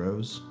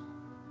heroes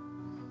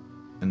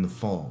and the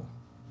fall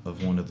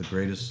of one of the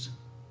greatest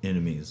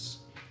enemies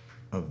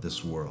of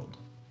this world.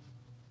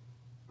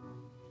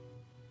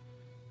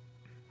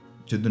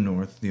 To the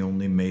north, the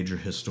only major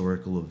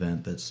historical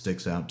event that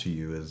sticks out to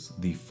you is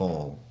the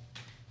fall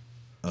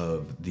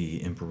of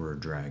the Emperor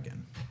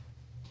Dragon.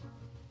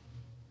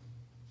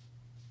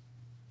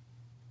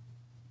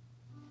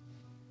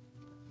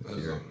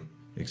 As Your I'm,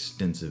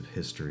 extensive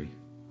history.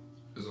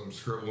 as I'm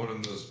scribbling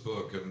in this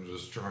book and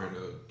just trying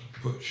to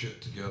put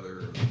shit together,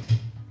 and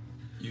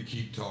you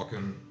keep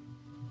talking,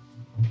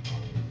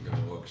 I'm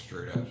gonna look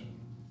straight at you.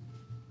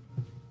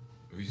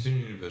 Have you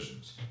seen any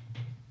visions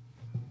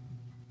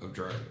of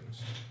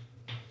dragons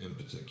in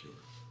particular?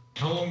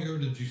 How long ago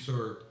did you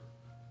start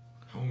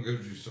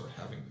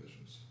having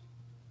visions?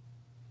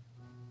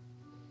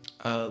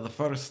 The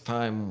first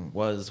time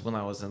was when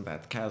I was in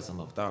that chasm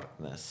of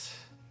darkness.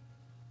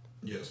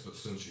 Yes, but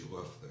since you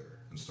left there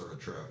and started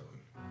traveling.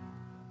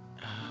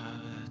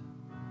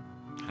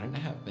 I didn't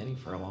have many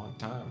for a long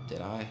time,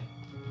 did I?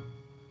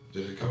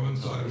 Did it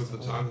coincide with the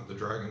time that the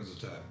dragons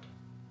attacked?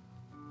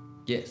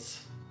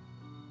 Yes.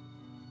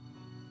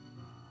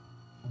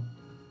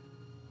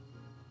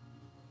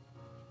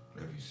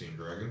 Have you seen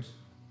dragons?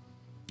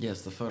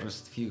 Yes, the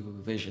first few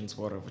visions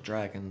were of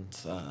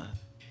dragons.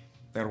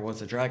 There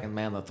was a dragon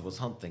man that was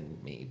hunting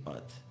me,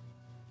 but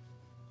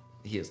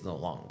he is no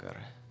longer.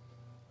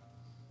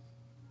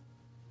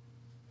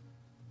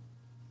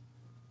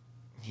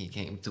 He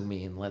came to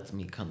me and let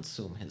me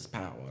consume his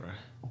power.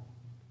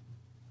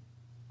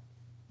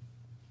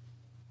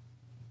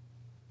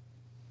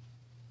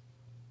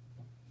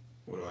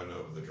 What do I know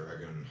of the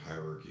dragon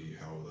hierarchy,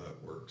 how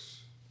that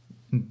works?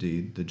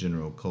 Indeed, the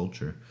general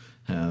culture.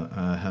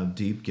 How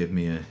deep? Give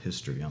me a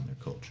history on their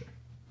culture.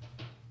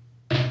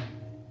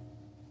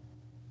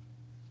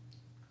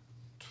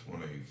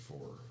 24.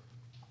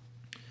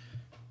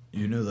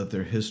 You know that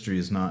their history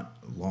is not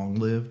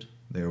long-lived.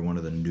 They are one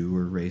of the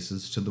newer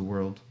races to the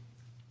world.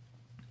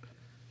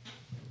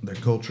 Their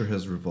culture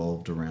has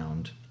revolved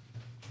around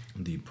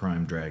the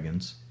prime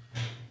dragons,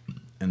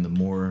 and the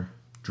more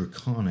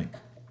draconic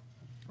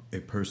a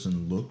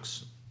person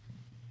looks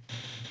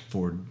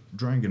for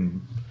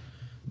dragon,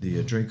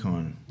 the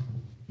Dracon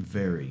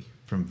vary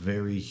from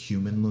very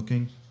human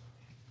looking,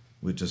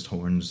 with just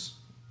horns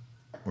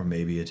or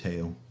maybe a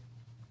tail,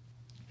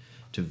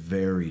 to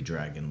very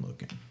dragon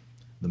looking.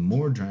 The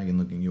more dragon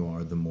looking you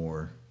are, the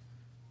more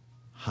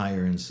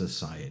higher in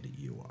society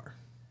you are.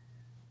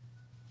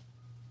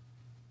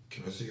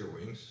 Can I see your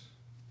wings?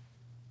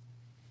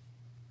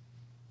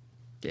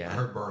 I Yeah,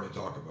 heard Barney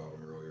talk about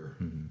them earlier.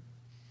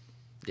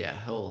 yeah,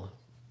 he'll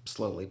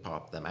slowly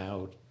pop them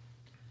out.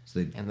 So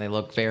they, And they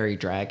look very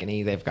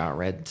dragony. They've got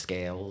red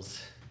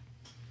scales.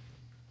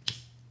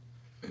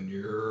 And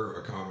you're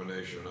a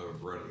combination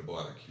of red and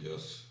black,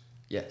 yes?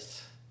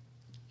 Yes.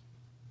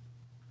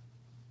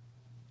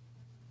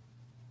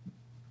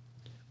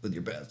 with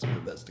your passive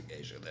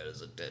investigation, that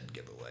is a dead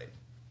giveaway.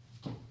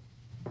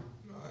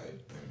 I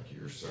think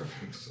you're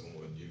serving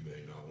someone you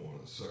may not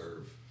want to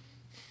serve.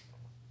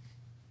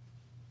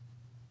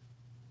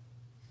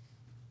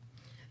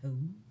 Oh,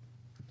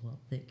 the plot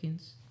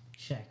thickens.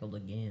 Shackled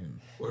again.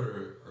 What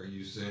are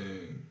you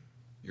seeing?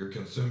 You're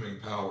consuming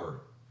power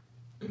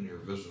in your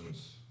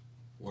visions.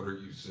 What are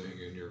you seeing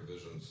in your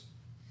visions?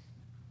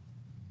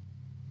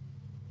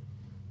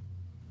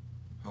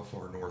 How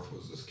far north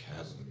was this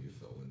chasm you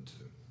fell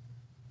into?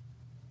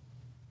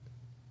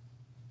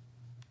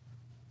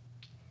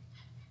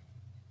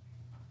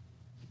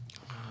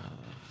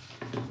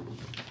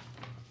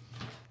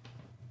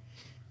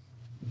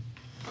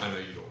 I know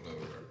you don't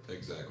know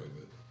exactly,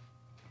 but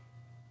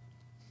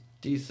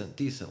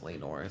Decently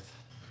north.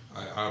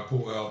 I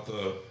pull out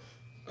a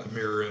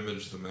mirror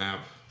image, the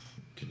map.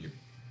 Can you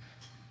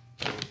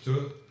point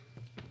to it?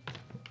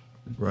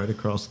 Right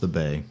across the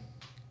bay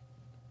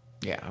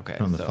Yeah, okay.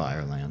 from the so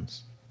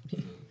Firelands.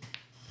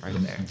 right The,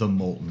 there. the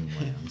Molten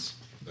Lands.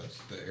 That's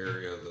the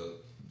area that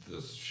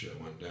this shit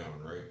went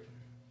down, right?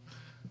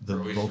 The Or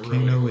at least volcano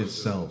really close to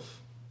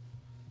itself,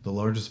 the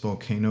largest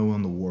volcano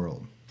in the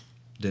world,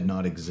 did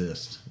not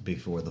exist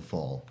before the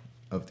fall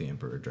of the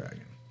Emperor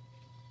Dragon.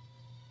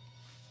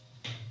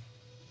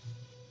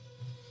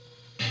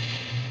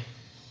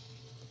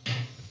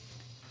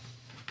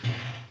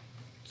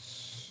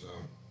 So,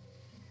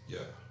 yeah.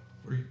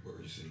 What are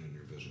you seeing in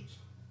your visions?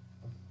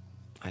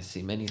 I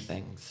see many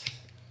things.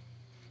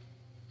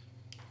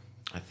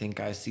 I think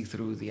I see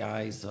through the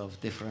eyes of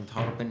different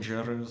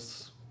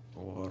harbingers,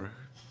 or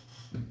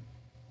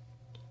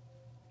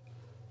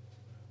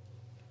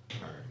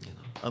Alright.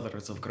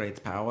 others of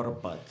great power,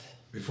 but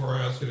Before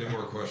I ask any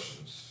more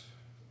questions,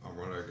 I'm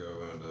gonna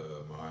go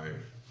into my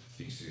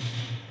thesis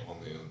on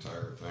the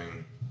entire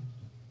thing.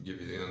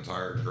 Give you the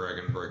entire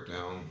dragon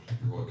breakdown,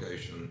 your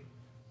location.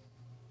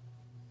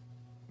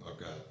 I've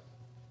got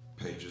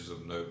pages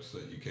of notes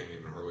that you can't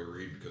even really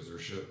read because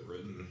there's shit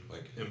written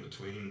like in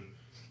between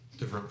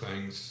different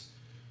things.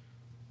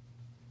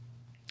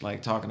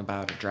 like talking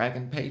about a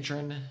dragon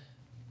patron.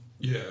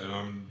 Yeah, and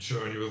I'm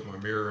showing you with my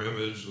mirror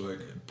image, like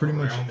Pretty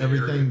much around the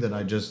everything area that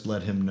I just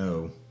let him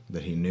know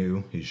that he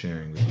knew, he's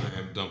sharing with you. I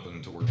am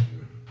dumping towards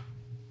you.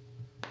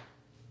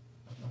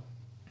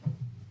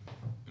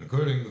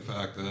 Including the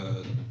fact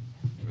that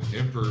the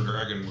Emperor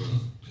Dragon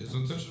his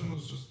intention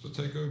was just to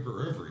take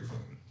over everything.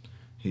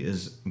 He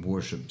is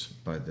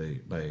worshipped by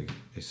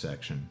a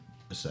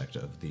sect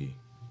of the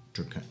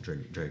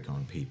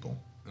Dracon people.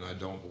 And I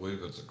don't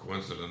believe it's a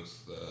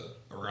coincidence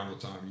that around the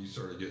time you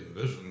started getting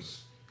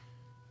visions,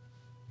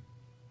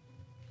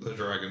 the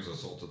dragons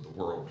assaulted the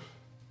world.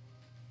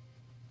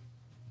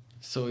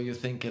 So you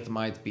think it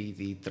might be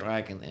the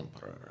Dragon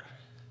Emperor?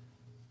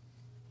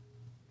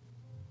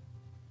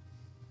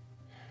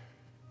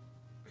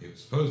 He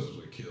was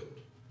supposedly killed.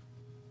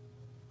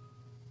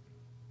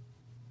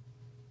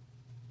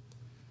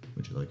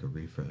 Would you like a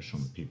refresh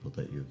on the people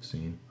that you've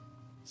seen?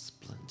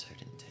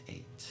 Splintered into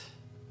 8.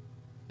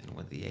 And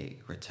when the 8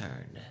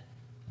 return,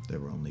 There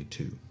were only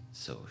 2.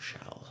 so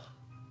shall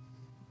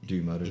Do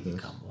you mutter he this?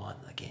 become one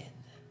again.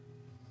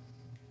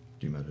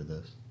 Do you mutter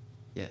this?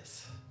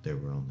 Yes. There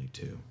were only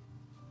 2.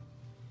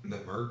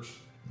 That merged.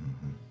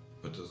 Mm-hmm.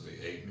 But does the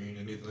 8 mean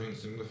anything?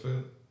 Seem to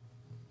fit?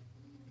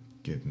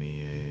 Give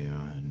me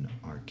an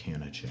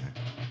Arcana check.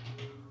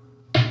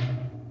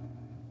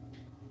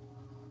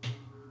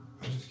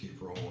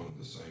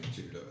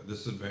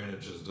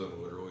 disadvantage has done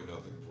literally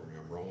nothing for me.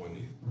 I'm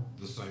rolling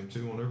the same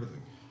 2 on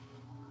everything.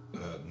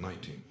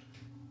 19.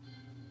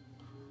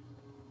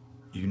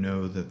 You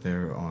know that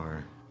there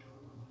are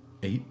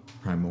 8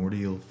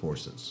 primordial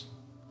forces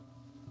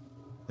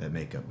that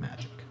make up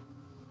magic,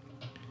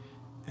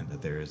 and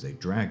that there is a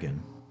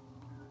dragon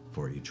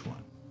for each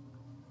one.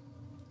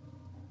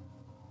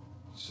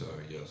 So,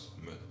 yes,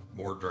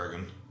 more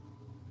dragon.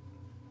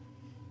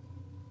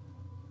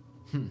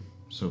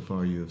 So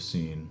far, you have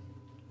seen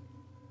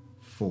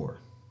 4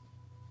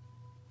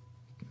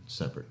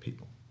 separate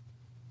people.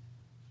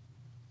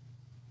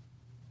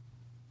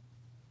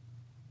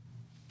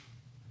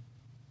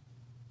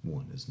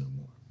 One is no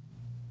more.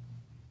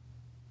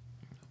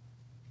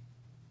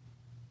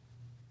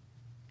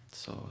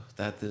 So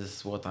that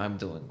is what I'm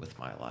doing with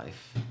my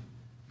life.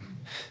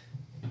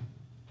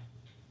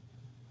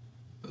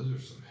 Those are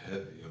some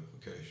heavy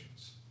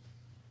implications.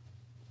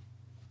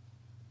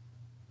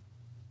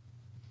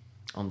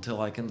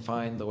 Until I can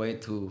find a way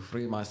to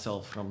free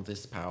myself from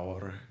this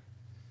power,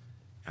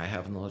 I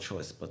have no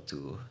choice but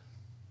to,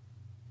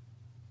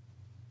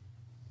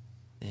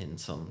 in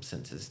some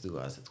senses, do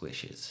as it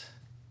wishes.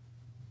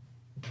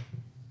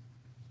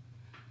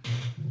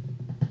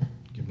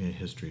 Give me a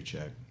history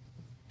check.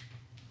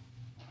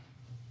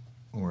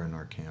 Or an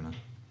arcana.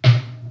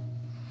 There's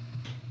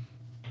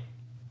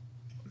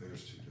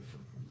 2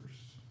 different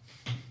numbers.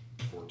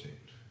 14.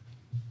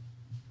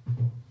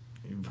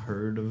 You've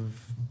heard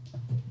of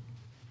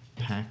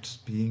pacts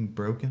being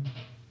broken,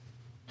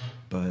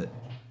 but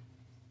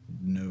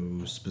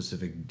no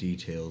specific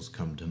details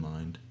come to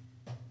mind.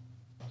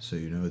 So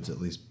you know it's at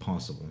least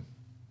possible.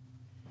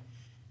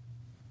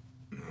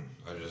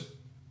 I just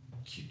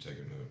keep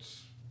taking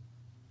notes.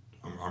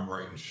 I'm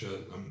writing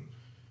shit. I'm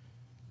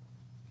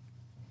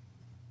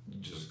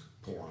just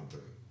pouring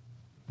through it.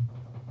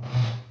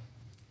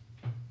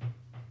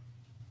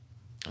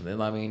 And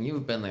then, I mean,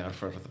 you've been there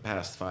for the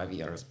past 5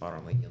 years,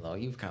 Barley. You know,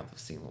 you've kind of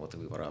seen what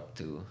we were up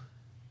to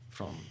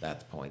from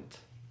that point.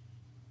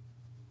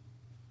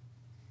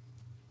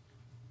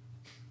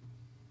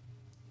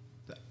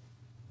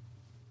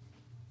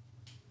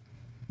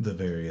 The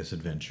various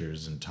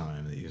adventures and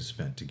time that you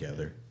spent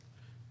together.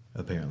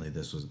 Apparently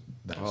this was...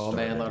 that Oh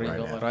started man, are you right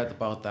gonna after. write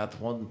about that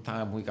one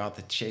time we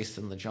got chased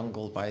in the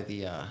jungle by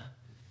the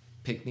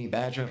pygmy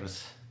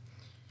badgers?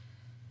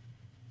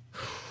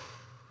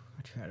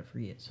 I try to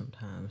forget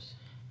sometimes.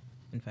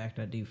 In fact,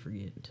 I do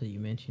forget until you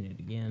mention it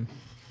again.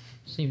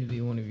 Seemed to be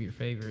one of your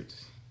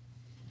favorites.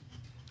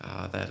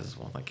 That is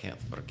one I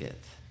can't forget.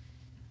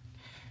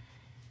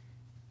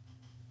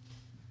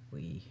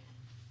 We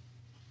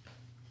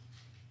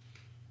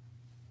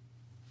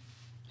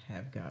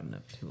have gotten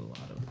up to a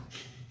lot of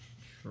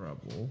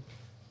trouble.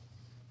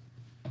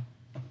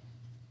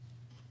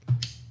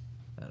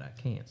 But I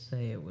can't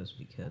say it was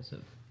because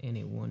of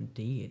any one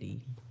deity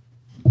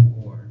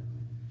or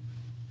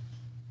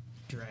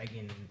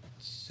dragon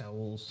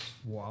soul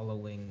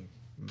swallowing,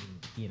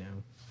 you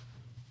know,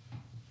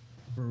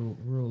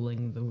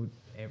 ruling the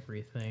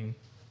everything.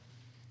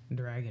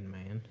 Dragon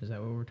Man, is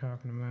that what we're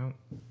talking about?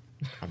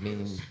 I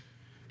mean,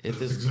 it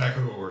That's is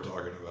exactly what we're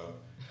talking about.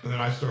 And then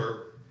I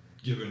start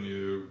giving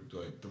you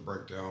like the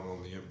breakdown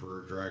on the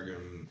Emperor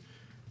Dragon.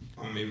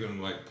 I'm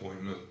even like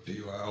pointing at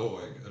Pilau,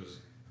 like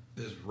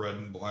as red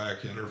and black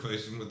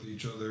interfacing with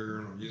each other,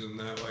 and I'm using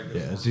that like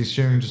Yeah, as he's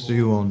sharing, just so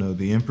you all know,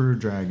 the Emperor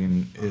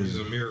Dragon is is...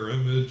 a mirror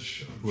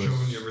image. I'm was-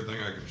 showing you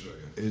everything I can show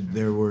you.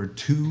 There were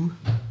 2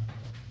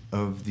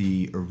 of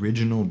the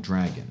original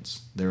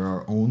dragons. There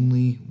are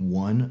only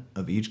 1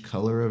 of each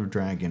color of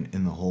dragon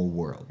in the whole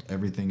world.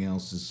 Everything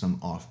else is some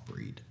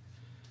off-breed.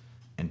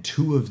 And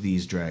 2 of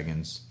these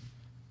dragons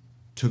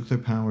took their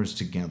powers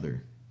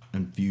together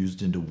and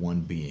fused into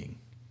one being,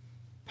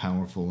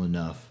 powerful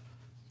enough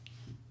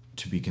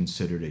to be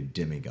considered a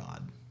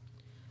demigod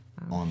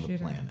on the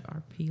shit, planet.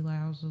 Our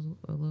Pilau's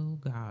a little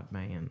god,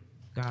 man.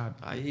 God.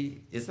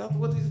 is that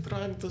what he's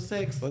trying to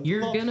say? 'Cause I do You're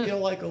not gonna- feel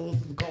like a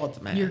little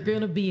god man. You're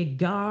gonna be a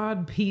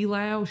god,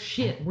 Pilau.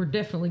 Shit, we're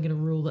definitely gonna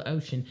rule the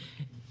ocean.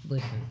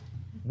 Listen,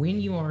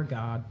 when you are a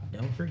god,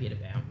 don't forget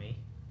about me,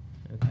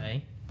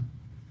 okay?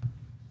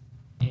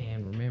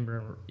 And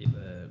remember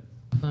the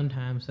fun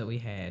times that we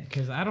had.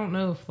 Because I don't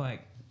know if,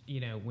 like,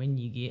 you know, when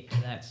you get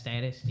to that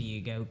status, do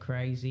you go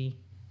crazy?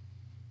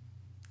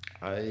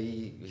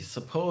 I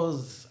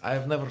suppose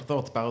I've never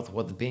thought about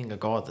what being a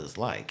god is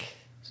like.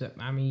 So,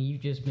 I mean,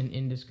 you've just been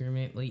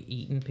indiscriminately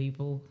eating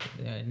people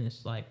in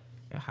this, like,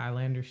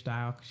 Highlander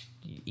style,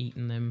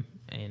 eating them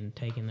and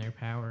taking their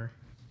power.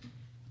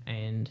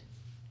 And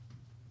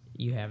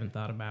you haven't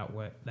thought about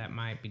what that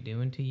might be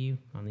doing to you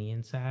on the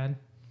inside?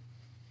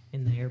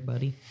 In there,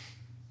 buddy?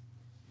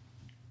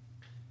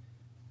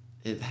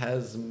 It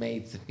has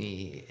made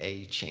me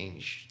a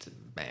changed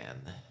man.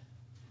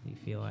 You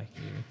feel like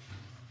you're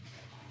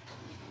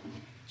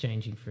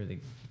changing for the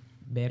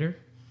better?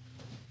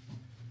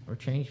 Or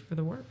changing for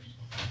the worse?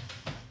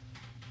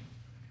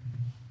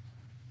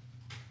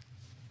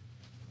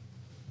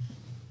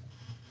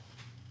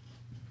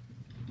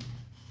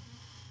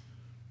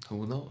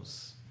 Who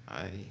knows?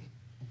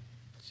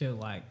 So,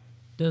 like,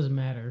 doesn't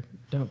matter.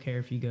 Don't care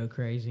if you go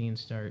crazy and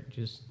start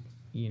just,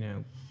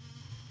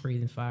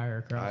 breathing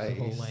fire across the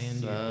whole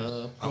land.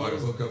 I like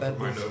look up at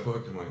my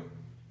notebook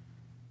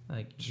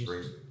and Just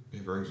he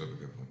brings up a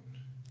good point.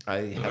 I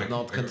I have not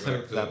go back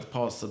considered to- that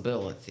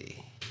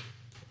possibility.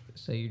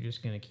 so you're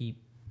just gonna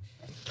keep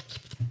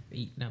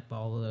eating up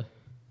all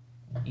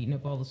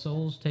the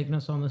souls, taking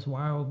us on this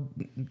wild,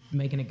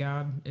 making a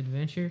god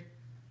adventure.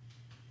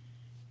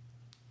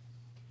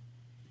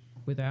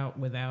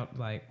 Without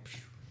like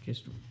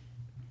just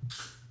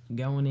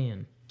going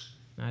in,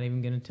 not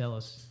even gonna tell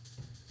us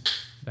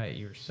about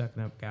you're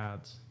sucking up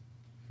gods,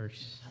 or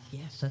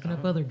sucking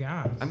up other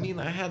gods. I mean,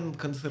 I hadn't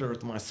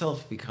considered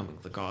myself becoming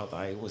the god.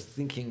 I was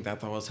thinking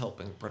that I was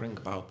helping bring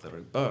about the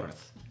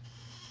rebirth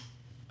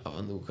of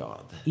a new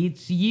god.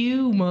 It's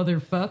you,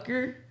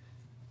 motherfucker.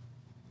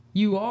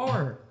 You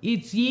are.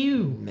 It's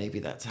you. Maybe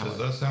that's how Does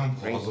I that sound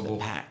break the plausible?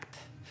 pact.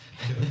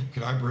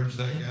 Can I bridge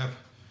that gap?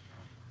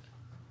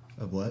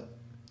 Of what?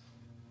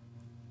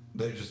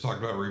 They just talked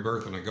about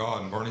rebirth and a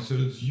god, and Barney said,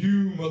 "It's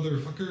you,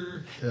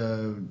 motherfucker."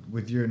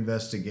 With your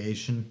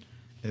investigation,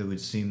 it would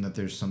seem that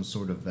there's some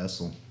sort of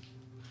vessel.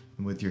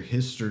 And with your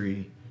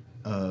history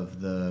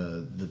of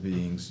the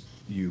beings,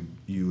 you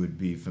would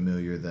be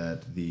familiar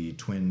that the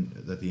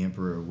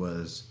emperor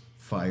was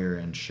fire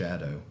and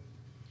shadow.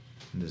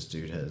 And this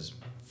dude has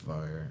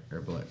fire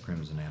or black,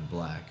 crimson, and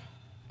black.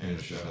 And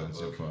it's just shadow not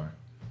so book. far.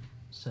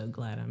 So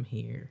glad I'm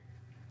here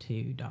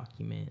to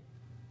document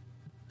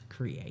the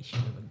creation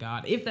of a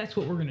god. If that's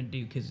what we're gonna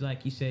do, because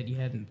like you said, you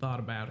hadn't thought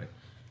about it.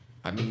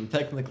 I mean,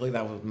 technically,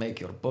 that would make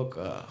your book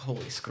a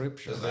holy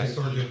scripture, As they right?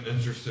 start getting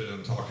interested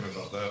in talking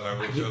about that, I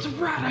will just.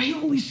 Right,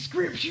 holy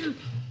scripture.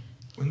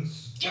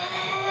 When's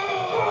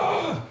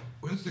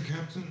the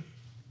captain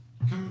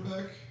coming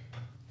back?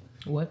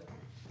 What?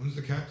 When's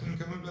the captain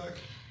coming back?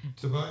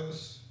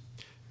 Tobias?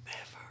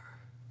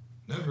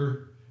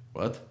 Never.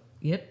 What?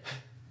 Yep.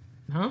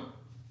 Huh?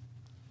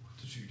 What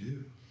did you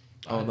do?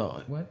 Oh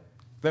no, What?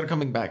 they're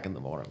coming back in the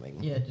morning.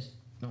 Yeah, just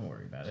don't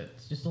worry about it.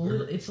 It's just a They're-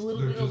 little. It's a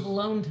little they're bit of just-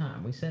 alone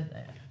time. We said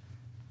that.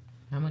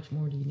 How much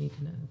more do you need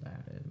to know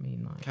about it? I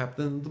mean, like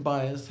Captain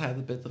Tobias had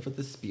a bit of a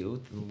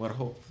dispute, and we're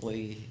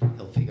hopefully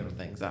he'll figure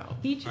things out.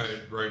 he just, I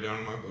write down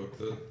in my book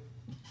that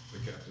the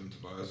captain and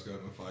Tobias got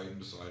in a fight and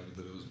decided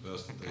that it was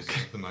best that they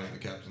spent the night in the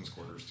captain's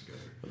quarters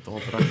together. But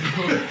don't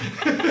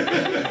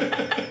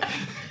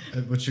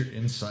write- What's your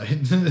insight?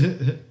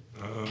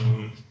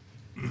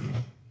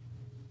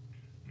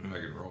 I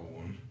could roll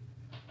one.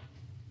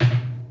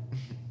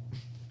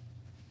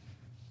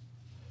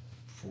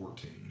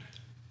 14.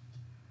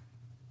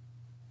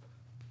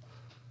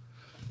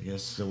 I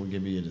guess that will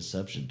give you a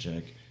deception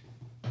check.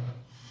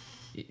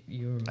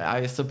 you're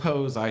I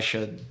suppose I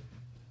should,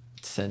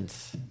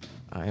 since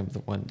I am the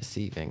one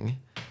deceiving.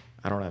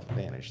 I don't have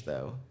advantage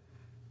though.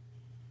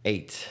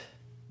 8.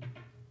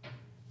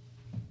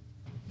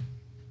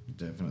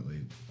 Definitely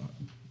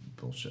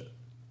bullshit.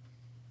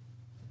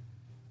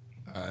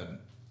 I'm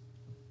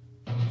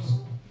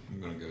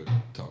gonna go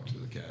talk to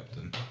the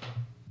captain.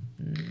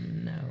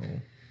 no.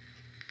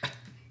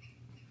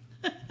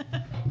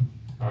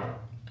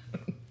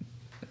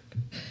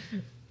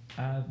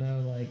 I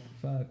know, like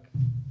fuck.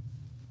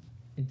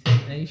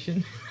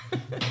 Intimidation.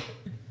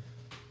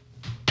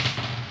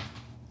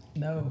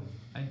 No,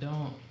 I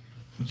don't.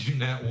 Did you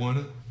nat one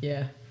it?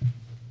 Yeah.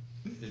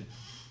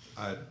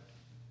 I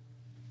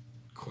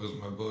close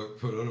my book,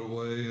 put it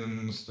away,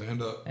 and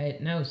stand up. Hey,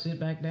 no, sit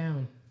back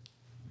down.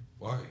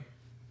 Why?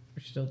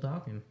 We're still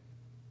talking.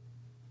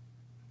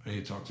 I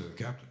need to talk to the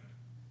captain.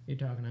 You're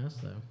talking to us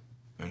though.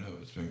 I know,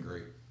 it's been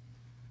great.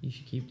 You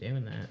should keep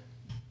doing that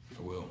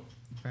I will.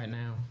 right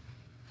now.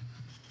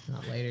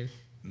 Not later.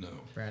 No.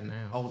 Right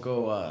now. I'll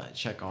go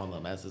check on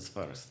him as his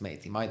first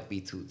mate. He might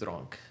be too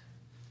drunk.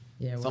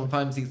 Yeah. What,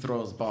 Sometimes he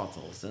throws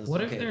bottles. And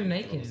What if they're occasionally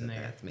naked throws in it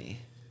there? At me.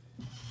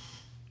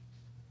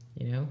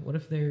 what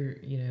if they're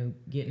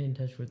getting in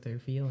touch with their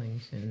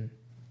feelings and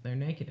they're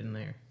naked in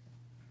there?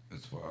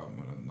 That's why I'm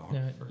gonna knock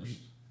No, first.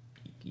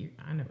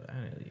 I know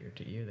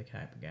you're the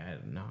type of guy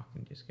to knock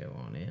and just go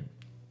on in.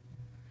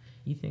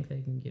 You think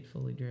they can get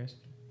fully dressed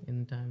in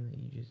the time that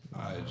you just?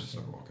 I just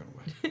start walking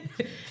away.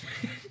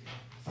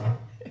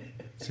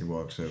 So he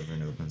walks over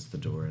and opens the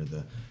door.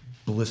 The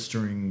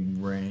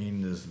blistering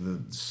rain as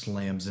the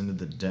slams into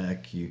the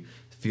deck. You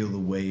feel the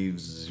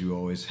waves as you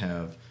always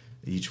have,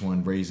 each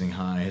one raising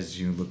high as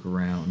you look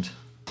around.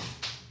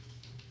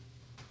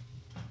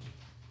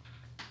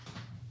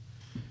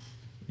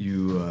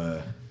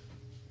 You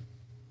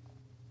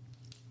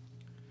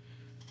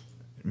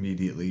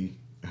immediately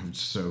have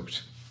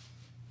soaked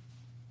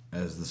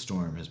as the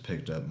storm has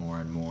picked up more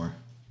and more.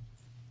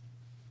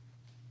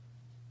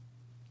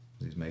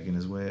 He's making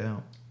his way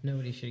out.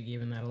 Nobody should have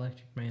given that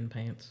electric man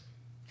pants.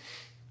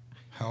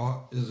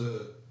 How is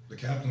it? The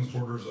captain's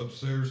quarters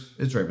upstairs?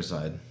 It's right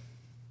beside.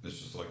 It's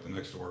just like the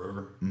next door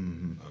over?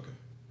 Mm-hmm.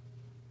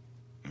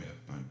 Okay. Yeah,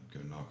 I'm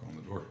gonna knock on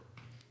the door.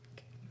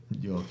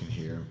 You all can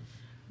hear him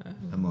Oh,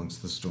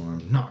 amongst the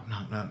storm. Knock,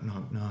 knock, knock,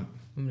 knock, knock.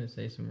 I'm gonna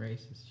say some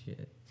racist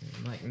shit.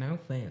 Like, no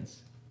offense,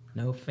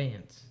 No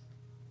offense.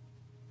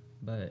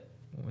 But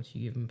once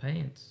you give them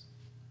pants,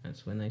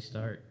 that's when they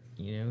start,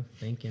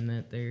 thinking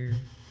that they're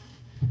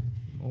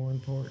more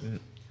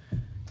important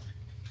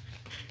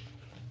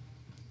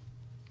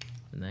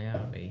than they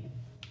ought to be.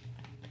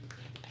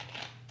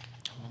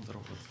 I wonder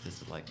what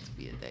this is like to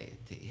be a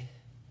deity.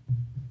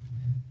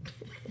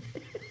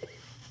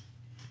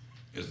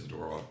 Is the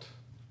door locked?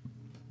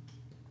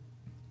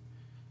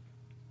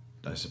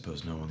 I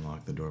suppose no one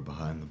locked the door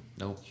behind them.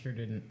 Nope. Sure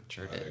didn't.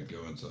 Sure I did.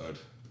 go inside.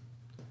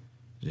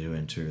 You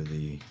enter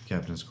the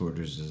captain's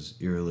quarters is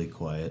eerily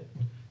quiet,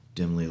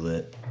 dimly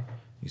lit.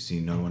 You see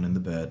no one in the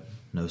bed,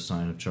 no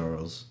sign of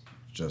Charles,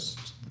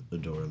 just the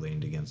door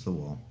leaned against the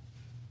wall.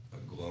 A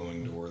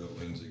glowing door that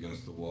leans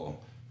against the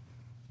wall.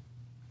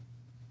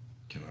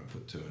 Can I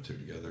put two and two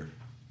together?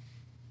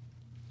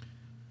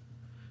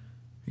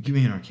 Give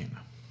me an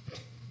arcana.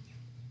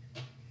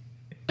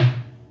 No,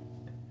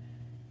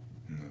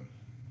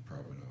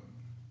 probably not.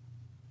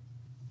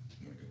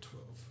 I'm gonna get 12.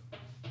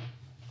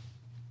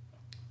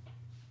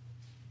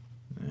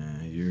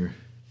 You're.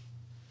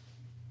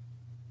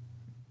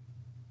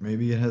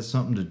 Maybe it has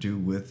something to do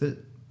with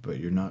it, but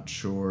you're not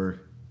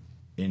sure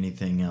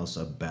anything else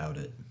about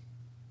it.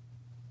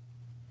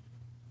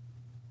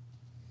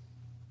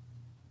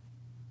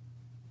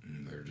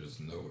 They're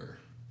just nowhere.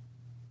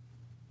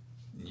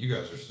 You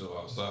guys are still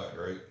outside,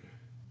 right?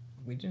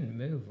 We didn't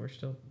move. We're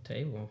still at the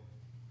table.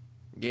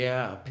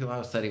 Yeah,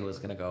 Pilau said he was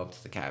gonna go up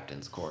to the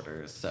captain's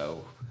quarters,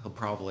 so he'll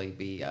probably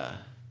be,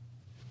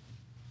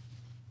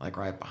 like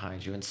right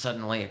behind you, and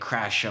suddenly a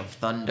crash of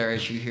thunder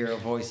as you hear a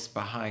voice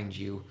behind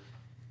you.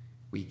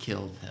 We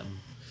killed him.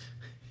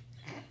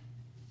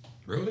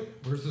 Really?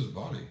 Where's his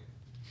body?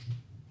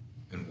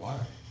 And why?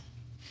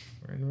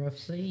 We're in rough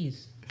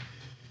seas.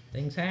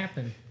 Things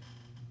happen.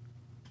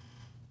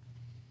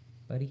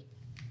 Buddy.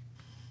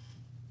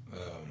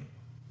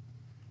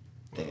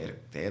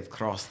 They had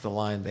crossed the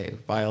line. They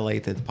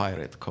violated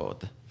pirate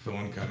code.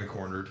 Feeling kind of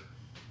cornered.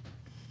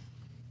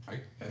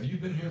 Have you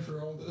been here for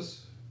all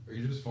this? Are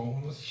you just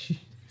following us?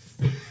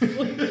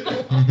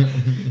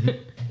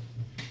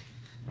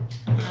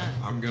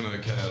 I'm gonna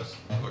cast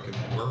fucking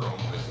blur on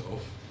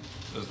myself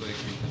as they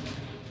keep.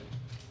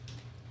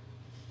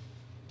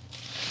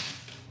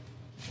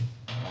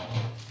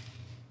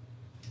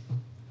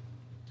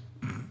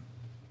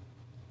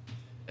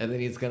 And then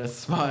he's gonna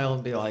smile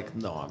and be like,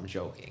 "No, I'm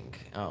joking.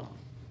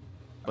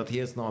 But he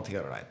is not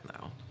here right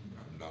now."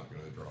 I'm not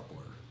gonna drop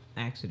blur.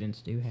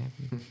 Accidents do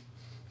happen.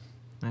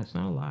 That's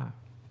not a lie.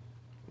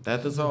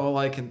 That is all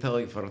I can tell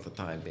you for the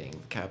time being.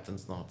 The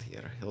captain's not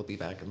here. He'll be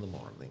back in the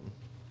morning.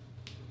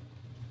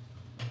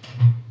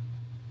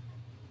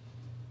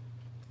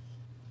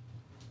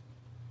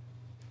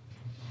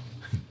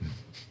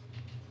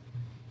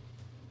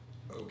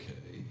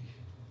 Okay.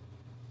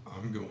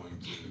 I'm going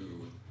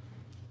to.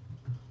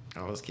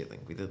 I was kidding.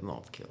 We did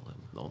not kill him.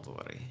 Don't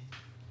worry.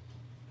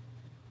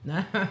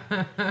 Yeah.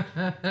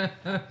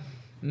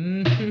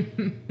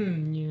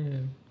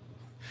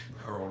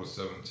 I rolled a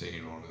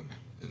 17 on an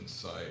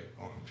insight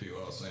on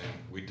PL saying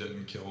we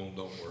didn't kill him.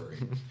 Don't worry.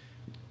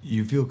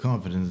 You feel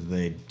confident that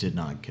they did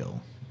not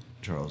kill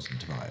Charles and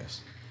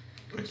Tobias.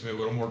 Makes me a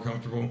little more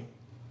comfortable,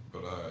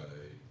 but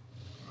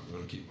I'm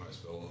gonna keep my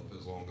spell up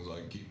as long as I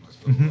can keep my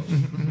spell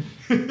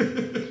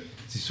up.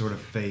 He sort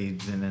of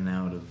fades in and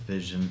out of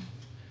vision,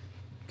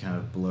 kind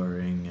of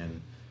blurring,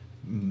 and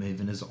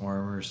even his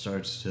armor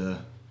starts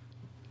to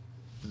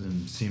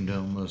seem to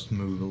almost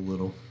move a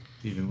little,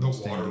 even The when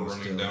water standing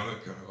running still. down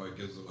it kind of like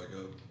gives it like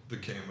the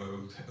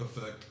camo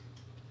effect.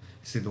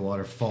 You see the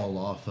water fall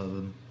off of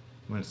him,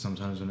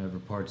 whenever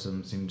parts of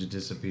him seem to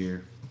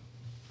disappear.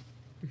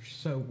 You're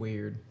so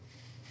weird.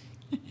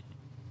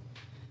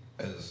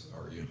 As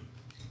are you.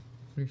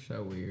 You're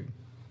so weird.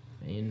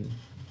 And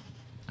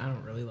I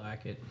don't really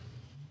like it.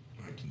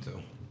 I can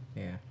tell.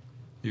 Yeah.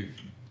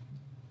 You've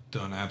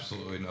done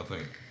absolutely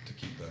nothing to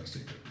keep that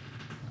secret.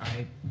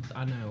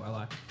 I know. I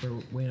like for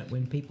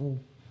when people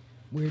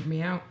weird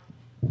me out,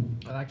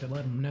 I like to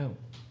let them know.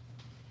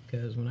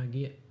 Because when I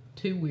get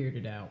too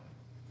weirded out,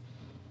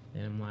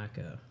 then I'm like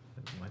a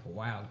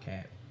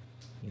wildcat,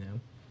 you know.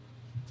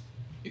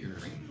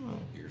 Ears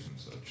and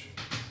such.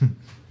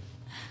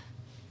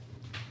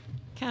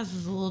 Kaz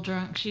is a little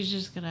drunk. She's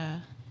just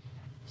gonna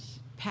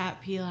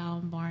pat Pilau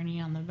and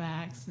Barney on the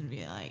backs and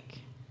be like,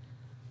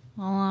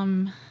 "Well,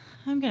 I'm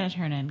gonna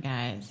turn in,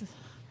 guys.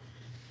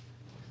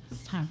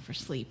 It's time for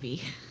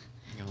sleepy."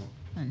 No.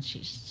 And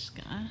she's just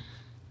gonna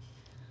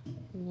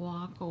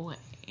walk away.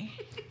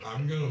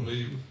 I'm gonna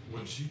leave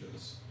when she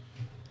does.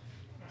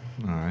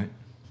 All right.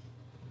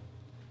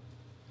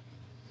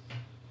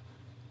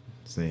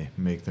 So they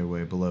make their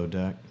way below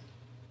deck.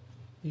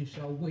 You're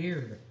so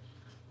weird.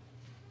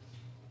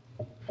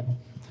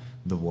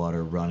 The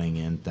water running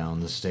in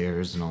down the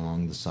stairs and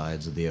along the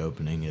sides of the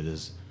opening. It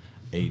is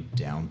a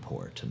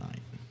downpour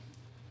tonight.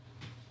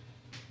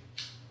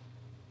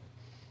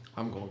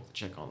 I'm going to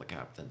check on the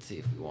captain,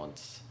 see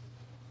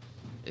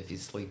if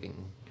he's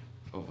sleeping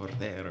over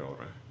there or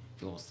if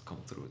he wants to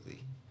come through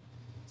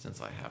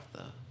since I have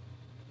the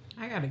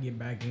I gotta get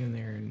back in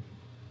there and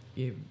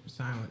give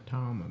Silent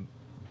Tom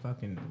a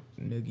fucking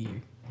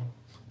noogie.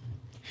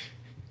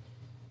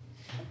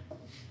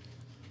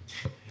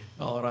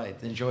 All right,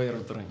 enjoy your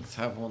drinks.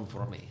 Have one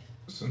for me.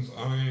 Since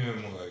I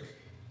am like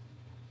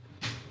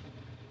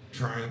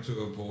trying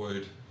to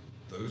avoid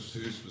those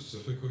two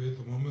specifically at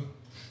the moment,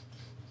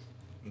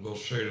 I'm a little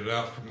shaded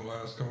out from the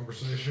last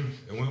conversation.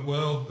 It went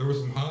well. There were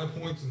some high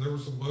points and there were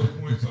some low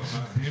points on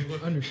how to handle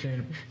it.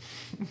 Understandable.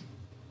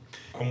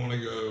 I want to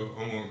go.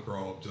 I'm going to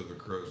crawl up to the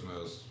crow's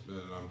nest,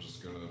 and I'm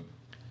just gonna.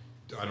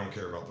 I don't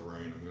care about the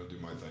rain. I'm gonna do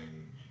my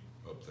thing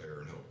up there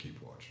and help keep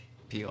watch.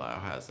 Pilau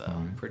has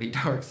a pretty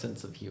dark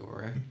sense of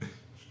humor.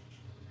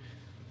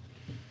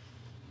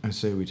 I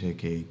say we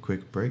take a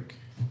quick break.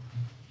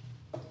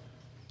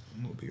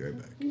 We'll be right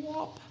back.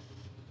 Whop.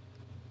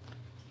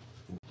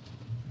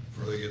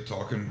 Before they get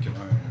talking, can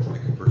I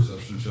make a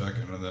perception check,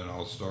 and then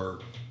I'll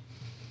start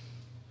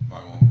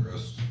my long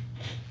rest.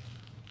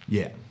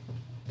 Yeah.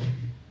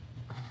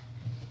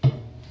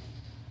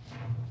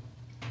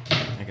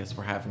 I guess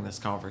we're having this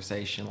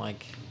conversation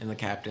like in the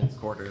captain's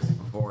quarters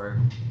before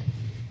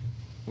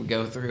we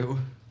go through.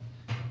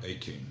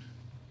 18.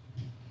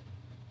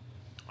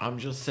 I'm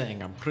just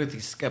saying, I'm pretty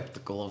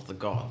skeptical of the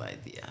god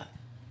idea.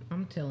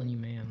 I'm telling you,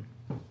 man.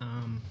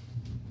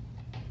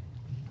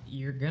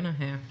 You're gonna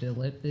have to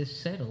let this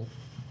settle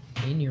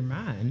in your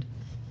mind,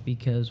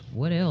 because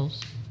what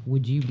else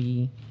would you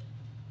be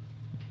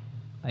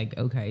like?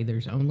 Okay,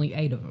 there's only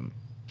 8 of them,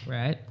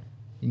 right?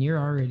 And you're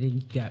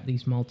already got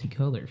these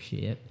multicolor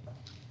shit.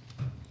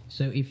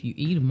 So if you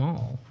eat them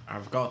all,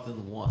 I've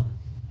gotten one.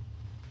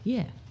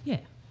 yeah.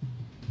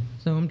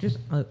 So I'm just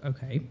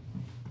okay.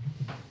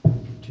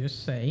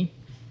 Just say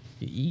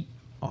you eat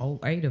all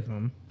 8 of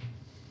them,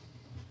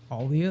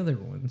 all the other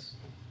ones.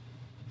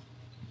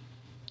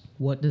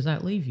 What does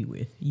that leave you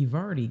with? You've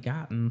already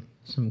gotten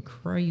some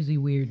crazy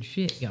weird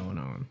shit going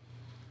on.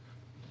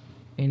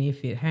 And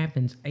if it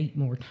happens 8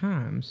 more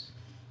times,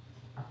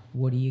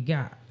 what do you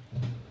got?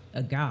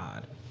 A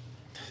god.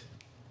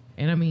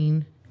 And I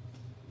mean,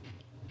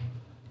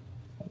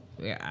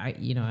 I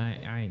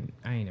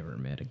ain't never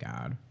met a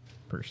god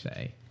per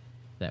se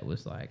that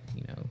was like,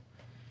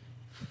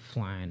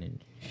 flying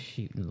and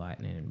shooting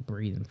lightning and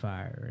breathing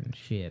fire and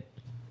shit.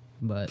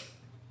 But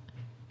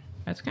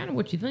that's kind of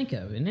what you think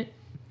of, isn't it?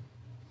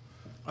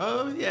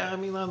 Oh, yeah, I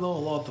mean, I know a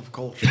lot of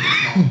cultures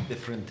have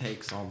different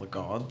takes on the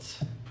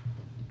gods.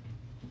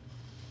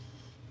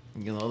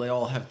 They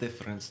all have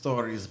different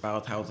stories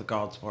about how the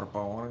gods were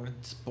born,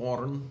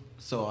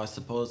 so I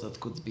suppose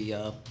that could be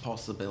a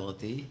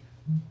possibility.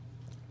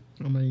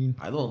 I mean,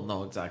 I don't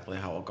know exactly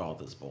how a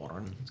god is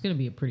born. it's gonna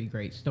be a pretty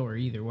great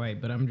story either way,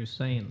 but I'm just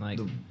saying, like,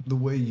 The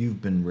way you've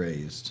been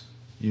raised,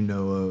 you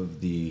know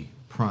of the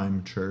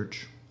Prime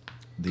Church,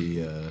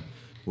 the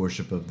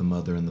worship of the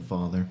Mother and the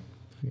Father,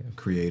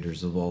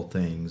 creators of all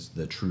things,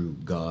 the true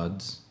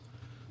gods,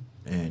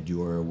 and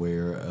you are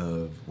aware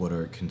of what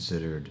are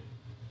considered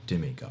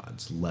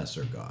demigods,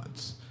 lesser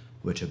gods,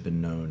 which have been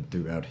known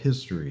throughout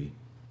history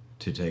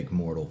to take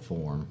mortal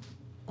form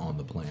on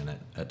the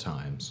planet at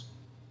times.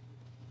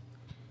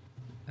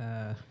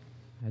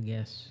 I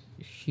guess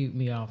shoot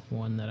me off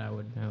one that I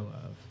would know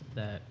of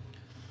that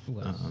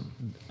was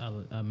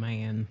a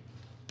man.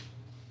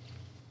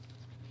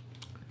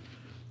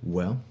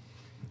 Well,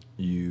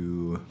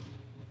 you.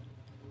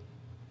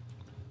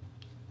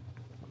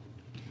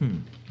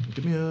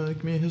 Give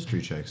me a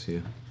history check,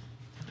 see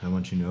how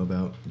much you know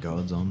about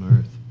gods on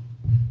Earth.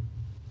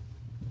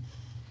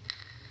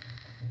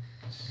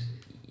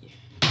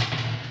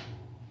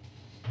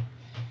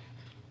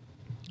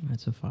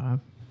 That's a 5.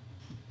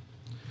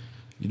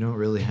 You don't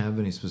really have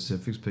any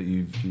specifics, but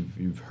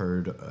you've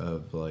heard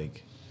of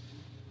like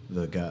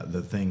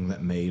the thing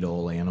that made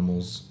all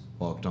animals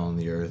walked on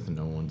the earth, and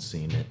no one's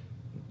seen it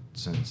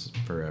since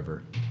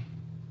forever.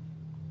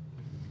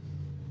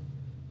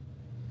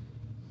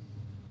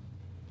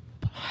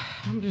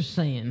 I'm just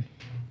saying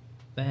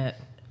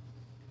that,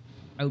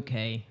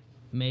 okay,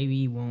 maybe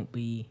you won't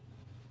be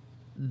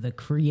the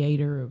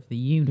creator of the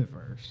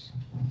universe,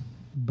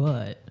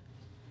 but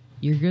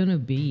you're gonna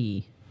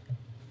be,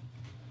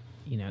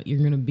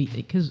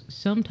 because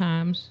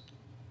sometimes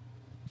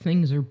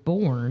things are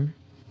born,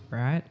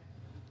 right?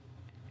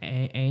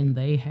 And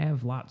they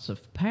have lots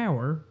of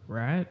power,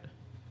 right?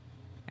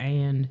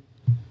 And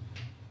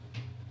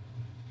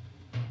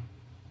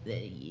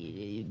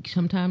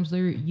sometimes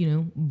they're,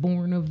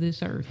 born of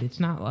this earth. It's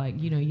not like,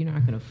 you're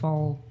not going to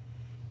fall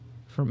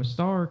from a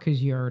star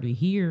because you're already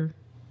here.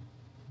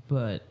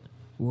 But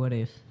what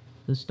if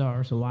the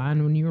stars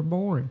aligned when you were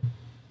born?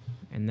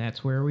 And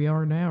that's where we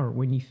are now, or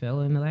when you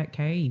fell into that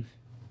cave.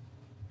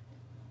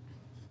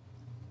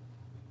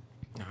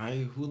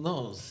 Who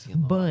knows?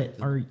 But,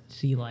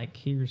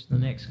 here's the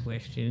next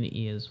question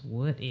is,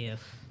 what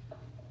if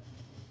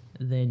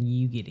then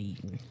you get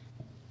eaten?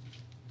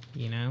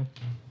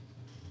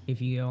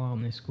 If you go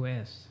on this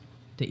quest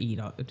to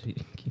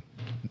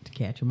to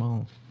catch them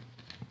all.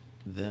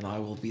 Then I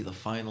will be the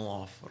final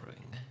offering.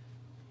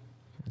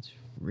 That's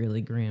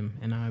really grim,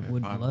 and I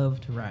would love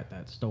to write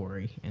that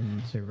story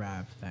and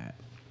survive that.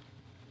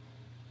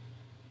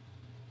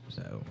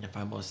 So, If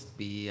I must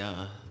be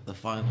the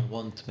final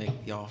one to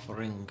make the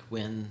offering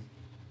when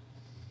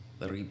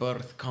the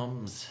rebirth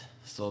comes,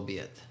 so be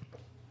it.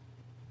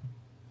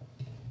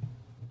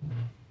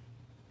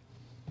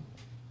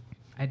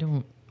 I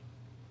don't.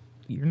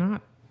 You're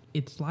not.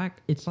 It's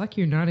like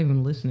you're not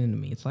even listening to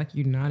me. It's like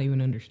you're not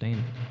even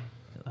understanding.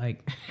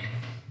 Like,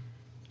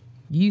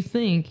 you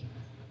think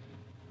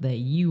that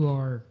you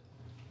are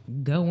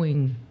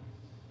going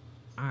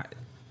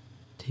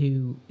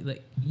to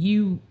like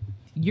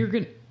you're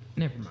gonna.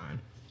 Never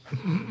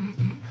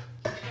mind.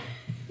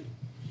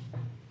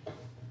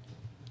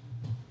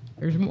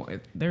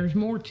 There's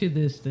more to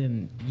this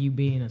than you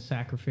being a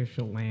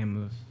sacrificial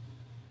lamb of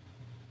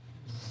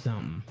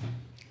something.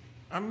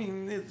 I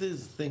mean, it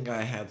is a thing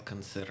I had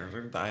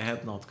considered. I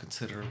had not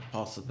considered the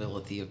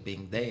possibility of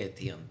being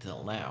deity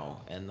until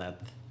now, and that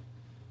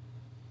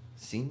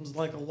seems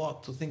like a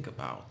lot to think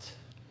about.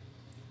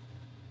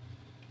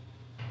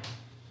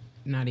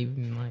 Not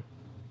even like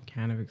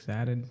kind of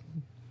excited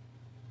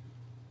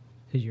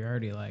because you're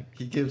already like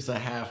He gives a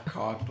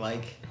half-cocked,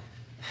 like,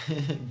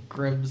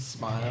 grim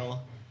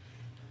smile.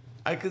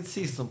 I could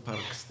see some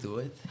perks to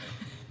it.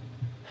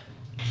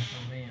 oh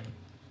man.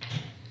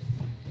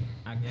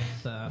 I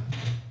guess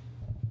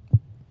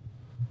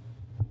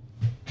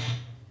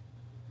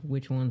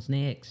which one's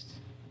next?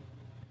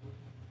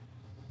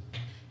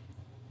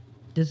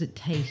 Does it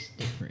taste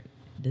different?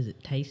 Does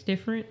it taste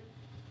different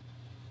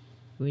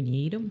when you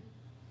eat them?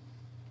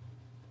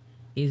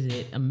 Is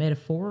it a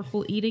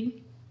metaphorical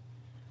eating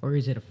or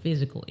is it a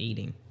physical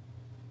eating?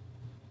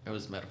 It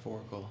was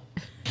metaphorical.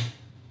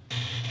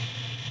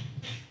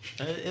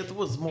 It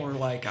was more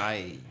like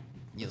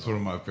It's one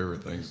of my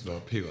favorite things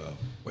about pilau.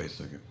 Wait a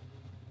second.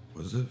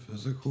 Was it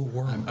physical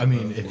or I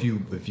mean, if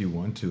you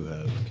want to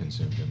have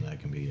consumed him, that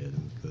can be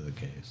the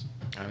case.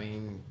 I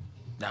mean,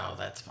 no,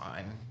 that's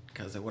fine,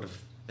 because it would have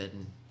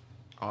been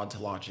odd to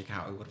logic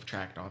how he would have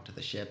tracked onto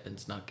the ship and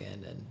snuck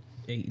in, and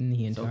Eating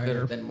the so it could entire.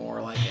 have been more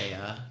like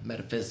a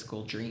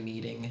metaphysical dream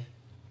eating.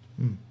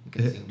 Hmm.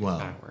 Consumed his Well,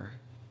 power.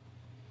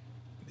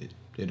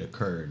 it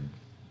occurred.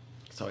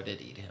 So I did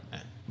eat him.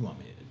 Well,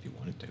 I mean, if you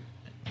wanted to,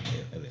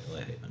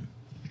 let him.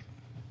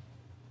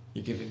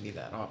 You're giving me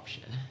that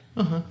option.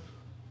 Uh huh.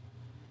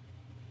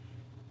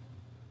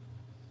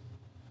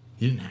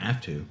 You didn't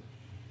have to,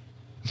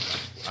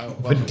 Oh,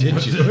 but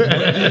did you?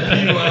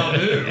 pilau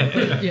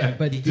do? Yeah,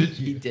 but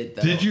He did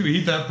though. Did you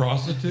eat that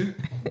prostitute?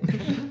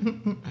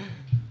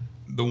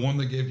 The one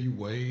that gave you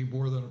way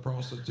more than a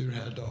prostitute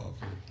had to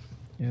offer.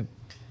 Yep.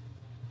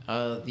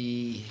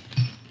 The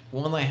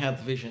one I had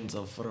visions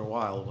of for a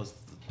while was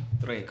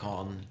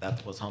Dracon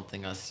that was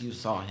hunting us. You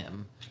saw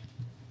him.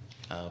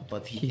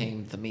 But he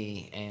came to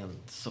me and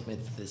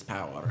submitted his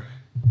power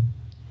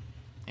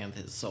and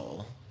his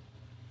soul.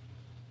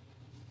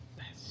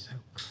 That's so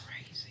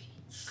crazy.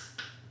 That's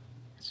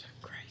so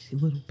crazy.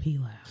 Little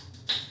pilau.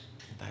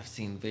 I've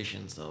seen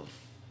visions of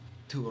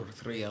 2 or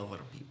 3 other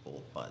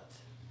people, but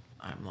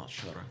I'm not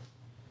sure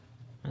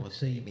what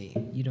So they you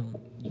mean. you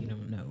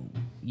don't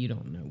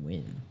know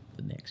when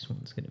the next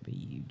one's gonna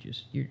be.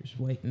 You're just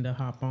waiting to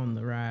hop on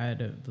the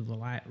ride of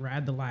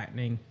ride the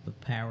lightning with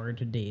power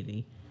to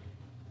deity.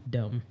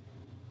 Dumb.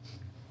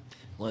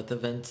 Let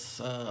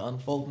events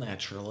unfold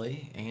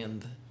naturally,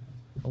 and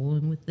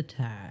Rolling with the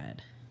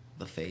tide.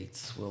 the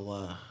fates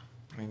will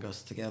bring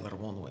us together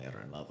one way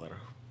or another.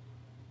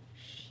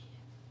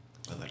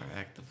 Whether I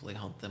actively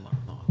hunt them or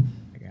not.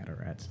 I gotta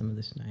write some of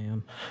this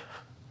down.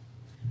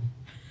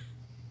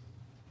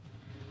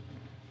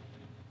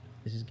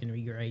 This is gonna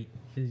be great.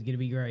 This is gonna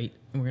be great.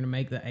 And we're gonna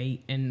make the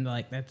 8, and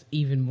like that's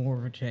even more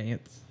of a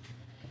chance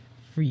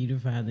for you to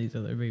find these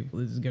other people.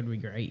 This is gonna be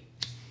great.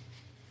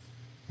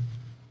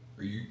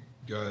 Are you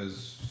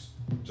guys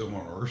still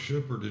on our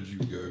ship, or did you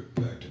go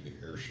back to the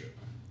airship?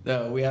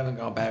 No, we haven't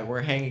gone back.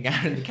 We're hanging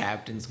out in the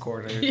captain's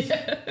quarters,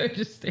 Yeah, they're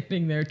just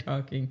standing there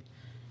talking.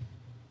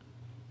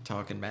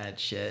 talking mad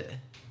shit.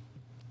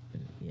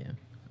 Yeah,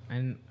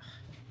 and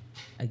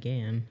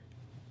again,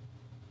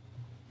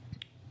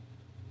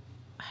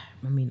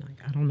 I mean,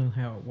 like, I don't know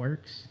how it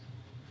works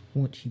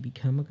once you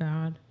become a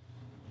god,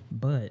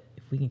 but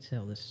if we can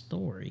tell this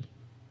story,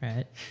 right,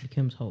 it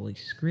becomes holy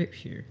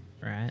scripture,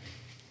 right?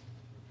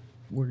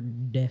 We're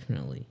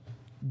definitely,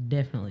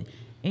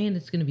 and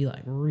it's gonna be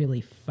like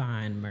really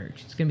fine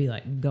merch. It's gonna be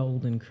like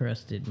gold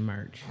encrusted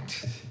merch.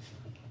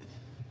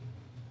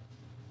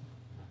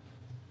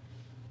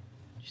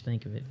 Just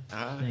think of it.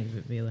 Ah. Think of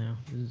it, Bilal.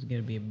 This is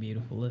gonna be a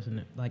beautiful, isn't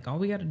it? Like all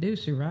we got to do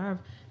is survive.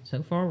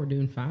 So far, we're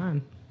doing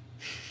fine.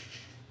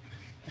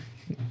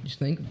 Just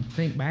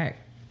think back.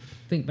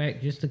 Think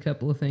back just a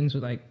couple of things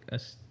with like a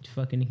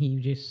fucking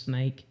huge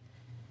snake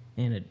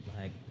and a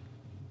like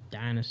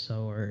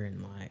dinosaur,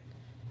 and like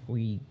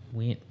we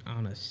went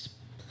on a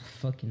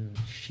fucking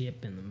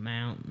ship in the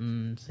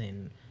mountains,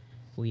 and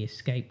we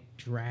escaped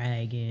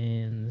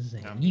dragons,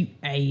 and you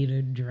ate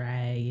a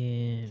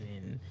dragon,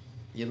 and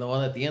You know,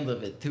 and at the end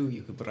of it too,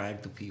 you could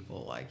brag to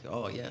people like,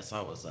 "Oh yes,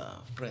 I was a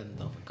friend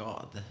of a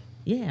god."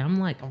 Yeah, I'm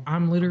like,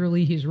 I'm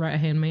literally his right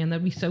hand man.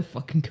 That'd be so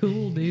fucking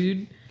cool,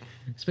 dude.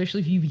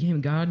 Especially if you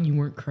became God and you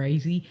weren't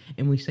crazy,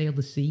 and we sailed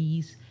the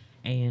seas,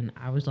 and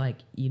I was like,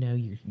 you know,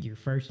 your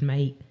first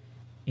mate,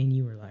 and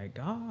you were like,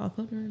 oh,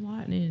 thunder and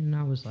lightning, and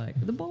I was like,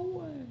 the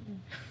boy.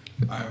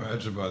 I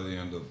imagine by the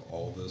end of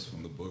all this,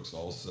 when the book's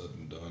all said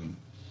and done,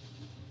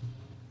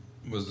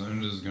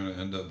 Wazunda's going to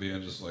end up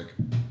being just like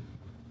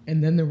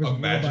And then there was a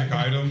magic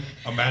item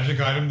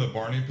that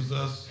Barney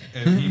possessed,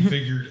 and he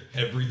figured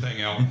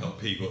everything out and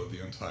helped Piglet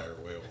the entire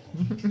way along.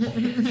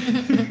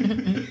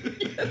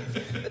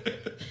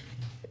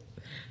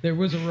 There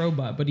was a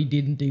robot, but he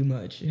didn't do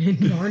much, and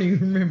Barney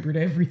remembered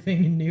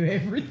everything and knew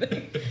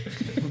everything.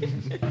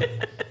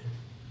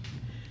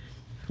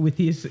 With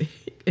his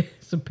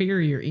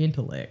superior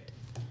intellect.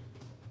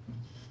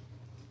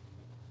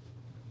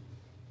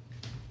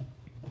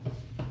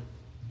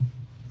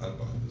 I'd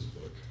buy this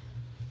book.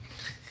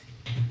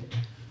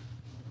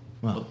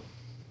 Well,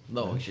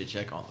 No, we should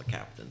check on the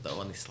captain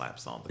though, and he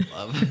slaps on the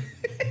glove.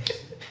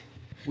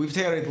 We've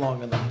tarried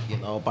long enough, you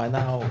know. By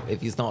now,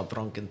 if he's not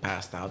drunk and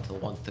passed out, he'll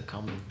want to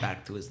come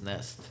back to his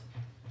nest.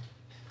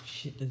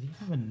 Shit, does he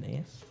have a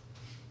nest?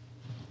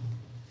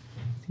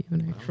 Does he have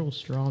an actual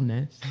straw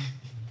nest?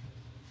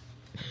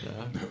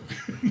 Yeah.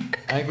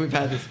 I think we've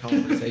had this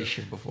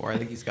conversation before. I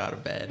think he's got a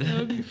That bed.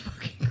 would be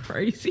fucking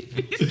crazy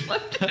if he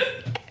slept in a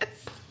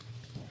nest.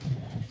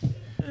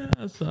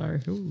 Oh,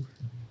 sorry. Ooh.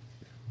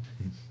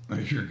 No,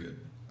 you're good.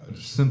 I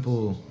just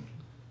simple,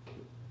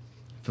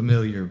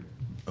 familiar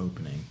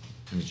opening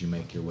as you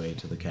make your way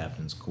to the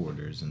captain's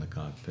quarters in the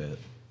cockpit.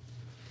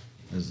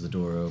 As the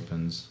door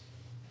opens,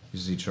 you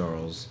see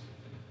Charles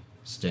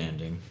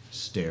standing,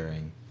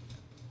 staring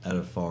at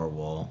a far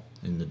wall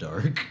in the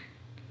dark.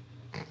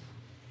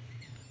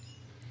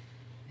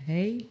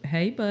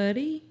 Hey,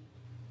 buddy.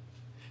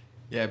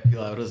 Yeah,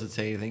 Pilar doesn't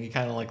say anything. He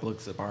kind of like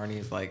looks at Barney,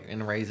 he's like,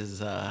 and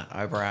raises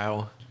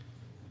eyebrow.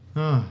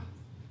 Ah,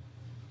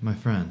 my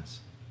friends.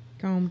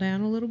 Calm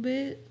down a little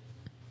bit.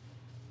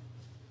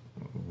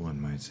 One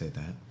might say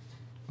that.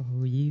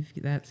 Oh,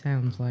 that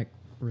sounds like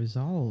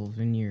resolve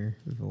in your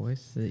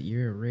voice that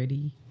you're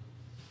ready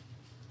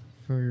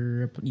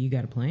for. You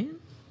got a plan?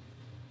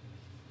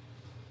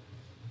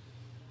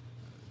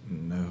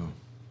 No.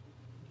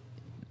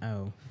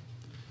 Oh,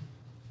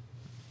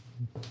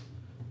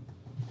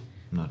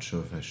 I'm not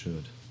sure if I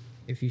should.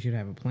 if you should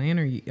have a plan,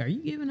 are you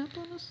giving up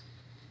on us?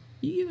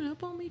 You giving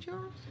up on me,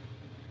 Charles?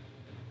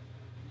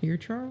 You're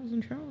Charles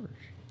in charge.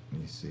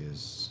 You see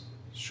his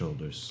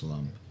shoulders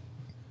slump.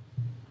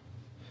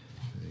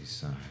 He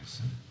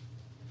sighs and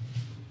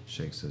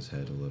shakes his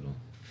head a little.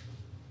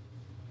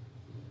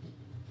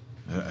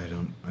 I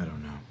don't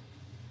know.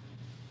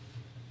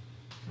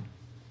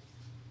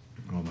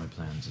 All my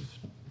plans have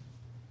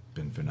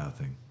been for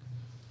nothing.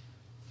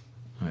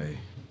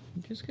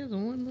 Just because of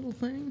one little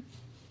thing?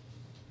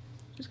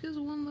 Just because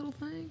of one little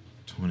thing?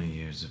 20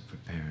 years of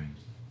preparing.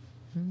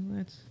 Well,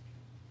 that's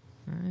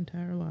my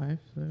entire life,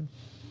 so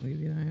I'll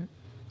give you that.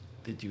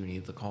 Did you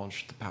need the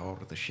conch to power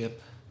the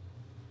ship?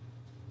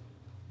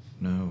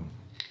 No.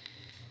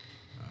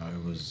 I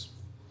was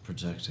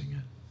protecting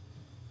it.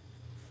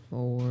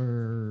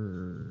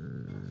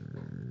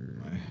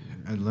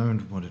 I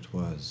learned what it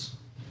was.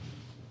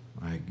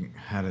 I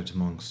had it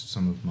amongst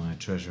some of my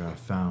treasure I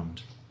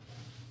found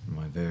in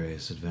my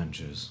various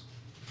adventures.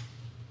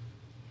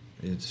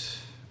 It,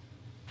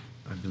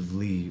 I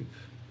believe,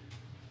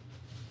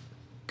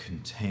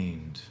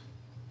 contained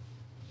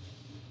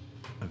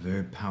a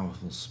very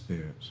powerful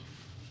spirit.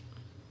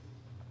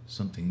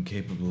 Something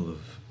capable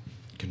of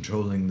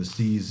controlling the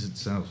seas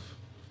itself,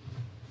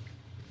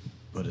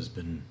 but has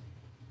been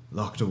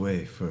locked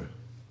away for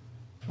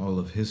all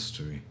of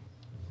history.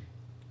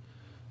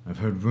 I've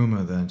heard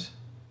rumor that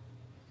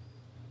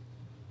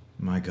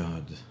my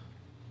god,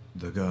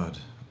 the god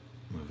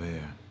of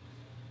air,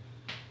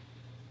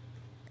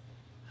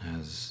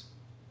 has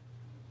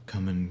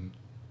come in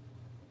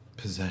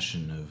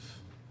possession of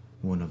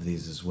one of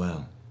these as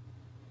well.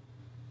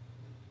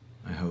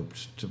 I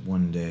hoped to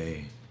one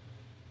day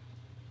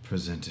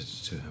present it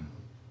to him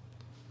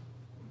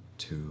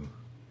to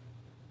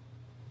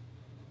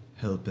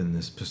help in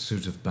this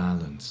pursuit of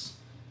balance.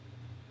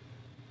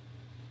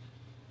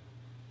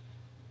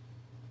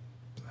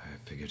 I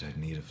figured I'd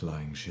need a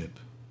flying ship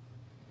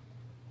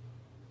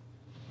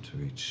to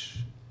reach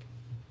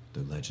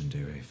the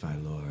legendary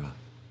Phylora,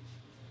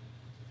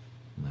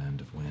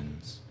 land of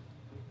winds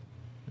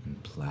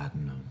and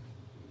platinum.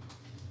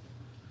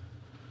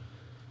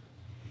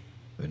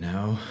 But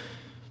now,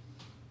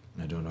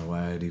 I don't know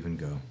why I'd even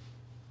go.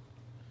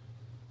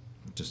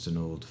 Just an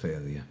old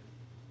failure.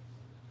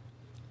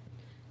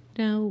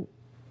 Now,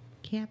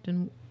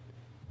 Captain,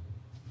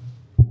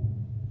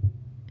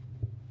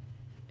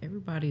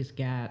 everybody's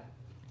got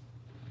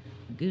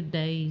good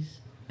days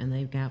and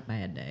they've got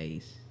bad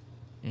days.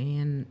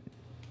 And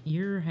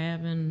you're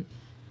having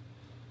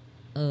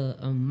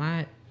a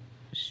might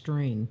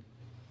string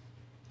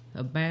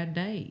of bad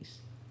days.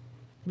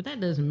 But that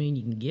doesn't mean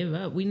you can give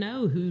up. We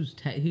know who's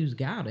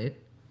got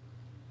it.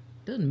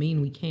 Doesn't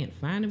mean we can't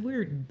find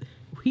him.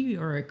 We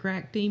are a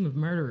crack team of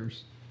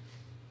murderers.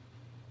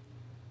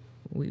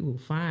 We will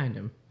find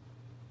him.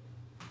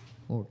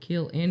 Or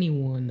kill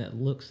anyone that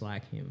looks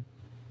like him.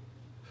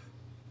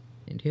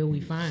 Until we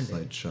find him.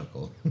 Slight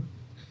chuckle.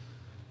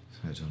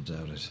 I don't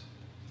doubt it.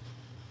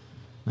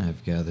 I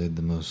have gathered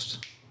the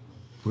most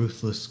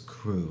ruthless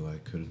crew I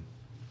could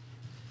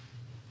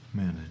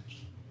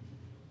manage.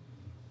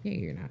 Yeah,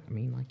 you're not. I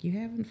mean, like, you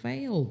haven't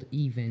failed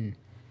even.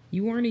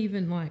 You weren't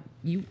even like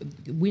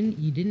when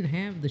you didn't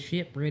have the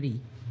ship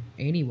ready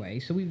anyway.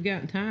 So we've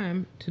got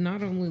time to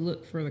not only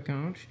look for the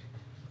conch,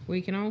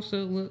 we can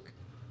also look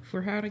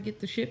for how to get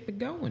the ship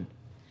going.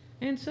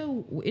 And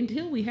so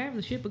until we have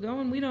the ship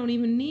going, we don't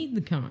even need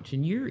the conch.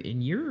 And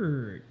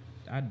your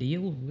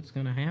ideal of what's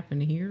going to happen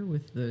here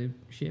with the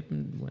ship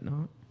and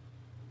whatnot.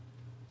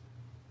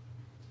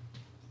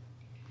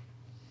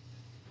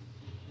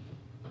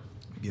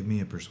 Give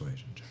me a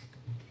persuasion check.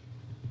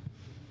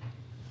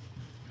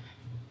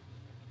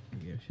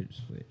 Maybe I should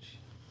switch.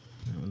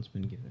 That one's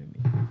been given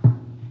to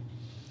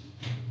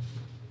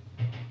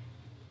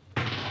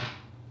me.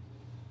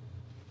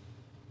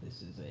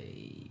 This is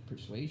a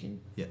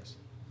persuasion. Yes.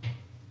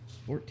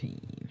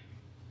 14.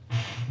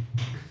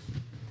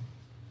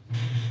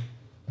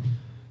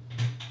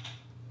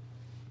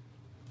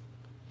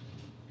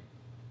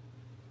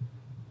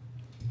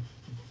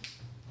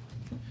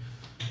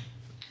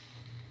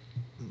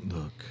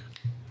 Look,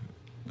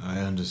 I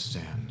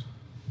understand.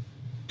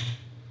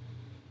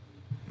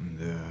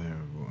 There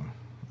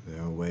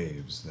are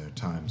waves, there are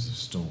times of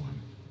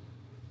storm,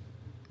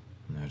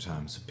 and there are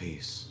times of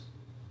peace.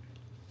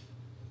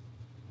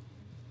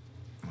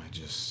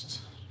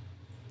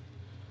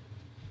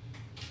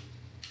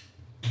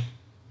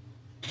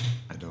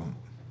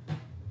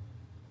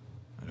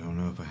 I don't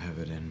know if I have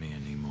it in me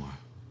anymore.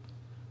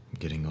 I'm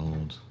getting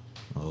old.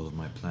 All of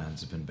my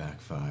plans have been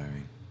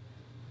backfiring.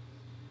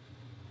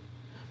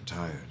 I'm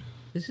tired.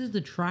 This is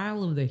the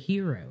trial of the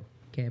hero,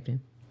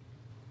 Captain.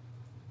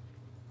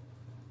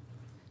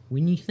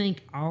 When you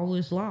think all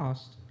is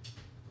lost,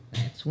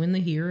 that's when the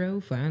hero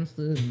finds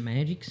the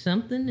magic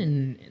something,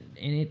 and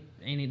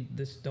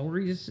the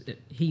story is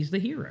he's the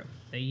hero.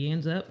 He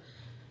ends up,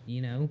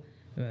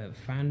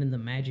 finding the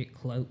magic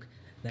cloak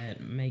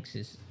that makes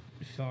his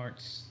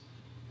farts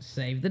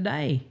save the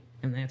day,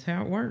 and that's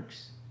how it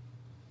works.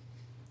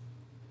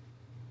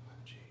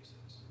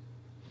 Jesus.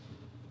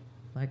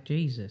 Like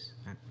Jesus,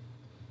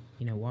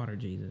 water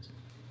Jesus.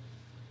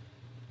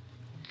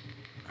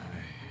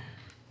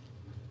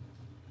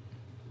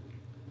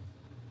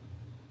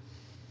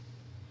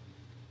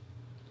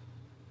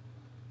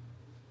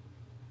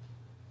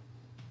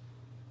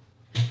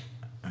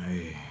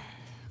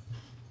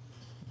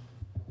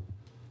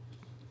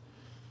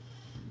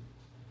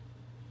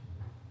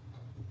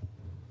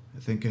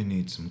 I think I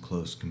need some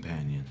close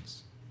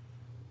companions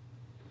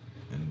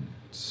and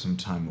some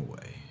time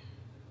away.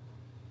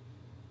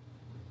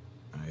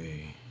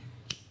 I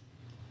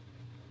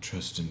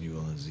trust in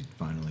Yule as he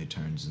finally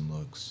turns and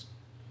looks.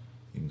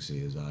 You can see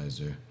his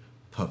eyes are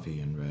puffy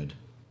and red.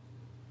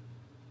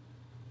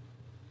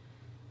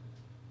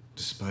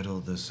 Despite all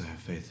this, I have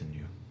faith in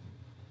you.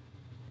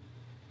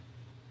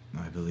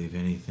 I believe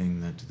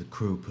anything that the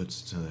crew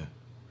puts to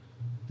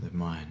their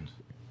mind,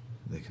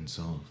 they can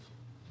solve.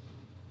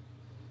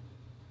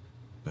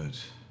 But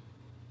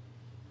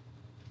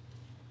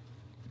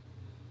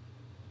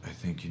I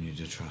think you need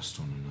to trust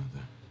one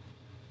another.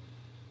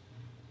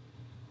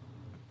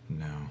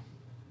 Now,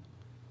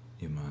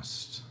 you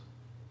must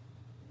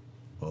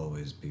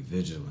always be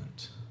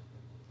vigilant.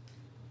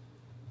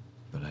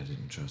 But I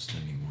didn't trust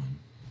anyone.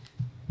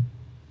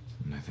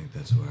 And I think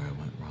that's where I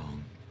went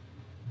wrong.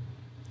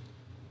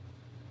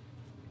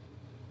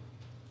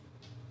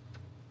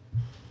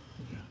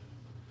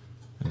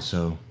 And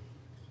so,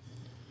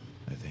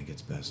 I think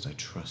it's best I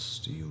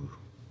trust you.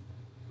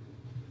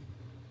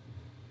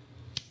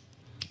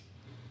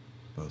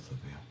 Both of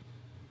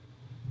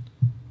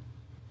you.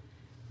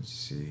 As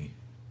you see,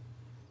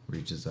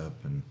 reaches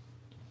up and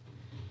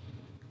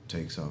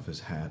takes off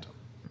his hat.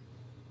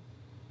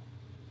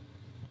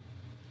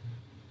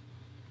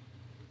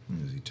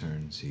 And as he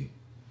turns, he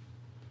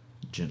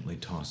gently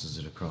tosses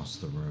it across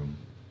the room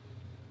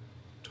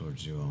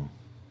towards you all.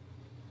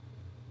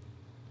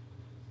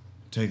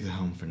 Take the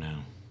helm for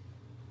now.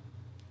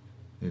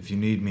 If you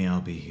need me, I'll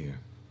be here.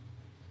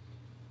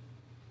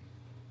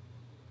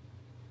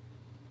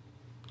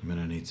 I'm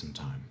gonna need some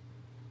time.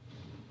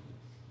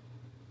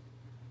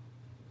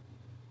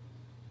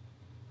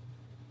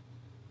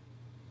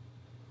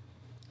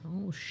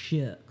 Oh,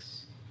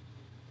 shucks.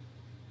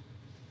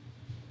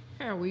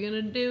 How are we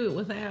gonna do it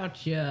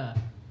without ya?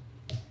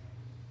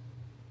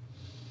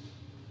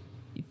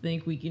 You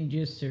think we can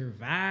just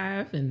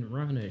survive and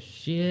run a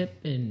ship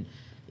and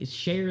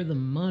share the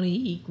money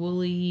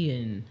equally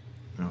and...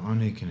 Now,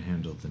 Ani can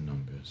handle the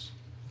numbers.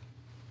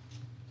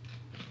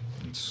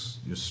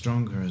 You're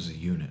stronger as a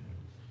unit.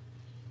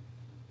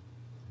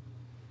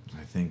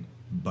 I think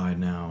by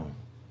now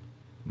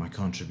my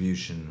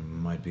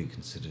contribution might be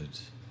considered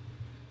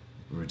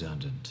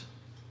redundant.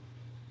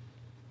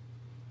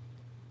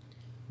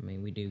 I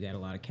mean, we do got a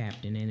lot of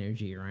captain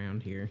energy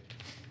around here.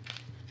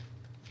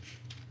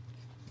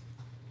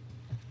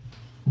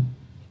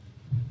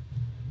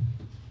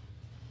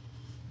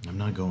 I'm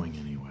not going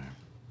anywhere.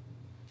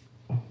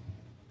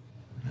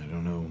 I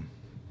don't know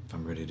if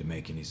I'm ready to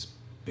make any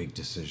big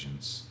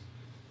decisions.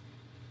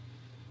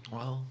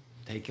 Well,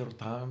 take your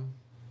time.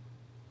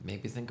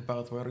 Maybe think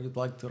about where you'd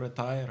like to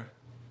retire.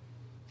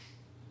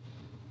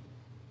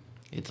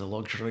 It's a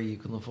luxury you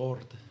can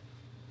afford.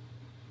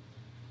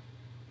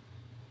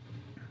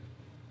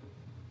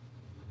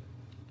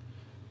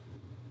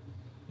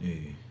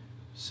 A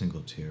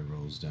single tear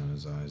rolls down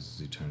his eyes as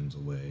he turns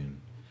away, and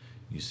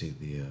you see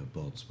the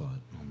bald spot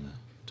on the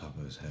top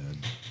of his head.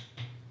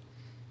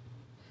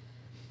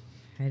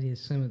 That is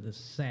some of the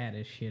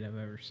saddest shit I've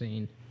ever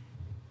seen.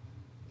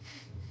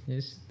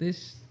 This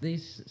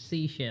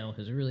seashell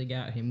has really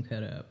got him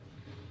cut up.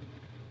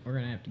 We're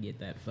gonna have to get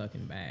that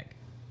fucking back.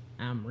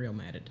 I'm real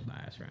mad at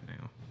Tobias right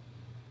now.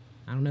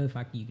 I don't know if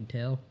you can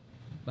tell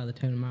by the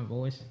tone of my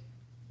voice.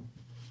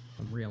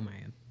 I'm real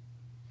mad.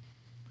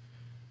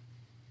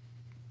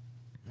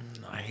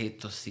 I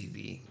hate to see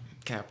the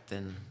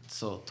captain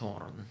so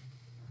torn.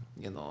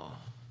 You know.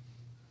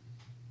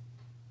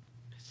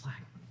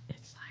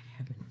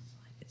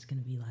 It's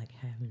gonna be like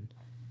having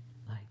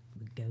like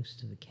the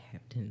ghost of the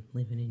captain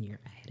living in your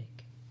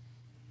attic,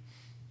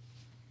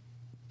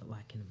 but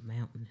like in a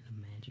mountain in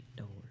a magic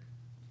door.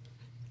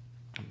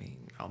 I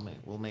mean,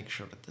 we'll make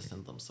sure to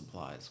send them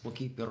supplies. We'll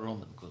keep your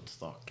room in good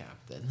stock,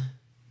 Captain.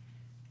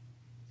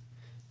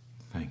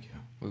 Thank you.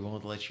 We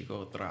won't let you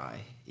go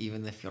dry,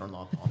 even if you're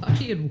not I on. thought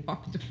he had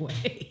walked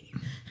away.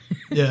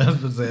 Yeah, I was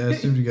going to say, I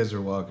assumed you guys were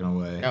walking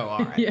away. Oh, all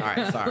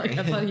right, sorry. Like,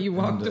 I thought he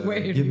walked And, away.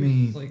 And give he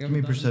me, was like, give I'm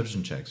me done.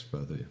 perception checks,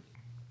 both of you.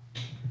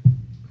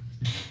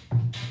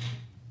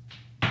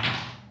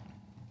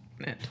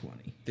 At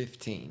 20.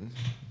 15.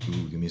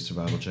 Ooh, give me a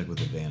survival check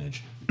with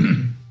advantage.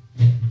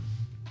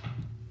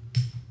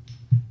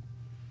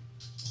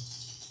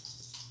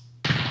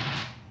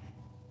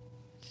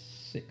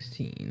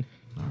 16.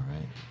 All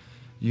right.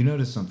 You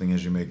notice something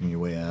as you're making your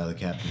way out of the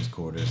captain's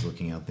quarters,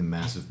 looking out the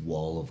massive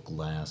wall of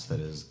glass that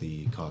is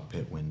the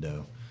cockpit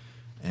window.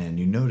 And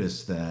you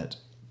notice that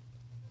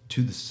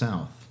to the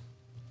south,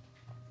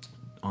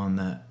 on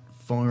that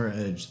far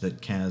edge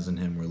that Kaz and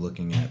him were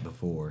looking at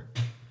before,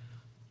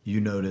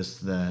 you notice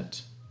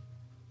that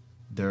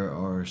there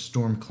are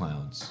storm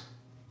clouds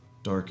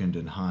darkened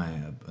and high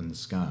up in the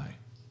sky.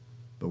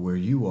 But where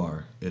you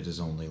are, it is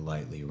only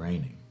lightly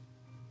raining.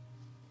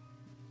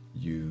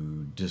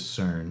 You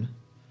discern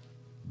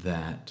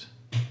that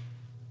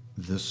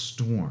the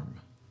storm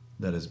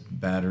that is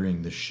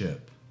battering the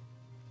ship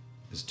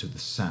is to the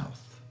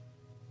south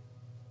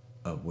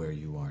of where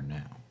you are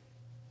now.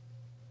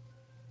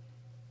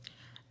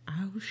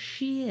 Oh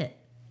shit.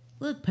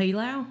 Look,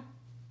 Pilau.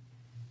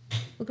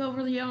 Look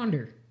over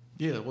yonder.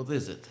 Yeah, what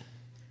is it?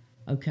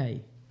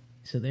 Okay,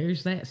 so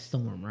there's that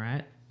storm,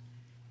 right?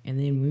 And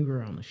then we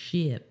were on the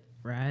ship,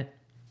 right?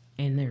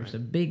 And there's a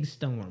big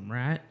storm,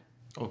 right?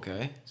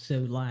 Okay. So,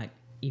 like,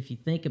 if you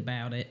think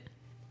about it,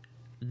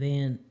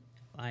 then,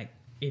 like,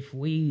 if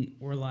we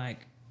were,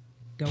 like,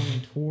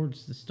 going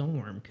towards the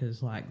storm,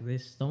 because, like,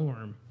 this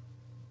storm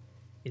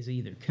is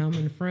either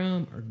coming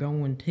from or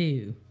going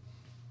to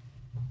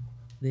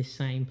this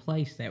same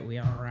place that we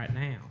are right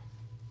now.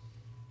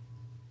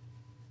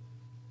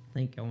 I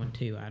think going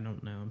to, I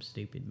don't know, I'm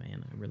stupid,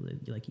 man. I really,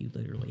 like, you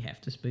literally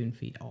have to spoon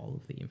feed all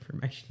of the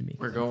information to me. 'cause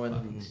We're I'm going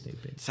fucking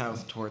stupid.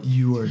 south towards.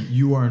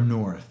 You are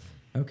north.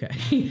 Okay.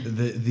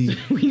 The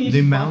we need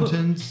the to follow-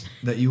 mountains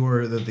that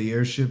the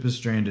airship is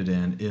stranded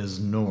in is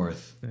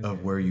north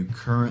of where you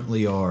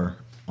currently are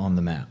on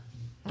the map.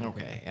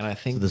 Okay, and I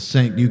think The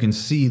same, you can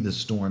see the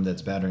storm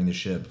that's battering the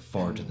ship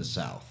far to the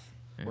south.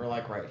 we're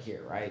like right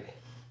here, right?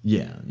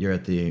 Yeah, you're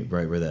at the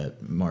right where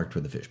that marked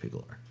where the fish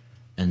people are.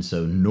 And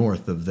so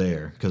north of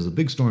there, because the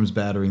big storm's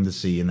battering the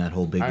sea and that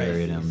whole big I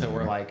area see. down So there.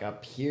 we're like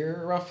up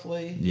here,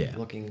 roughly. Yeah.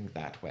 Looking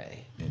that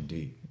way.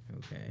 Indeed.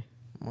 Okay.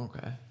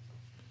 Okay.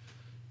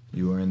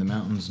 You are in the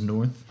mountains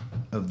north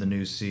of the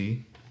New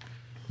Sea,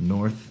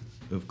 north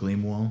of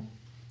Gleamwall.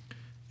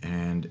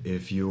 And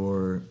if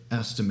your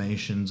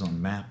estimations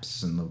on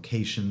maps and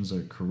locations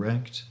are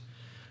correct,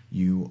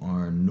 you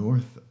are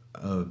north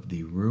of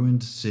the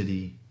ruined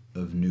city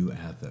of New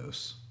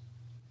Athos.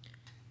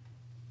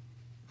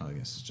 I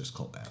guess it's just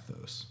called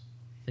Athos.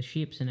 The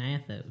ship's in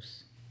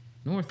Athos.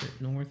 North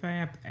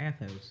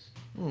Athos.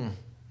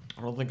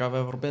 I don't think I've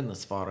ever been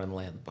this far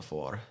inland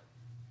before.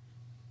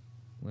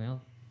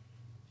 Well,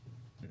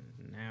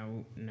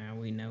 now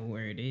we know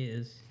where it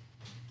is.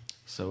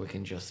 So we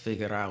can just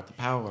figure out the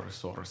power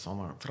source on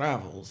our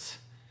travels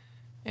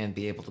and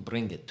be able to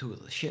bring it to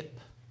the ship.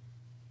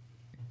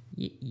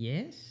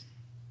 Yes?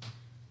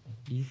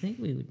 Do you think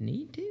we would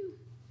need to?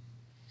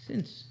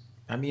 Since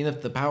I mean,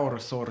 if the power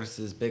source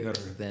is bigger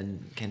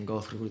than can go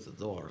through the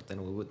door,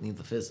 then we would need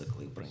to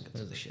physically bring it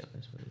to the ship.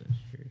 I suppose that's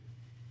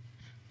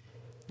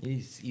true.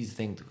 Easy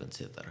thing to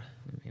consider.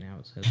 And I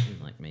was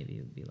hoping like maybe it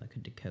would be like a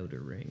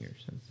decoder ring or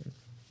something.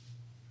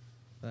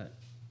 But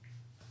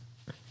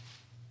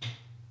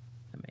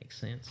that makes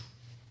sense.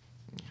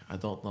 I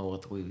don't know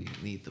what we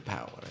need to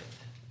power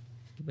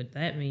it. But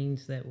that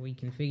means that we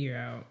can figure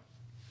out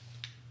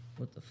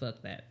what the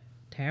fuck that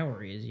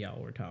tower is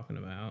y'all were talking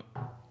about.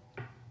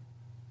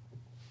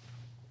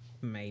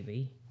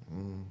 Maybe.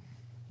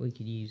 We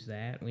could use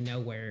that. We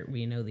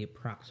know the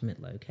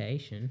approximate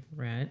location,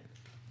 right?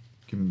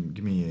 Give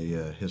me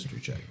a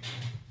history check.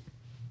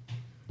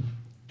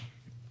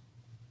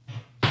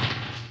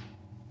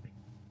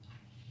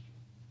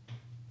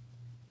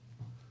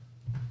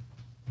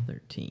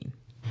 13.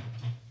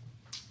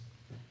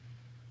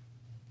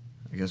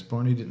 I guess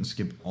Barney didn't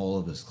skip all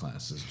of his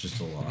classes, just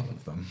a lot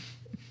of them.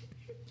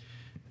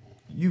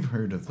 You've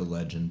heard of the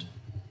legend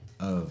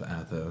of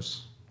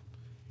Athos,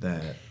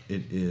 that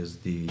it is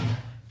the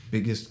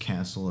biggest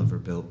castle ever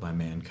built by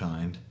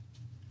mankind,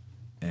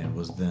 and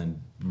was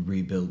then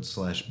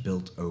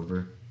rebuilt/built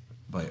over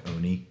by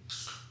Oni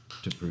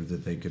to prove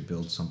that they could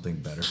build something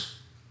better.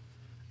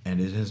 And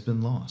it has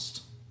been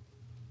lost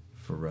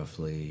for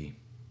roughly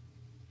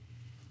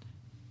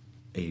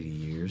 80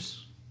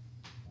 years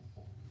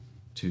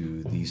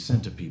to the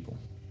Senta people.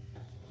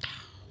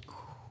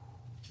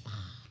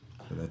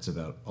 So that's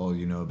about all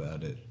you know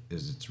about it,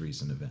 is its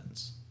recent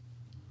events.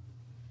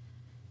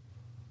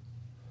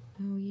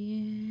 Oh,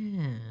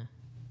 yeah.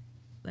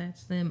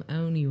 That's them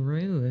Oni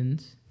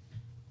ruins.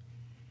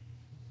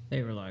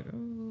 They were like, oh,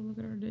 look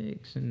at our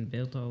dicks, and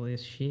built all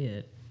this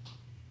shit.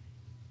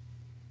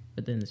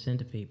 But then the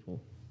Senta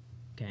people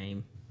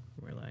came.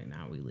 We're like,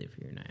 nah, we live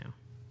here now.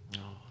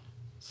 Oh,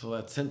 so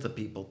that's into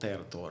people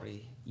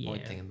territory. Yeah.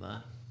 Pointing in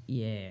the.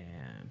 Yeah,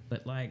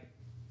 but like,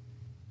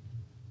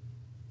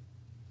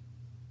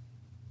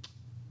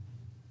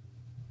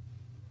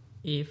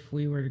 if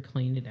we were to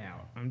clean it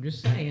out, I'm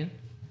just saying,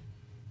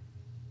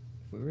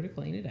 if we were to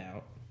clean it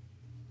out,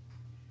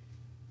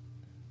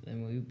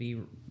 then we would be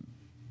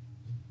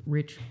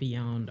rich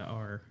beyond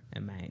our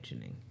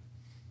imagining.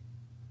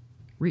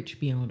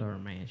 Rich beyond our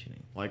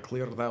imagining. Like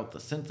cleared out the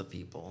Senta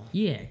people.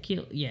 Yeah,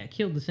 killed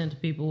the Senta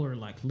people, or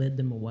like led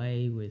them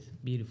away with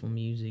beautiful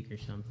music or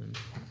something.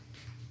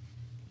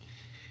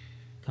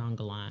 Conga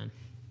line.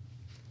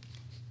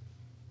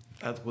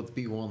 That would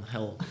be one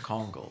hell of a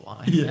Congo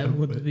line. Yeah, That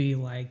would but- be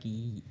like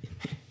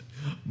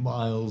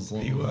Miles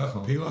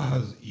long. Pila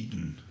has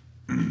eaten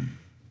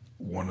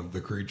one of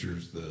the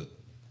creatures that.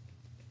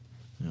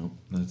 Nope,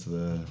 that's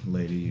the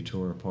lady you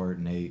tore apart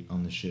and ate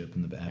on the ship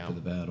in the after Yep.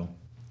 the battle.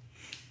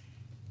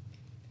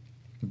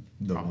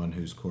 The one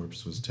whose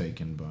corpse was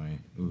taken by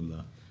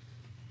Ula.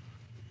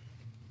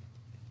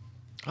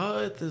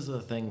 It is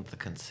a thing to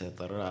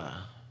consider.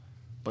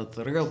 But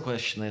the real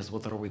question is,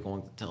 what are we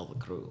going to tell the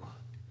crew?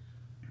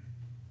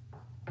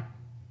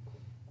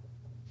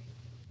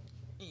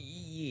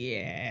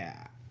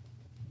 yeah,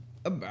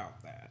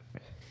 about that.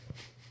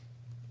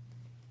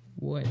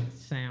 What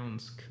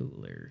sounds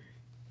cooler?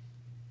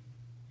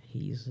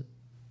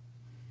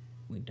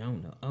 We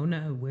don't know. Oh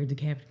no, where'd the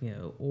captain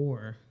go?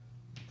 Or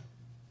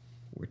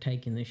we're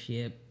taking the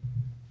ship.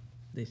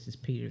 This is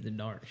Peter the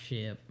Dark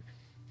ship.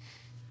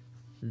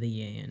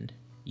 The end.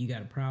 You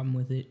got a problem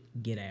with it?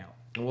 Get out.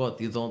 What,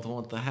 you don't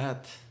want the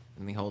hat?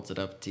 And he holds it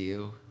up to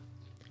you.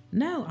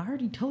 No, I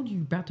already told you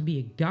you're about to be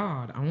a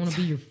god. I want to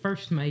be your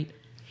first mate.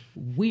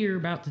 We're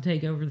about to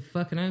take over the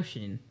fucking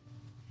ocean.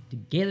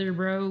 Together,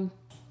 bro.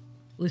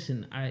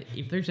 Listen,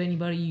 if there's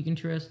anybody you can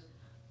trust,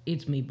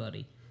 it's me,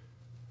 buddy.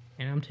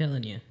 And I'm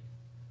telling you,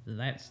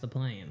 that's the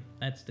plan.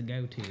 That's the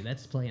go-to.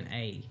 That's plan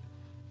A.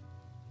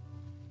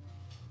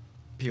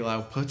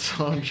 Pilau puts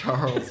on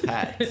Charles'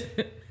 hat.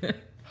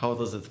 How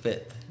does it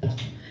fit?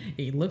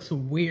 It looks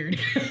weird.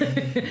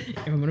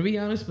 If I'm gonna be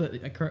honest, but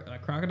a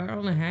crocodile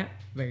in a hat,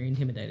 very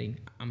intimidating.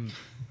 I'm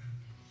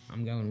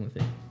going with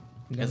it.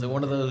 Is it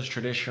one of those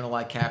traditional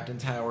like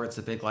captain's hat where it's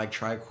a big like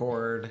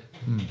tricord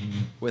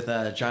with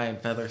a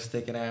giant feather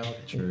sticking out?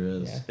 It sure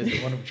is. Yeah. Is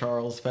it one of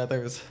Charles'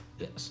 feathers?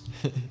 Yes.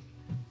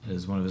 It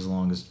is one of his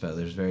longest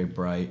feathers, very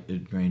bright.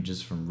 It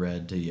ranges from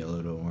red to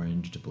yellow to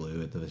orange to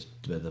blue at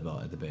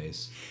the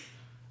base.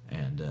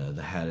 And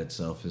the hat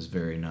itself is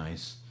very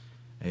nice.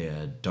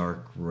 A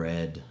dark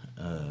red,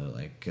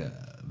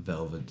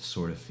 velvet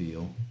sort of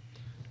feel.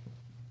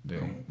 Very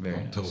Don't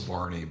nice. tell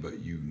Barney, but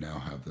you now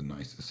have the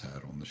nicest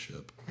hat on the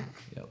ship.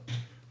 Yep.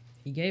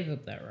 He gave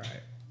up that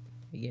right.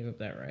 He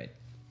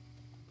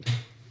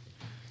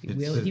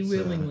It's,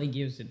 willingly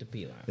gives it to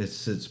Pilar. It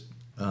sits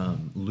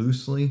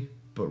loosely,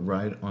 but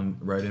right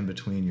in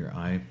between your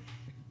eye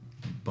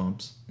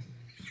bumps.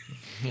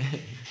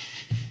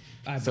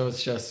 So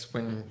it's just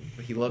when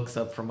he looks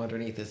up from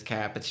underneath his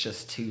cap, it's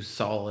just two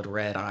solid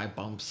red eye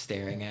bumps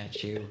staring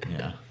at you.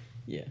 Yeah.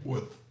 Yeah.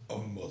 With a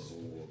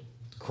muzzle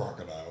of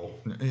crocodile.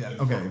 Yeah. in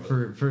Okay.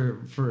 front of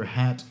it. For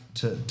hat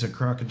to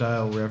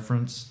crocodile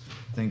reference,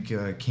 think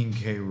King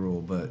K.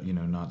 Rool, but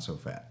not so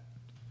fat.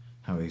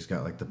 How he's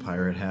got like the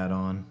pirate hat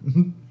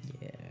on.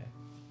 Yeah.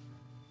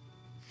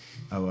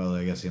 Oh well,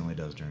 I guess he only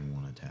does during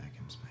one attack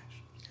and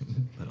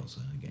smash, but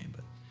also in a game.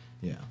 But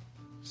yeah.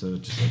 So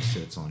it just like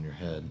sits on your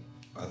head.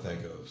 I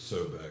think of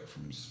Sobek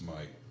from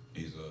Smite.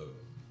 He's a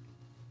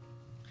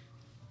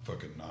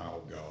fucking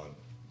Nile god.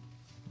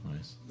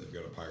 Nice. They've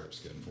got a pirate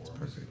skin for him.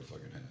 He's got a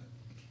fucking hat.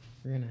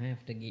 We're gonna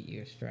have to get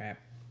you a strap.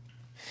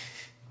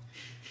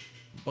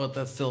 But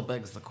that still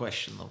begs the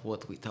question of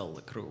what we tell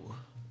the crew.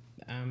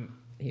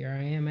 Here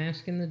I am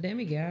asking the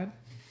demigod.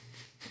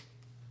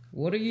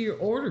 What are your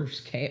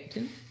orders,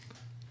 Captain?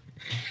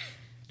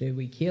 Do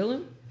we kill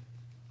him?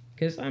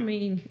 Because, I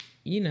mean,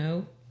 you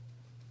know,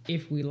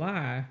 if we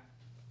lie,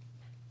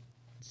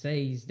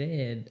 say he's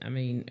dead, I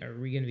mean, are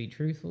we going to be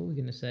truthful? Are we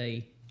going to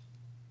say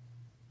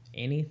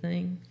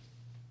anything?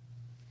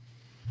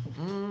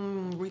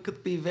 We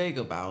could be vague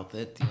about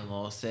it,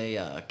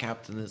 say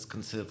captain is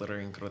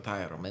considering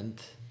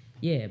retirement.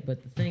 Yeah,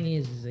 but the thing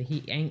is that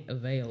he ain't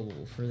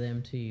available for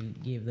them to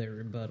give their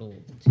rebuttal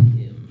to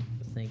him,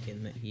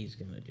 thinking that he's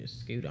going to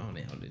just scoot on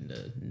out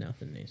into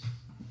nothingness.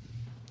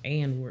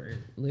 And we're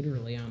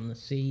literally on the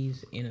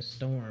seas in a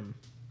storm.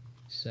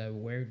 So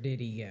where did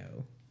he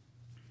go?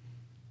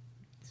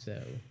 So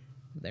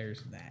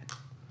there's that.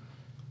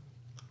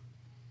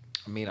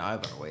 I mean,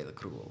 either way, the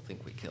crew will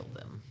think we killed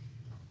him.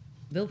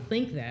 They'll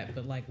think that,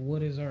 but like,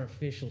 what is our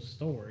official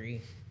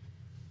story?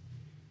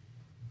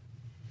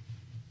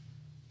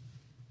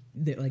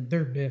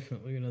 They're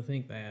definitely gonna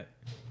think that.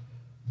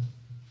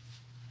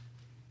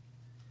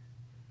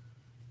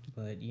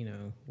 But you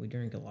know, we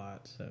drink a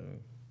lot, so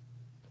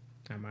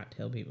I might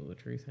tell people the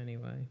truth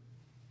anyway.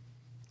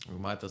 We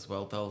might as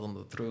well tell them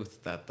the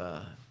truth that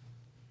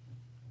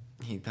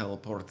he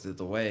teleported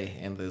away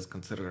and is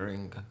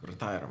considering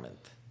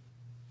retirement.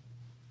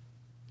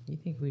 You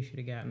think we should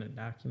have gotten a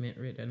document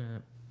written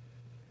up?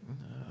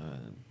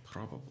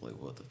 Probably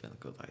would have been a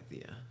good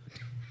idea.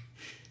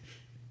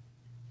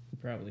 We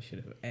probably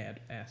should have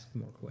asked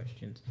more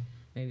questions.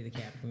 Maybe the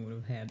captain would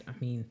have had,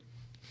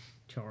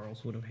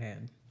 Charles would have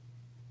had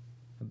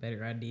a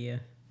better idea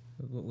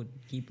of what would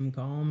keep him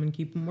calm and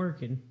keep him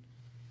working.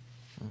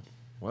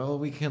 Well,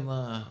 we can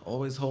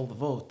always hold a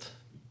vote.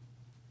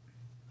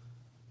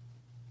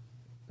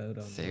 Vote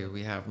on Say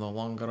we have no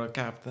longer a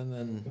captain,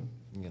 and,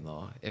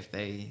 if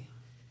they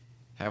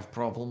have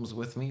problems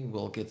with me,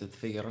 we'll get it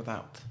figured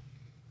out.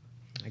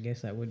 I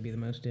guess that would be the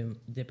most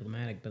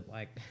diplomatic, but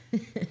like,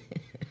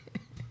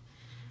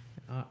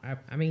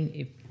 I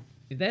mean,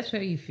 if that's how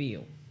you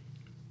feel,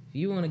 if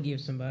you want to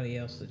give somebody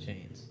else a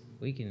chance,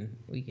 we can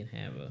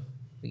have a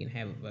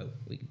vote.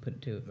 We can put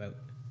it to a vote.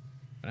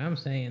 But I'm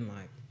saying,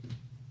 like,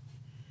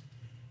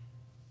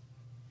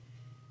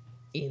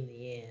 in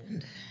the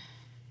end,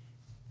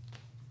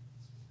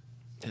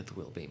 It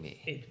will be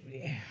me.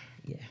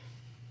 yeah.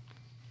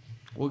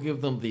 We'll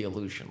give them the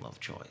illusion of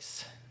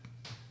choice.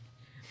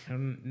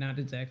 I'm not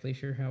exactly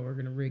sure how we're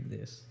gonna rig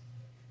this,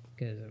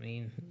 because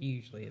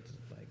usually it's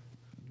like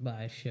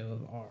by a show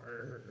of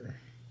R.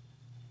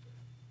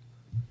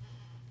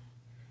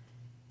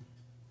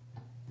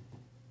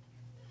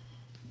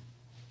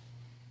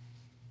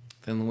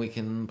 Then we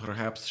can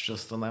perhaps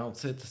just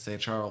announce it, say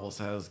Charles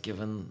has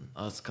given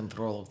us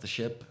control of the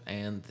ship,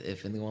 and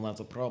if anyone has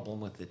a problem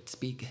with it,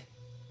 speak.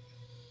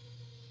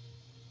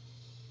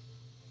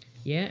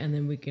 Yeah, and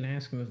then we can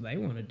ask them if they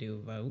want to do a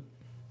vote.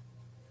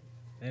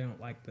 They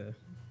don't like the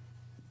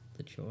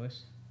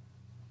choice.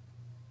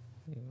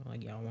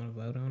 Like, y'all want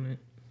to vote on it?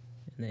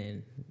 And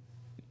then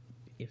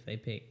if they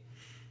pick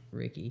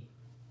Ricky,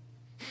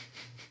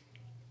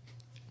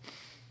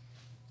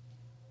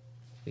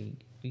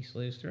 we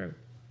slit his throat.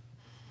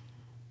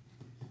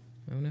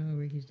 Oh no,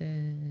 Ricky's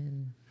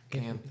dead.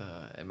 Can't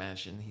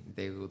imagine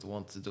they would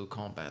want to do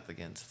combat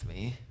against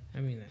me.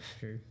 That's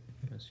true.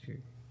 That's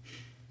true.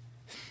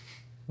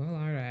 Well,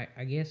 alright.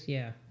 I guess,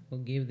 yeah.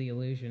 We'll give the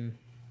illusion.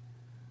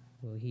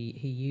 Well, he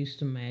used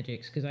some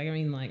magics. Because,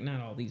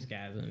 not all these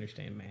guys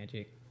understand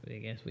magic. But I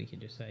guess we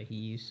could just say he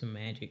used some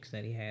magics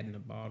that he had in a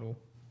bottle.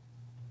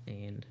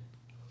 And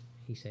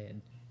he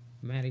said,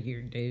 I'm out of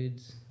here,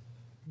 dudes.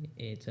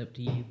 It's up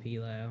to you,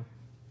 Pilau.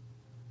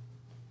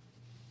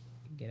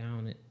 Get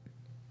on it.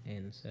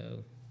 And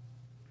so,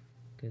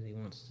 because he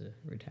wants to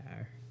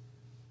retire.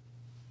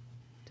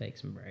 Take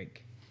some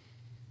break.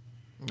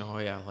 Oh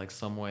yeah, like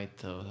some way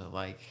to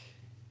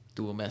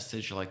do a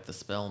message like the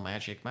spell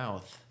Magic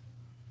Mouth.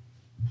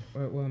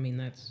 Well, he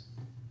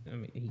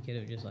could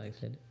have just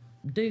said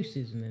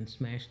deuces and then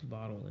smashed the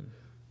bottle and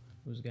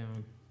was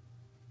gone.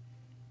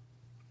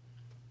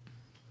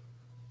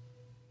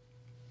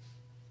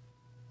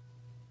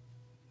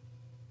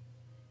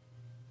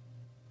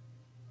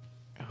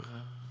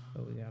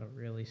 But we gotta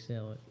really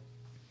sell it.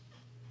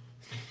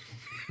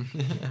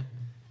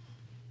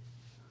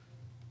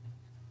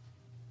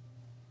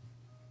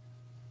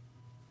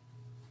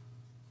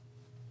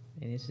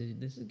 And this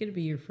is gonna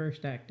be your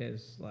first act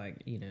as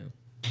like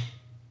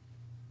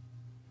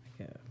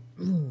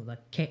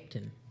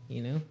captain,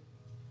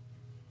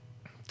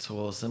 So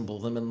we'll assemble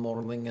them in the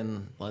morning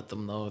and let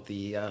them know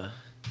the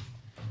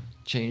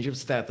change of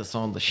status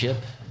on the ship,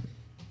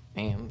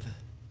 and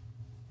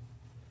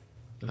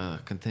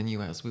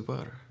continue as we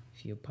were.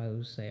 If you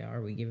oppose, say,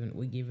 are we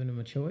giving them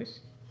a choice?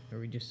 Or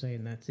are we just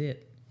saying that's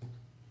it?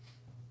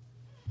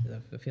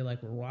 I feel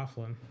like we're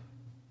waffling.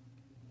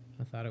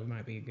 I thought it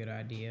might be a good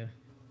idea.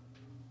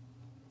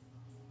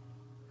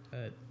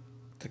 But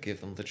To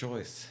give them the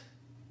choice.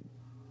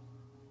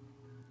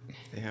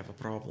 If they have a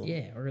problem.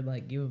 yeah, or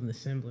like give them the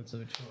semblance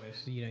of a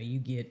choice. You know, you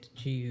get to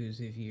choose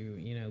if you,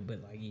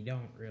 but like you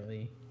don't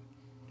really.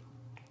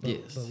 But,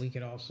 Yes. But we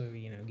could also,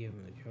 give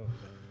them the choice.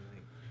 I mean,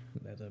 like,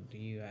 that's up to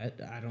you.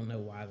 I don't know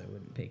why they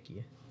wouldn't pick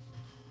you.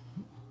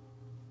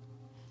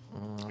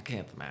 I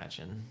can't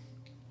imagine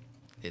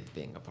it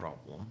being a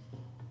problem.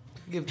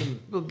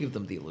 We'll give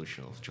them the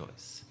illusion of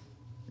choice.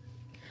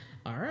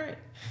 All right.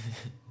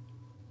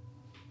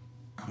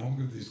 How long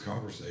have these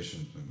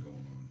conversations been going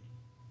on?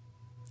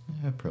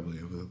 Yeah, probably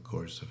over the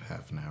course of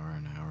half an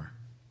hour.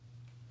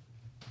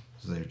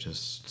 So they're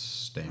just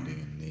standing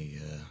in the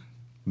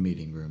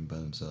meeting room by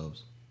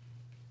themselves,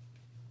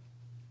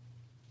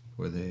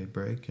 where they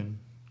break and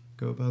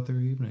go about their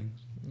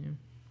evenings. Yeah,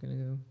 gonna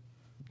go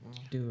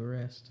do a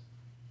rest.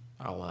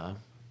 I'll,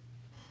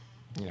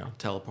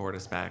 teleport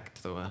us back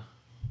to the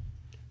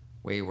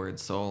Wayward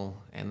Soul,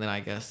 and then I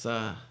guess,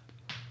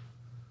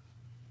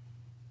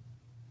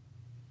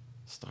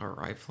 start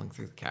rifling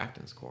through the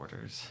captain's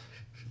quarters.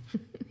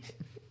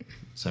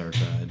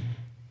 Sartide.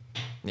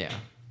 Yeah.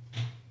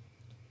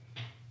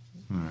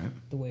 All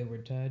right. The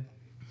Wayward Tide.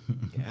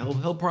 Yeah,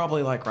 he'll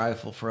probably like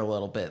rifle for a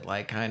little bit,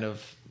 like kind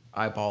of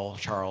eyeball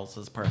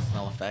Charles's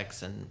personal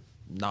effects and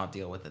not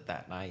deal with it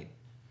that night.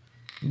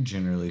 You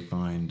generally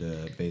find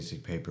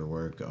basic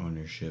paperwork,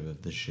 ownership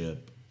of the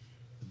ship,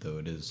 though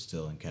it is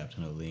still in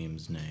Captain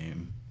Aleem's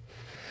name.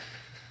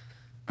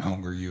 How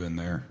long are you in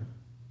there?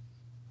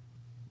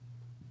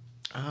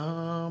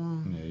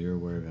 Yeah, you're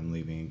aware of him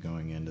leaving and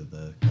going into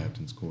the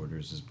captain's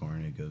quarters as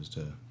Barney goes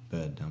to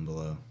bed down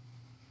below.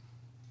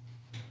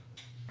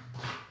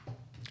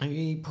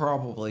 He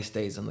probably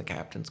stays in the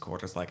captain's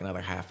quarters like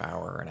another half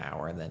hour or an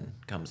hour and then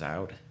comes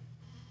out.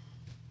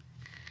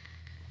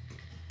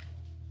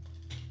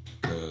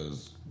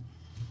 Because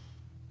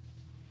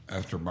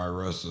after my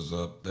rest is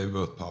up, they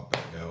both pop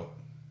back out.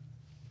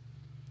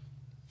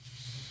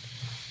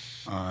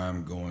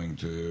 I'm going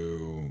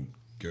to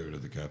go to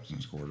the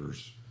captain's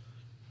quarters.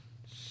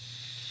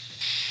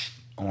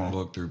 I want to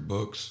look through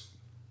books,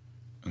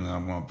 and then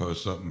I'm going to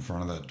post up in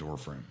front of that door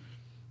frame.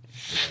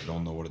 I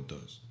don't know what it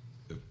does.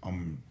 If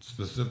I'm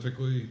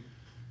specifically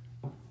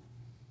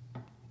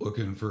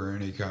looking for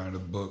any kind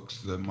of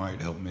books that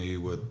might help me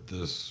with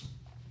this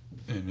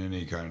in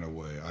any kind of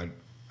way. I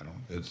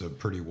don't. It's a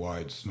pretty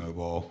wide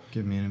snowball.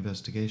 Give me an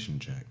investigation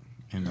check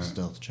and a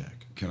stealth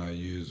check. Can I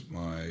use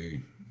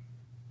my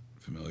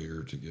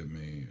familiar to give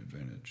me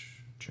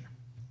advantage? Sure.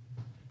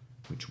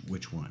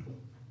 Which one?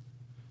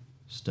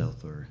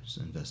 Stealth or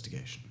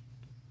investigation?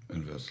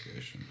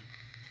 Investigation.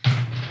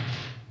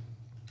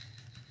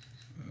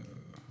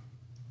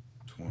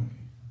 20,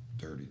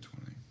 30,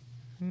 20.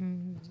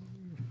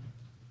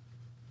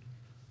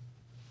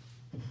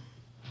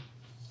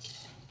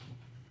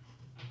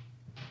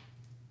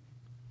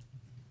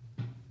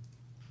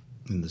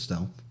 In the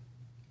stealth?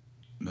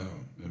 No,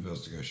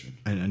 investigation.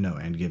 No,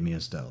 and give me a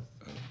stealth.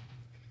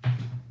 That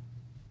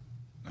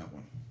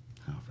one.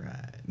 All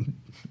right.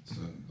 It's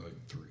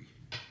like 3.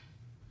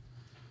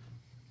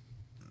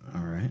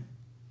 All right.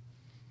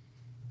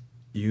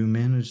 You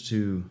manage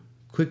to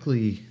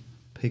quickly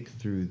pick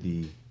through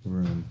the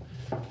room,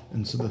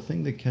 and so the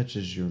thing that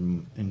catches your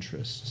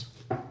interest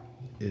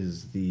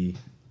is the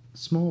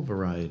small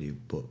variety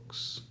of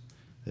books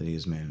that he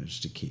has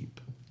managed to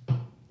keep.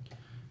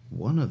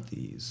 One of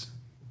these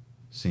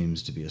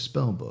seems to be a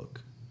spell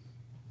book,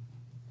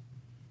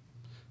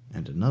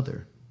 and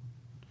another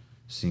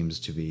seems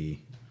to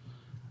be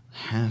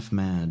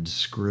half-mad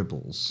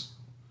scribbles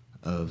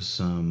of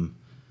some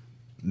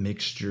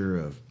mixture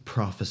of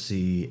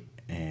prophecy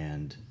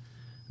and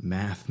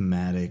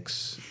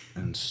mathematics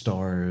and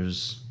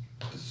stars.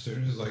 As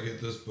soon as I get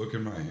this book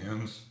in my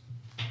hands,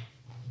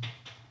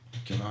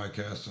 can I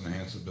cast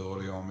enhance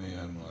ability on me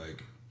and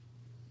like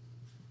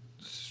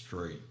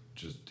straight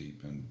just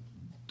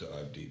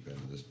dive deep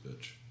into this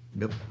bitch?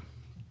 Yep.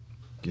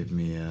 Give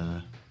me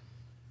a...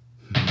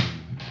 let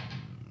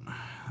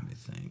me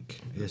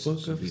think. Yes, Book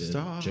this would of be a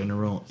Stars.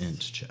 general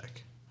int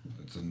check.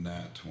 It's a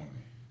nat 20.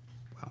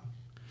 Wow.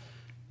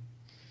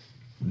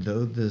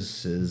 Though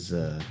this is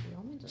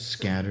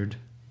scattered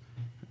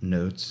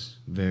notes,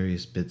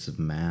 various bits of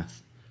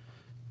math,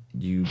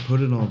 you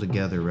put it all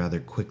together rather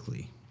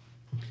quickly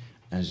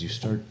as you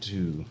start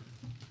to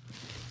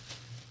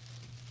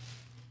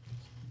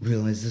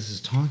realize this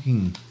is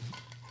talking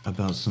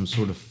about some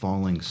sort of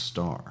falling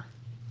star.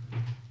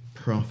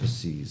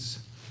 Prophecies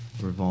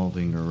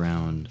revolving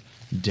around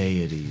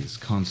deities,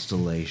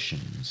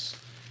 constellations.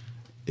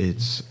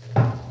 It's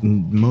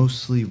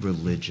mostly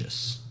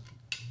religious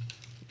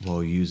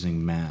while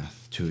using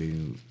math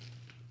to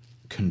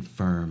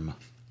confirm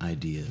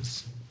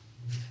ideas.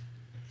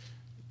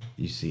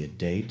 You see a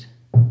date,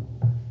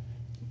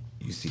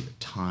 you see a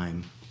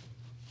time,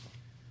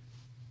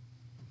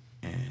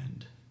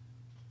 and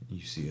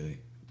you see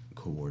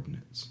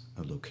coordinates,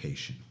 a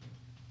location.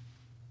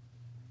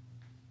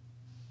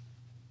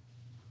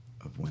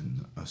 of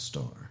when a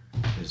star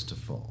is to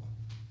fall.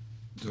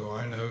 Do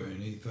I know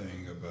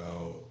anything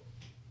about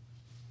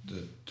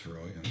the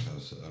Trillians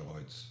have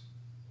satellites?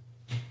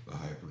 The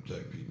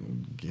hypertech people?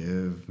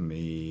 Give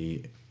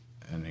me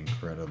an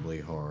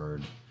incredibly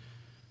hard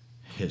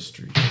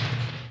history check.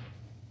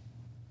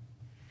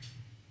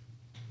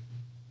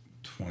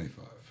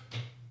 25.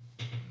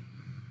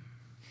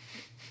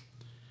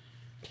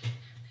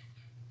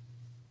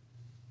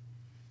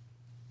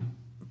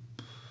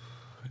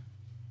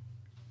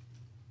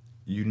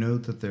 You know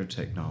that their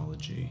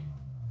technology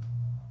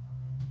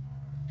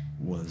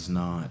was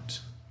not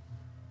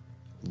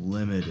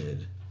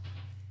limited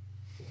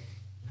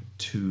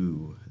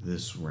to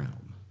this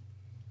realm.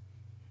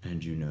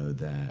 And you know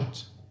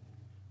that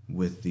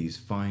with these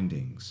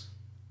findings,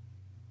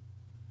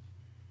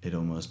 it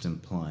almost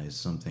implies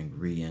something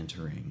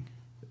re-entering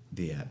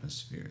the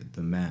atmosphere.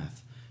 The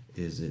math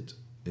is it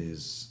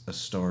is a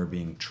star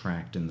being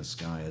tracked in the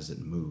sky as it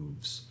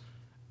moves,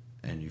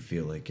 and you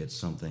feel like it's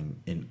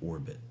something in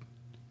orbit.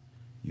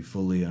 You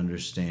fully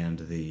understand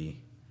the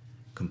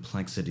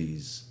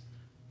complexities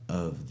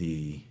of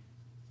the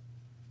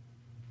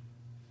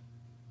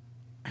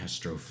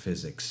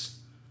astrophysics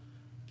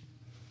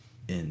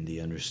in the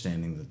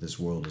understanding that this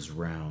world is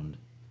round.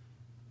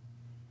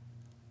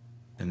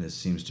 And this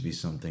seems to be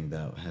something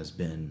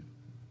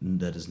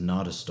that is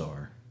not a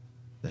star,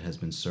 that has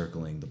been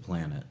circling the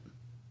planet.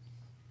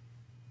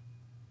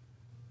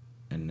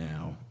 And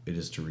now it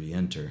is to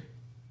re-enter.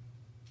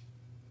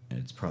 And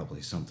it's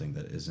probably something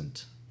that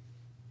isn't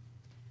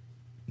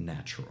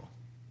natural.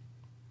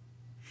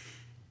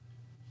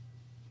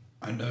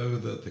 I know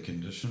that the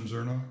conditions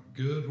are not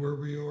good where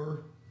we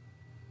are,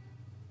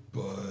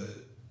 but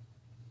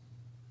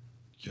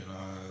can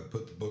I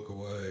put the book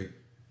away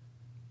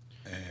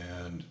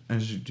and...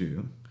 As you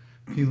do,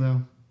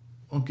 Hilo,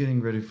 while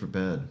getting ready for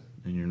bed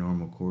in your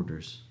normal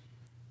quarters,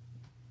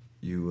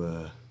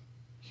 you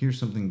hear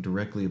something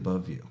directly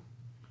above you,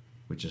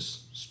 which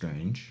is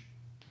strange,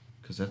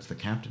 because that's the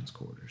captain's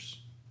quarters.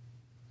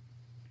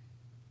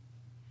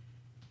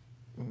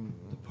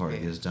 The party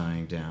is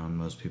dying down.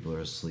 Most people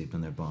are asleep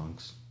in their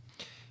bunks.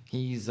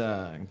 He's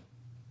gonna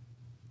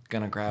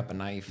grab a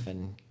knife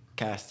and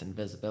cast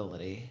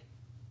invisibility.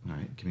 All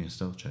right, give me a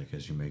stealth check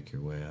as you make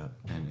your way up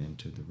and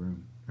into the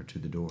room, or to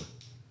the door.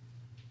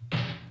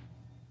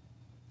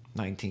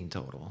 19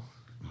 total.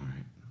 All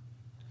right.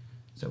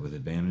 Is that with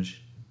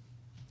advantage?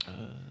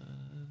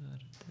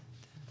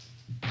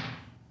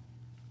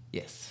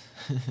 Yes.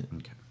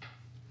 Okay.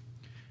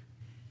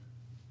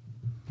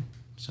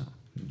 So,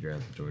 you're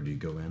at the door. Do you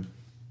go in?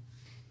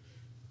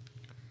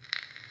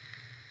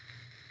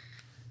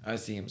 I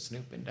see him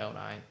snooping, don't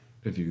I?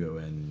 If you go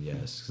in,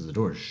 yes, because the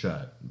door is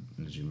shut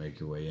as you make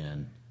your way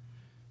in.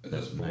 At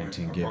That's this point,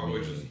 19. I'm Give probably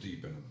me, just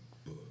deep in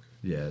a book.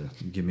 yeah,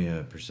 give me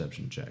a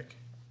perception check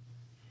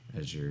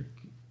as you're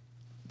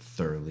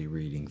thoroughly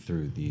reading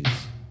through these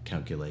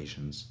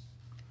calculations.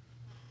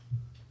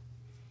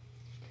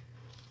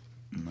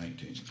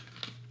 19.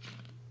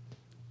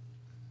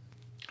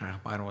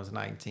 Mine was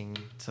 19.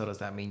 So does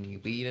that mean you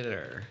beat it,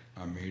 or?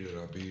 I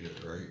beat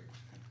it, right?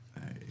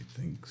 I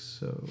think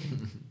so.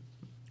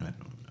 I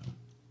don't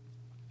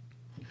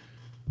know.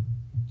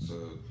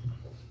 So,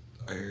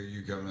 I hear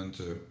you come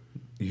into...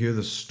 You hear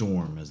the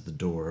storm as the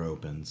door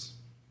opens.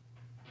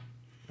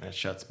 It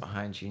shuts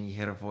behind you and you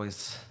hear a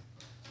voice.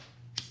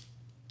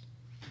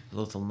 A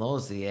little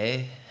nosy,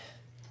 eh?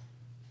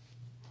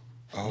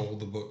 I hold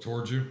the book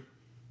towards you,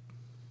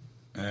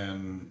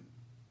 and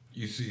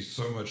you see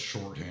so much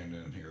shorthand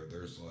in here.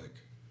 There's like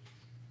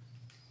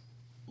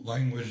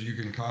language you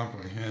can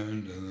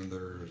comprehend, and then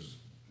there's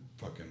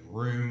fucking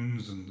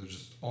runes, and there's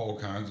just all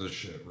kinds of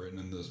shit written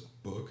in this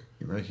book.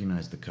 You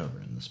recognize the cover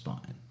in the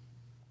spine.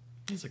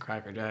 These are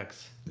Cracker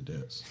Jacks. It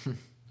is.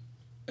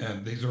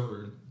 And these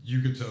are,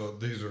 you could tell,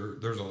 there's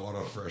a lot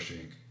of fresh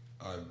ink.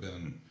 I've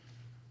been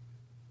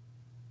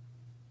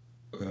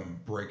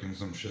breaking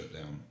some shit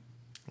down.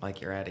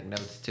 Like you're adding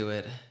notes to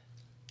it.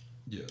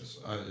 Yes,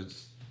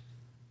 it's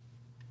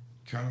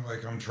kind of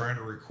like I'm trying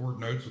to record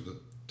notes with a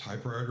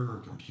typewriter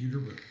or computer,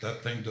 but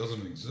that thing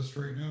doesn't exist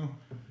right now.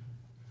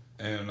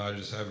 And I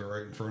just have it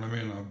right in front of me,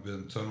 and I've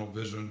been tunnel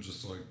vision,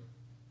 just like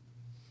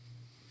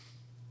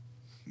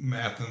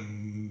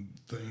mathing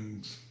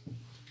things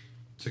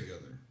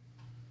together.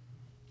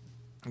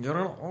 You're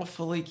an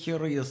awfully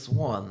curious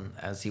one,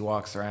 as he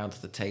walks around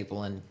to the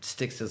table and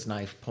sticks his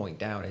knife point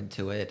down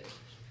into it.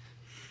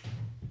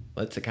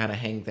 Lets it kind of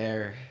hang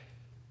there.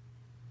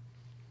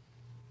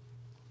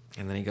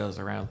 And then he goes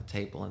around the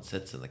table and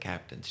sits in the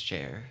captain's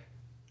chair.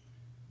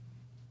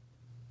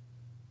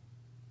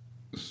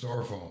 The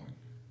star falling.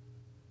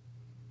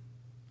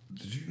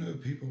 Did you know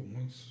people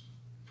once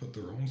put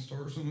their own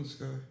stars in the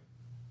sky?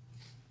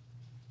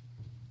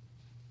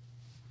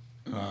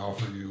 And I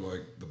offer you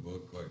like the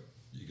book, like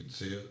you can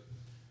see it.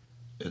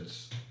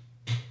 It's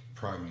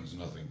probably means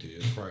nothing to you.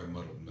 It's probably a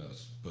muddled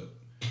mess, but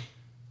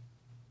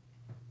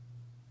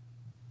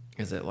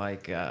Is it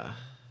like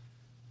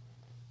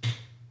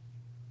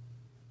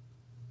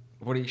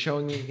What are you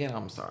showing me again?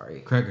 I'm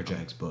sorry. Cracker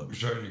Jack's book. I'm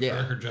showing you Yeah.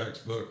 Cracker Jack's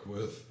book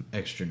with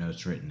Extra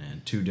notes written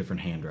in 2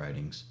 different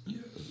handwritings.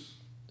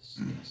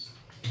 yes.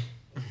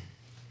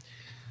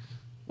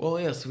 Well,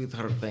 yes, we've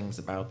heard things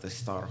about the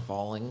star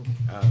falling.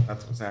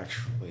 That was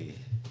actually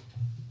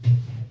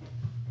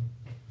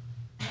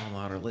on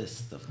our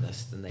list of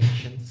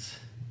destinations.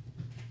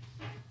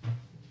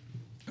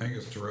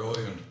 Angus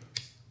Torellian,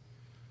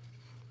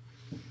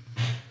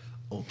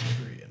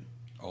 Ulterian.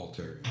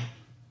 Altarian.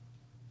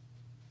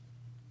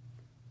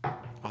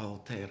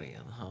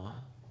 Altarian, huh?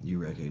 You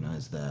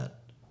recognize that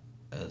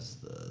as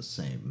the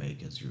same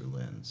make as your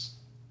lens.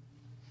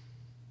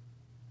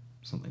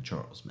 Something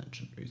Charles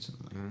mentioned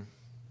recently.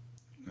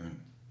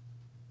 And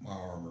my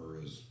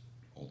armor is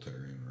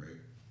Altarian, right?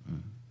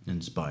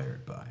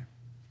 Inspired by.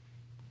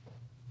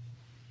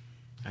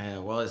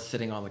 Well, he's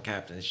sitting on the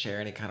captain's chair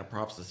and he kind of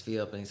props his feet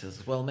up and he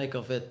says, well, make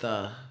of it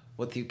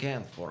what you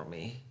can for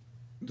me.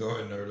 Do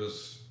I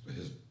notice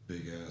his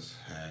big ass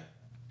hat?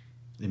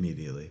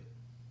 Immediately.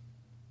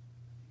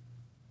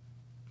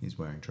 He's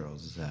wearing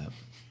Charles's hat.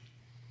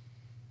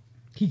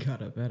 He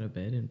got up out of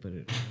bed and put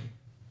it on.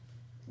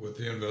 With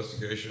the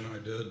investigation I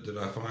did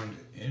I find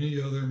any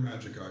other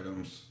magic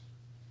items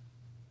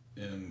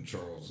in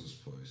Charles's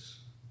place?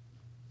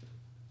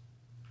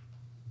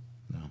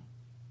 No.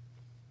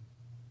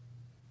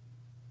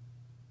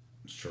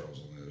 Is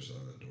Charles on the other side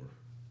of that door?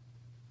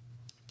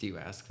 Do you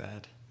ask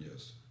that?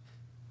 Yes.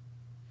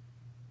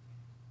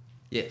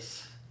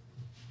 Yes.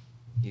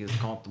 He is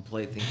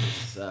contemplating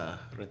his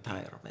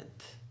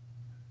retirement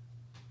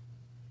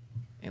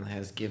and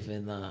has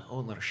given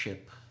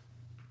ownership,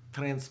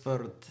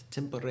 transferred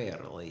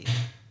temporarily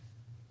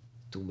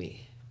to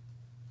me.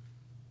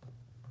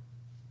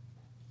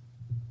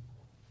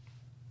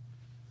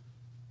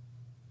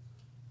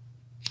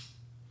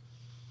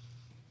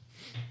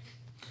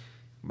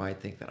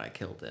 Might think that I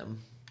killed him.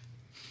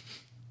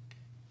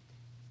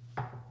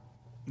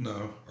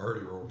 No, I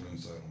already rolled an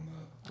insight on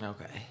that.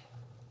 Okay.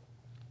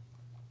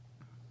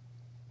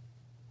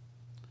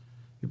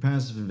 Your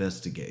passive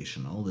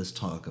investigation, all this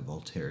talk of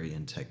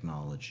Altarian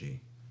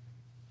technology,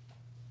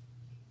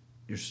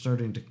 you're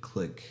starting to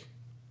click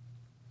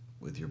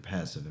with your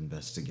passive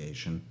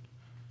investigation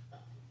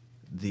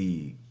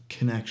the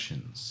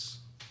connections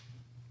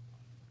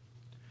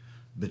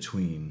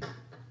between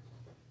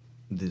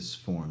these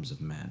forms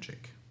of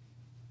magic.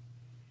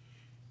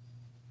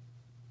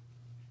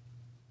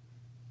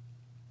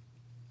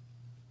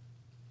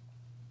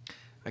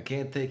 I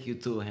can't take you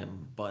to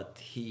him, but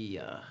he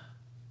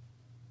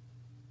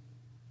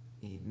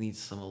needs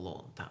some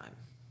alone time.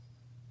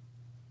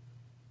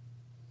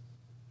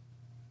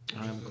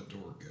 Where does that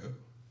door go?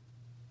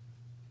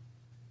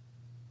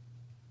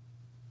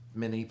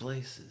 Many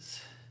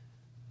places.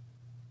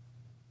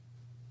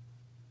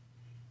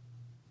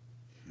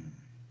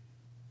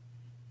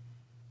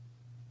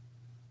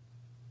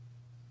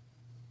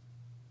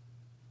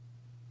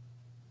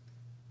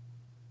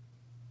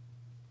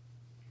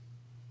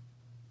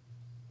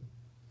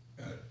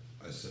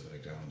 I sit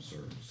back down and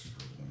start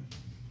scribbling.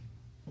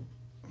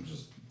 I'm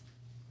just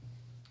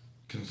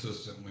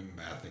consistently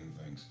mathing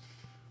things.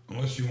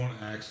 Unless you want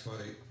to axe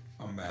fight,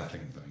 I'm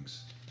mathing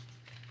things.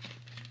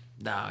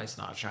 No, he's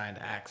not trying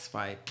to axe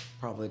fight.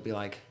 Probably be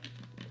like,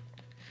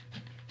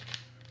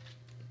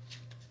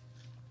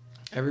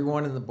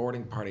 everyone in the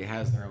boarding party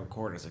has their own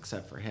quarters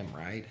except for him,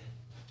 right?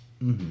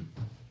 Mm-hmm.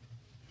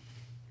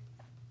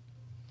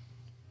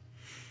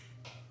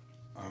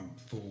 I'm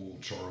full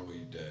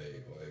Charlie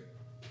Day. Like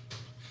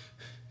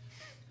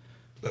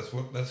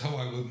that's how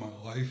I live my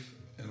life,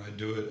 and I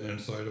do it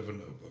inside of a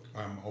notebook.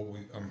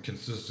 I'm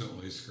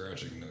consistently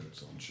scratching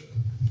notes on shit.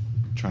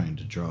 Trying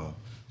to draw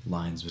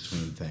lines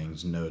between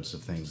things, notes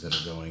of things that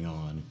are going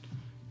on.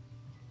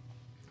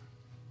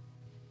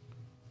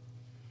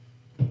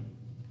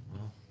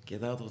 Well,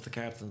 get out of the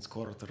captain's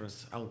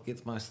quarters. I'll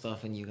get my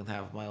stuff and you can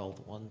have my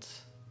old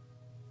ones.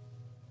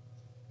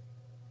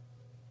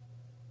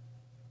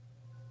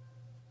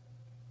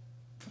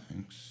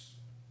 Thanks.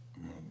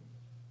 I'm gonna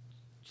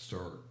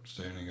start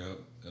standing up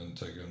and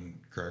taking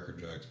Cracker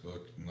Jack's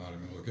book, not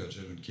even look at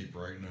you, and keep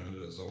writing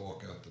in it as I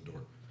walk out the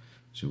door.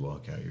 As you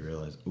walk out, you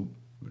realize, oop,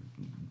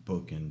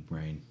 book in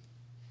rain.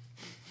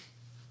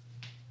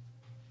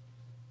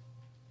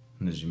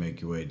 And as you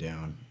make your way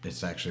down,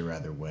 it's actually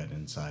rather wet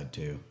inside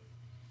too.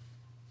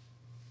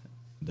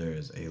 There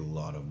is a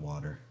lot of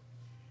water.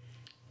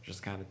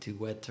 Just kind of too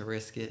wet to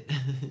risk it.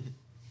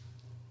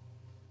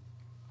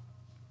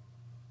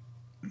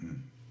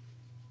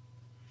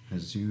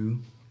 As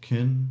you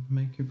can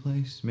make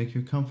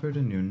your comfort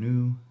in your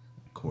new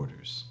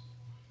quarters.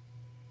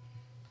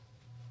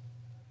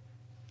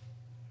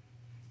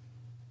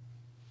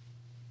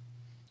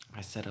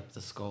 I set up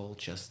the skull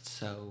just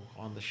so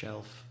on the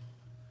shelf.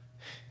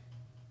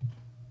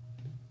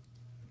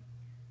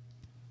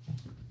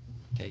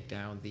 Take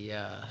down the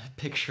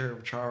picture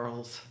of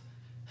Charles.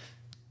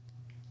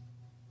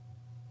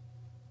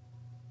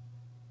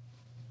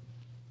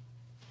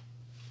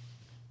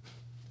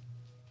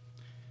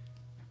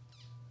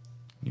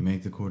 You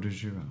make the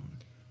quarters your own.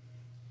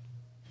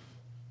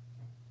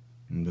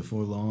 and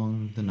before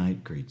long, the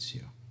night greets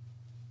you.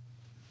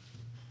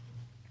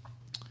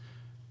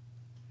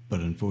 But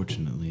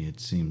unfortunately, it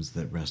seems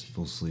that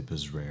restful sleep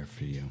is rare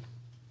for you.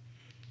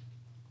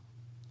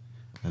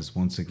 As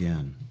once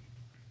again,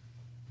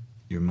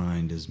 your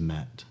mind is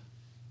met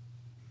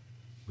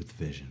with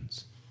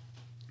visions.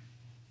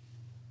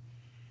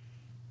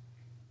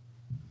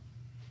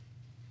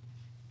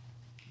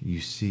 You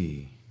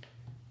see,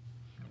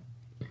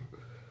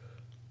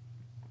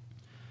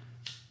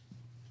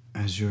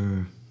 as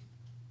your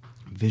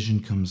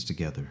vision comes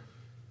together,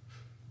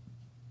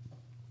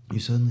 you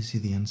suddenly see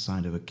the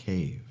inside of a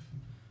cave.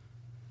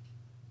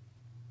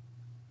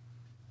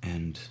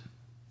 And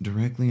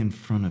directly in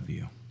front of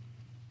you,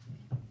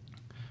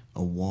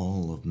 a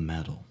wall of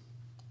metal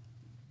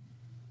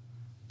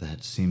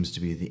that seems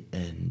to be the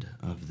end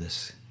of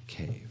this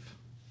cave.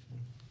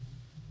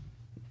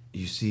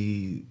 You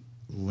see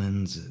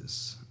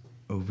lenses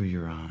over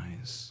your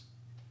eyes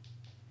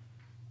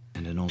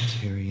and an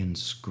Altarian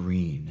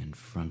screen in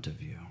front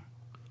of you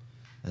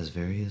as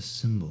various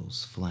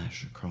symbols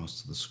flash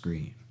across the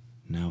screen,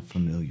 now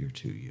familiar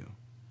to you,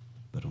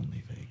 but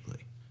only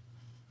vaguely.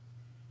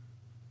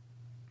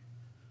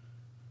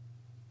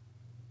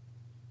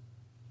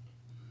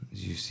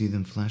 As you see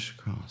them flash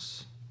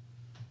across,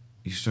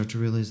 you start to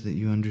realize that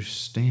you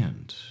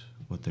understand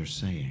what they're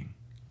saying.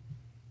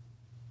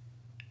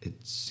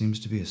 It seems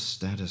to be a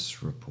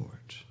status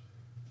report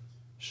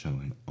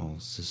showing all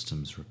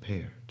systems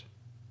repaired.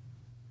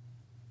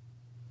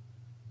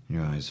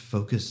 Your eyes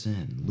focus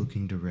in,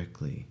 looking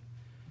directly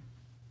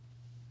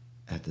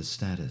at the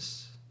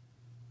status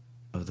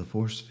of the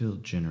force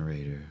field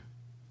generator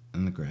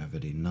and the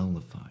gravity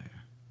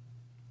nullifier.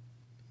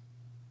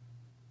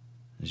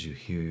 As you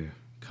hear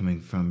coming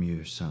from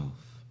yourself,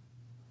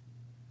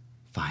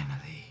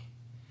 finally,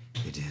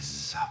 it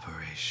is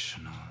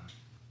operational.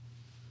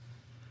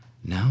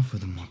 Now for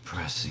the more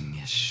pressing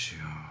issue.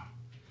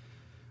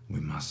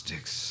 We must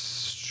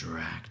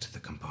extract the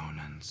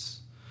components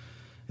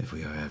if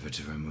we are ever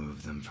to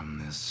remove them from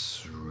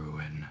this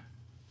ruin.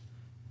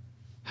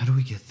 How do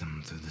we get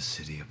them through the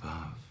city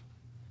above?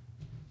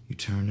 You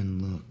turn and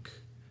look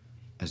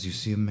as you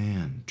see a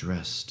man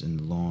dressed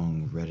in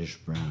long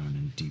reddish-brown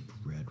and deep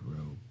red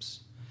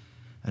robes.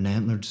 An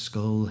antlered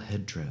skull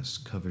headdress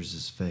covers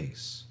his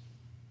face.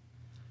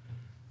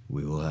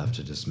 We will have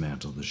to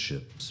dismantle the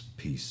ship's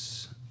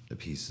pieces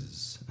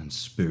and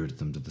spirit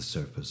them to the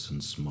surface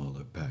in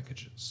smaller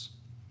packages.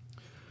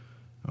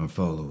 Our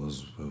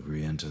followers will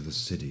re-enter the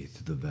city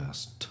through the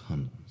vast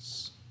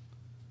tunnels.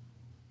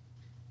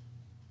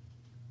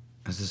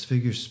 As this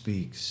figure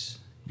speaks,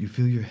 you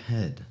feel your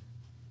head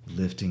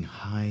lifting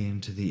high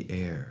into the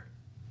air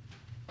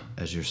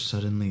as you're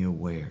suddenly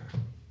aware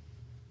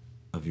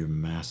of your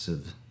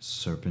massive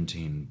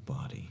serpentine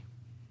body.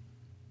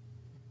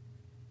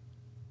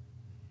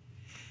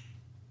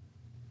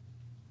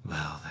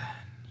 Well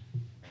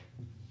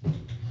then,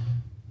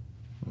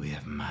 we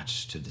have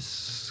much to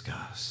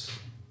discuss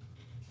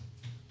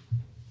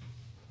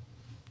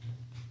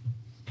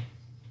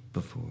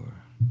before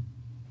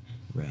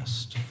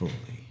rest fully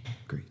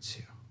greets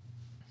you.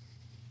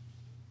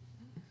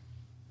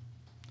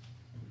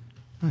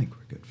 I think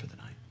we're good for the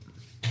night.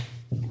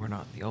 We're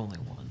not the only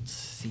ones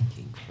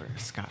seeking for a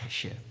sky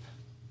ship.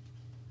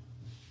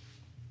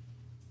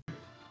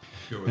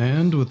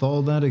 And with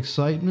all that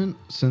excitement,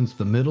 since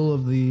the middle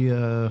of the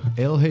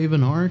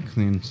Alehaven arc, I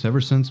mean,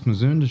 ever since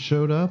Mazunda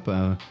showed up,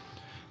 the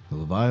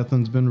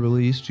Leviathan's been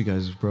released. You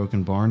guys have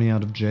broken Barney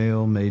out of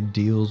jail, made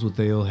deals with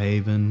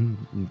Alehaven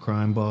and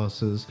crime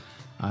bosses.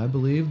 I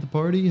believe the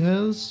party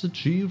has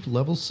achieved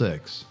level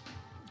 6.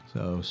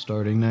 So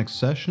starting next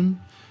session,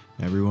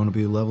 everyone will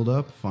be leveled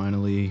up,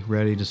 finally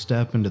ready to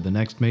step into the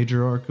next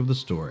major arc of the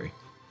story.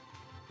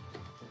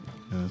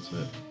 And that's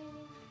it.